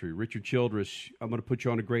country. Richard Childress, I'm going to put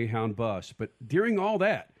you on a Greyhound bus. But during all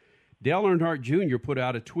that, Dale Earnhardt Jr. put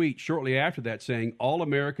out a tweet shortly after that saying, all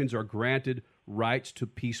Americans are granted rights to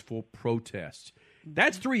peaceful protests.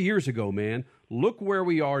 That's 3 years ago, man. Look where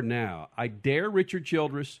we are now. I dare Richard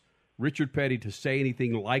Childress, Richard Petty to say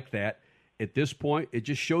anything like that at this point. It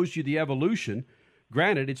just shows you the evolution.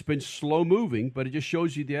 Granted, it's been slow moving, but it just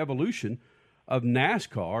shows you the evolution of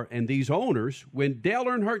NASCAR and these owners when Dale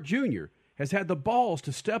Earnhardt Jr. has had the balls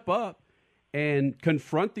to step up and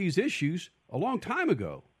confront these issues a long time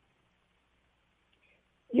ago.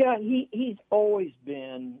 Yeah, he's always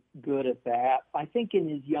been good at that. I think in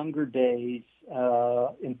his younger days,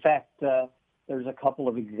 in fact, there's a couple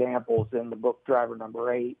of examples in the book Driver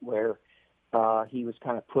Number 8 where he was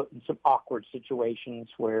kind of put in some awkward situations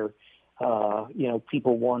where,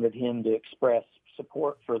 people wanted him to express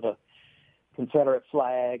support for the Confederate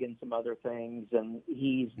flag and some other things. And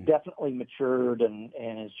he's definitely matured and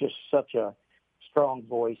is just such a strong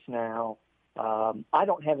voice now. I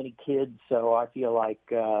don't have any kids, so I feel like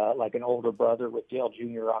an older brother with Dale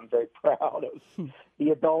Jr. I'm very proud of the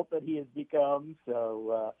adult that he has become.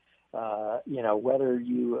 So, whether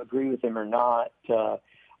you agree with him or not,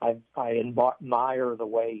 I admire the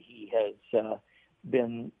way he has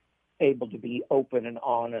been able to be open and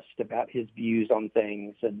honest about his views on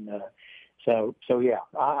things. And so yeah,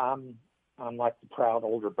 I'm like the proud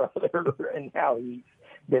older brother and how he's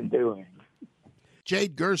been doing.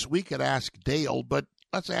 Jade Gers, we could ask Dale, but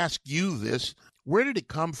let's ask you this. Where did it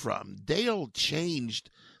come from? Dale changed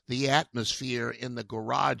the atmosphere in the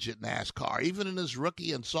garage at NASCAR. Even in his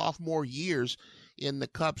rookie and sophomore years in the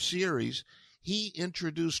Cup Series, he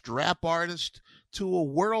introduced rap artists to a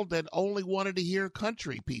world that only wanted to hear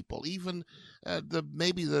country people. Even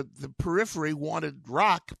the periphery wanted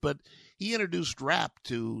rock, but he introduced rap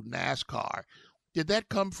to NASCAR. Did that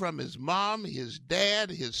come from his mom, his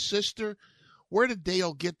dad, his sister? Where did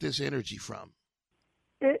Dale get this energy from?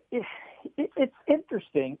 It's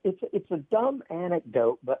interesting. It's a dumb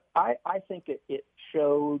anecdote, but I think it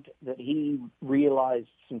showed that he realized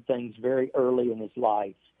some things very early in his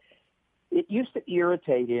life. It used to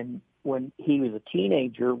irritate him when he was a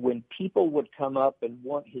teenager when people would come up and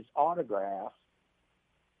want his autograph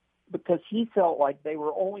because he felt like they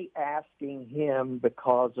were only asking him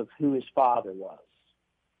because of who his father was.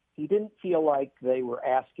 He didn't feel like they were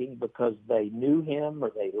asking because they knew him or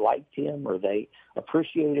they liked him or they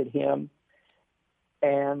appreciated him.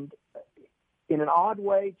 And in an odd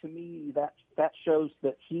way, to me, that shows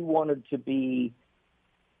that he wanted to be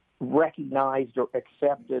recognized or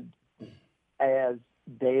accepted as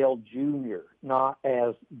Dale Jr., not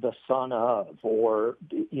as the son of, or,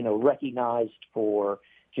 recognized for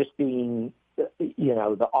just being,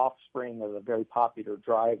 the offspring of a very popular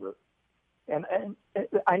driver. And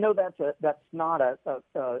I know that's not a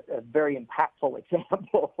very impactful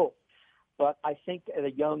example, but I think at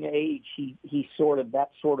a young age he sort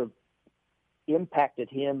of impacted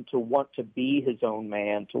him to want to be his own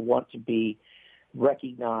man, to want to be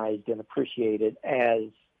recognized and appreciated as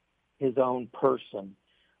his own person.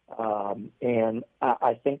 And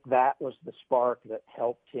I think that was the spark that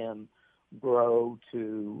helped him grow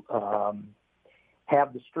to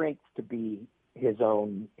have the strength to be his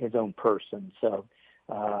own person. So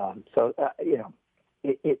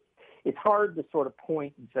it's hard to sort of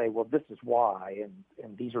point and say, well, this is why,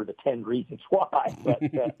 and these are the 10 reasons why.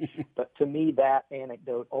 But to me, that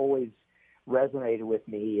anecdote always resonated with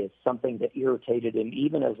me as something that irritated him,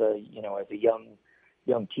 even as a young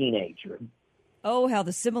teenager. Oh, how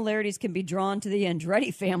the similarities can be drawn to the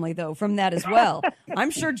Andretti family, though, from that as well. I'm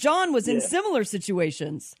sure John was in similar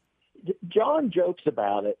situations. John jokes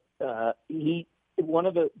about it. One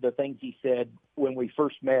of the things he said when we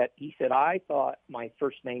first met, he said, I thought my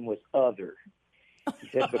first name was Other. He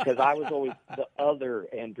said, because I was always the other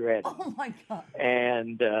Andretti. Oh, my God.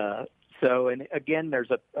 And and again, there's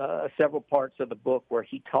several parts of the book where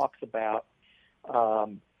he talks about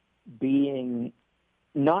being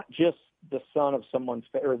not just the son of someone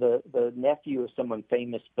or the nephew of someone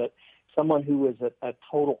famous, but someone who was a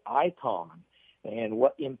total icon and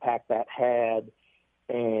what impact that had.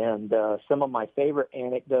 And some of my favorite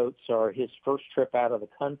anecdotes are his first trip out of the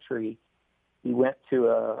country. He went to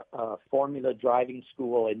a Formula driving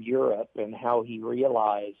school in Europe and how he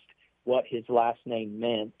realized what his last name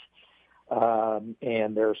meant.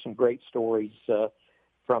 And there are some great stories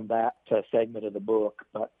from that segment of the book.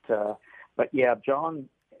 But yeah, John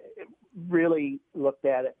really looked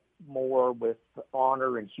at it more with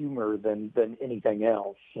honor and humor than anything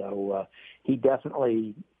else. So he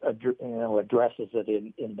definitely addresses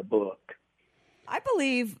it in the book. I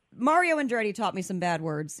believe Mario Andretti taught me some bad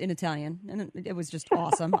words in Italian, and it was just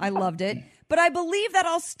awesome. I loved it. But I believe that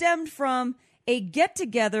all stemmed from a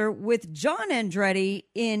get-together with John Andretti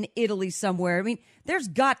in Italy somewhere. I mean, there's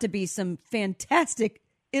got to be some fantastic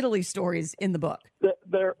Italy stories in the book.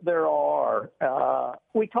 There are.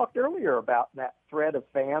 We talked earlier about that thread of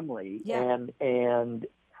family, and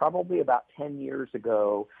probably about 10 years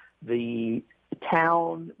ago, the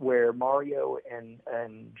town where Mario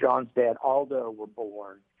and John's dad Aldo were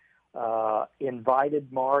born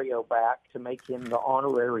invited Mario back to make him the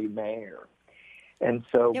honorary mayor. And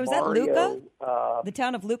so was Mario, that Lucca? The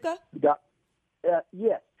town of Lucca?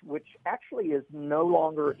 Yes, which actually is no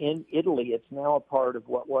longer in Italy. It's now a part of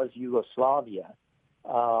what was Yugoslavia.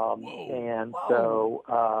 So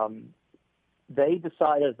they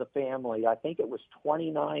decided as a family, I think it was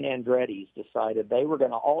 29 Andrettis, decided they were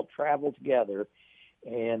going to all travel together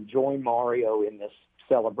and join Mario in this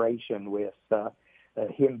celebration with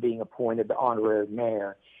him being appointed the honorary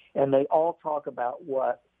mayor. And they all talk about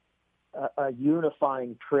what a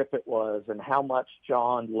unifying trip it was and how much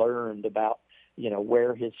John learned about,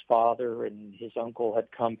 where his father and his uncle had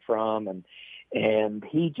come from. And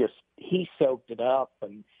he soaked it up,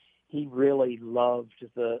 and he really loved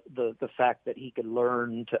the fact that he could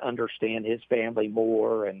learn to understand his family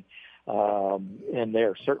more. And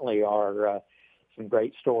there certainly are some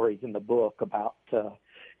great stories in the book about,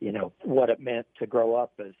 what it meant to grow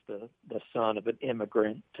up as the son of an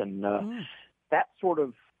immigrant. And that sort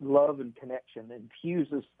of love and connection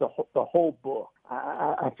infuses the whole book.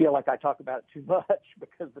 I feel like I talk about it too much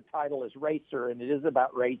because the title is Racer, and it is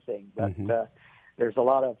about racing. But there's a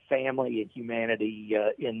lot of family and humanity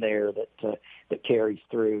in there that carries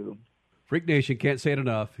through. Freak Nation can't say it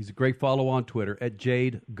enough. He's a great follow on Twitter at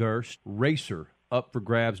Jade Gerst. Racer up for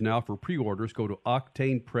grabs now for pre-orders. Go to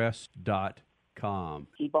octanepress.com.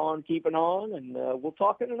 Keep on keeping on, and we'll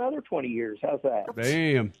talk in another 20 years. How's that?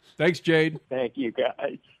 Bam. Thanks, Jade. Thank you,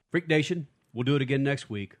 guys. Freak Nation, we'll do it again next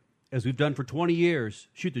week. As we've done for 20 years,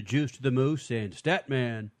 shoot the juice to the moose, and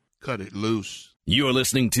Statman, cut it loose. You're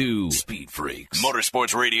listening to Speed Freaks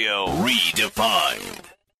Motorsports Radio Redefined.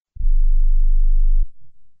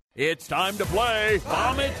 It's time to play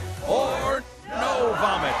Vomit or No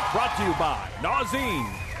Vomit. Brought to you by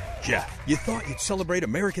Nauzene. Jeff, you thought you'd celebrate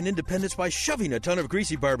American independence by shoving a ton of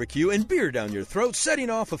greasy barbecue and beer down your throat,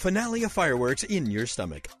 setting off a finale of fireworks in your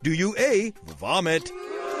stomach. Do you A, vomit,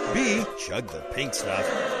 B, chug the pink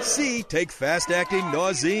stuff, C, take fast-acting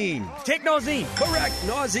Nauzene? Take Nauzene. Correct.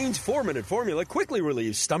 Nauzene's 4-minute formula quickly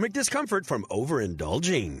relieves stomach discomfort from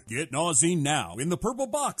overindulging. Get Nauzene now in the purple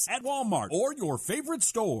box at Walmart or your favorite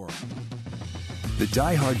store. The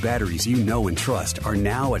die-hard batteries you know and trust are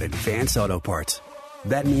now at Advance Auto Parts.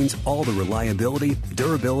 That means all the reliability,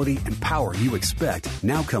 durability, and power you expect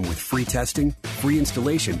now come with free testing, free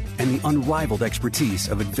installation, and the unrivaled expertise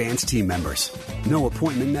of advanced team members. No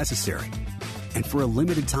appointment necessary. And for a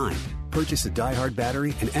limited time, purchase a Die-Hard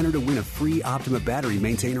battery and enter to win a free Optima battery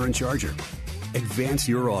maintainer and charger. Advance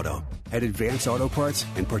your auto at Advance Auto Parts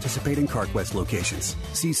and participating CarQuest locations.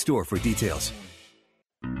 See store for details.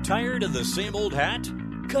 Tired of the same old hat?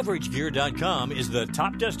 CoverageGear.com is the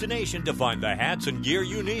top destination to find the hats and gear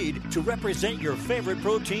you need to represent your favorite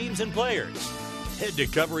pro teams and players. Head to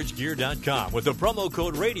CoverageGear.com with the promo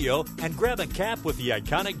code RADIO and grab a cap with the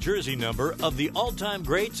iconic jersey number of the all-time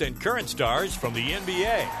greats and current stars from the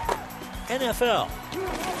NBA, NFL,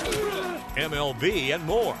 MLB, and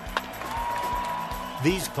more.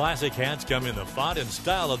 These classic hats come in the font and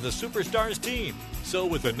style of the Superstars team. So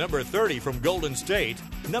with the number 30 from Golden State,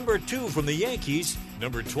 number 2 from the Yankees,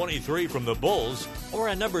 number 23 from the Bulls, or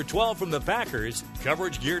a number 12 from the Packers,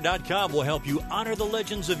 CoverageGear.com will help you honor the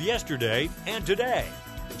legends of yesterday and today.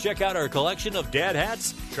 Check out our collection of dad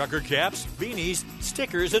hats, trucker caps, beanies,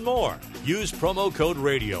 stickers, and more. Use promo code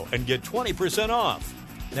RADIO and get 20% off.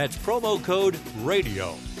 That's promo code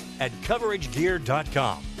RADIO at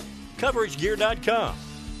CoverageGear.com. CoverageGear.com.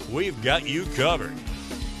 We've got you covered.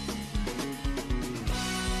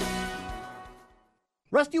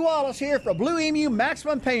 Rusty Wallace here for Blue Emu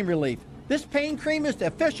Maximum Pain Relief. This pain cream is the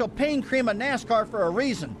official pain cream of NASCAR for a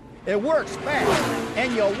reason. It works fast,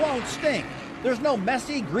 and you won't stink. There's no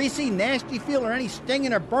messy, greasy, nasty feel or any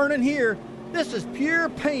stinging or burning here. This is pure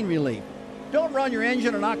pain relief. Don't run your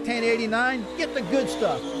engine on Octane 89. Get the good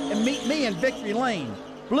stuff and meet me in Victory Lane.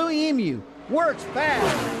 Blue Emu works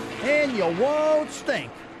fast, and you won't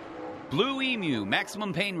stink. Blue Emu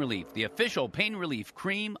Maximum Pain Relief, the official pain relief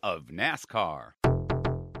cream of NASCAR.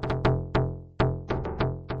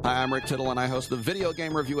 Hi, I'm Rick Tittle, and I host the Video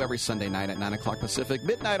Game Review every Sunday night at 9 o'clock Pacific,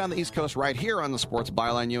 midnight on the East Coast, right here on the Sports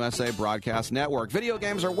Byline USA Broadcast Network. Video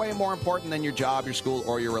games are way more important than your job, your school,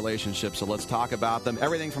 or your relationship, so let's talk about them.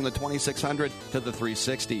 Everything from the 2600 to the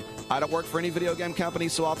 360. I don't work for any video game company,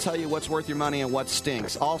 so I'll tell you what's worth your money and what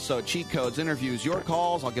stinks. Also, cheat codes, interviews, your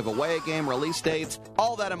calls. I'll give away a game, release dates,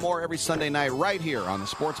 all that and more every Sunday night right here on the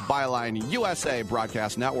Sports Byline USA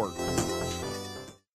Broadcast Network.